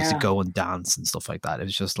not being able to go and dance and stuff like that. It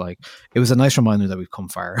was just like, it was a nice reminder that we've come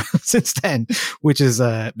far since then, which is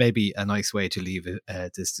maybe a nice way to leave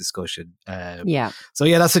this discussion. So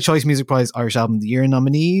yeah, that's the Choice Music Prize Irish Album of the Year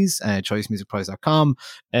nominees, choicemusicprize.com.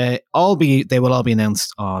 They will all be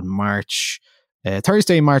announced on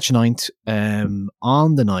Thursday, March 9th,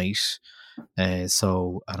 on the night. And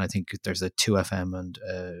I think there's a 2FM and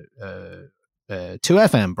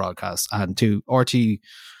 2FM broadcast and 2 RT.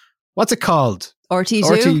 What's it called?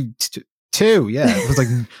 RT2. 2, yeah. It was like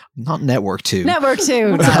not Network 2. Network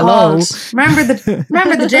 2. Hello. Remember the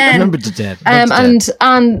den. Remember the den.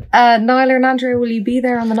 And Niall and Andrea, will you be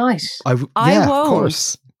there on the night? I won't. Of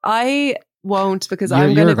course. I won't, because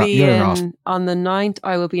I'm going to be on the 9th.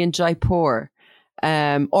 I will be in Jaipur,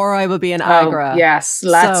 or I will be in Agra. Yes,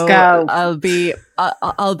 let's go.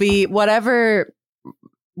 I'll be whatever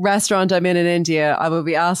restaurant I'm in India. I will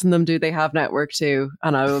be asking them, do they have Network 2?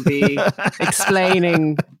 And I will be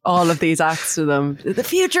explaining all of these acts to them. The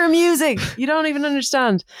future of music, you don't even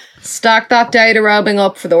understand. Stack that data roaming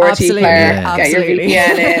up for the RT player. Yeah. Get your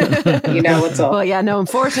VPN in. You know what's up. Well, yeah, no,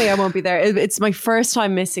 unfortunately I won't be there. It's my first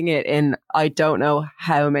time missing it in I don't know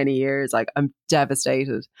how many years. Like, I'm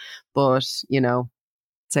devastated, but you know,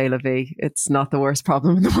 c'est la vie. It's not the worst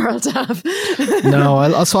problem in the world to have. No,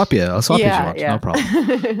 I'll swap you. I'll swap you if you want. No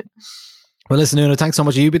problem. Well, listen, Una, thanks so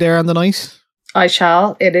much. Will you be there on the night? I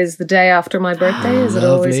shall. It is the day after my birthday, as it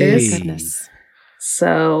always is. Goodness.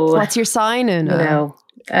 So what's your sign, Una? You know,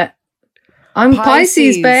 I'm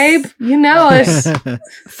Pisces, babe. You know it.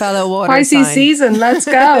 Fellow water Pisces sign. season. Let's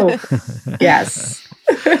go. Yes.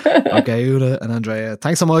 Okay, Una and Andrea,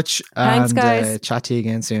 thanks so much. Thanks, guys. Chat to you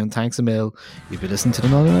again soon. Thanks a mil. You've been listening to the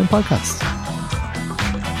Northern Ireland Podcast.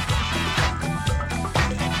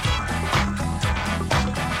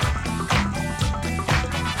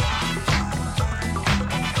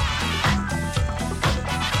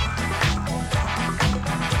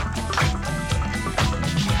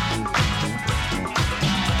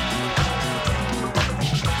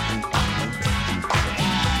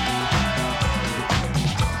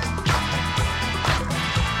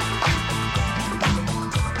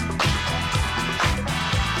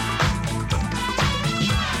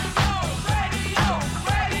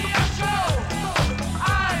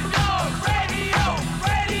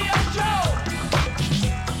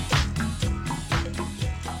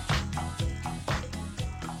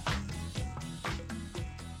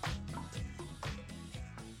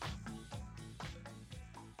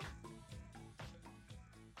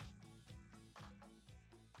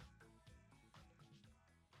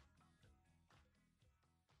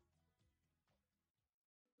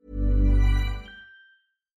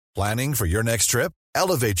 Planning for your next trip?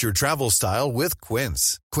 Elevate your travel style with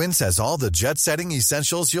Quince. Quince has all the jet-setting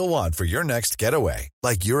essentials you'll want for your next getaway,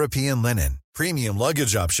 like European linen, premium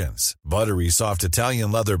luggage options, buttery soft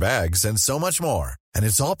Italian leather bags, and so much more. And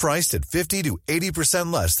it's all priced at 50 to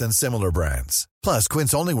 80% less than similar brands. Plus,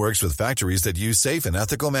 Quince only works with factories that use safe and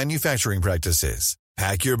ethical manufacturing practices.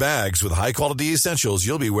 Pack your bags with high-quality essentials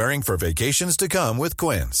you'll be wearing for vacations to come with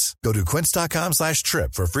Quince. Go to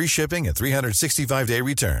quince.com/trip for free shipping and 365-day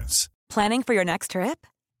returns. Planning for your next trip?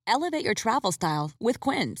 Elevate your travel style with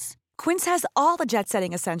Quince. Quince has all the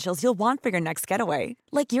jet-setting essentials you'll want for your next getaway,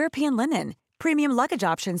 like European linen, premium luggage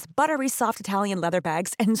options, buttery soft Italian leather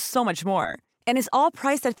bags, and so much more. And is all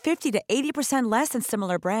priced at 50 to 80% less than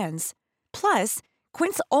similar brands. Plus,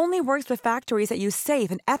 Quince only works with factories that use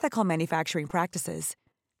safe and ethical manufacturing practices.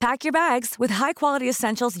 Pack your bags with high-quality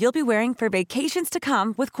essentials you'll be wearing for vacations to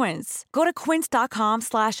come with Quince. Go to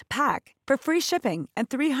quince.com/pack for free shipping and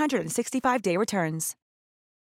 365-day returns.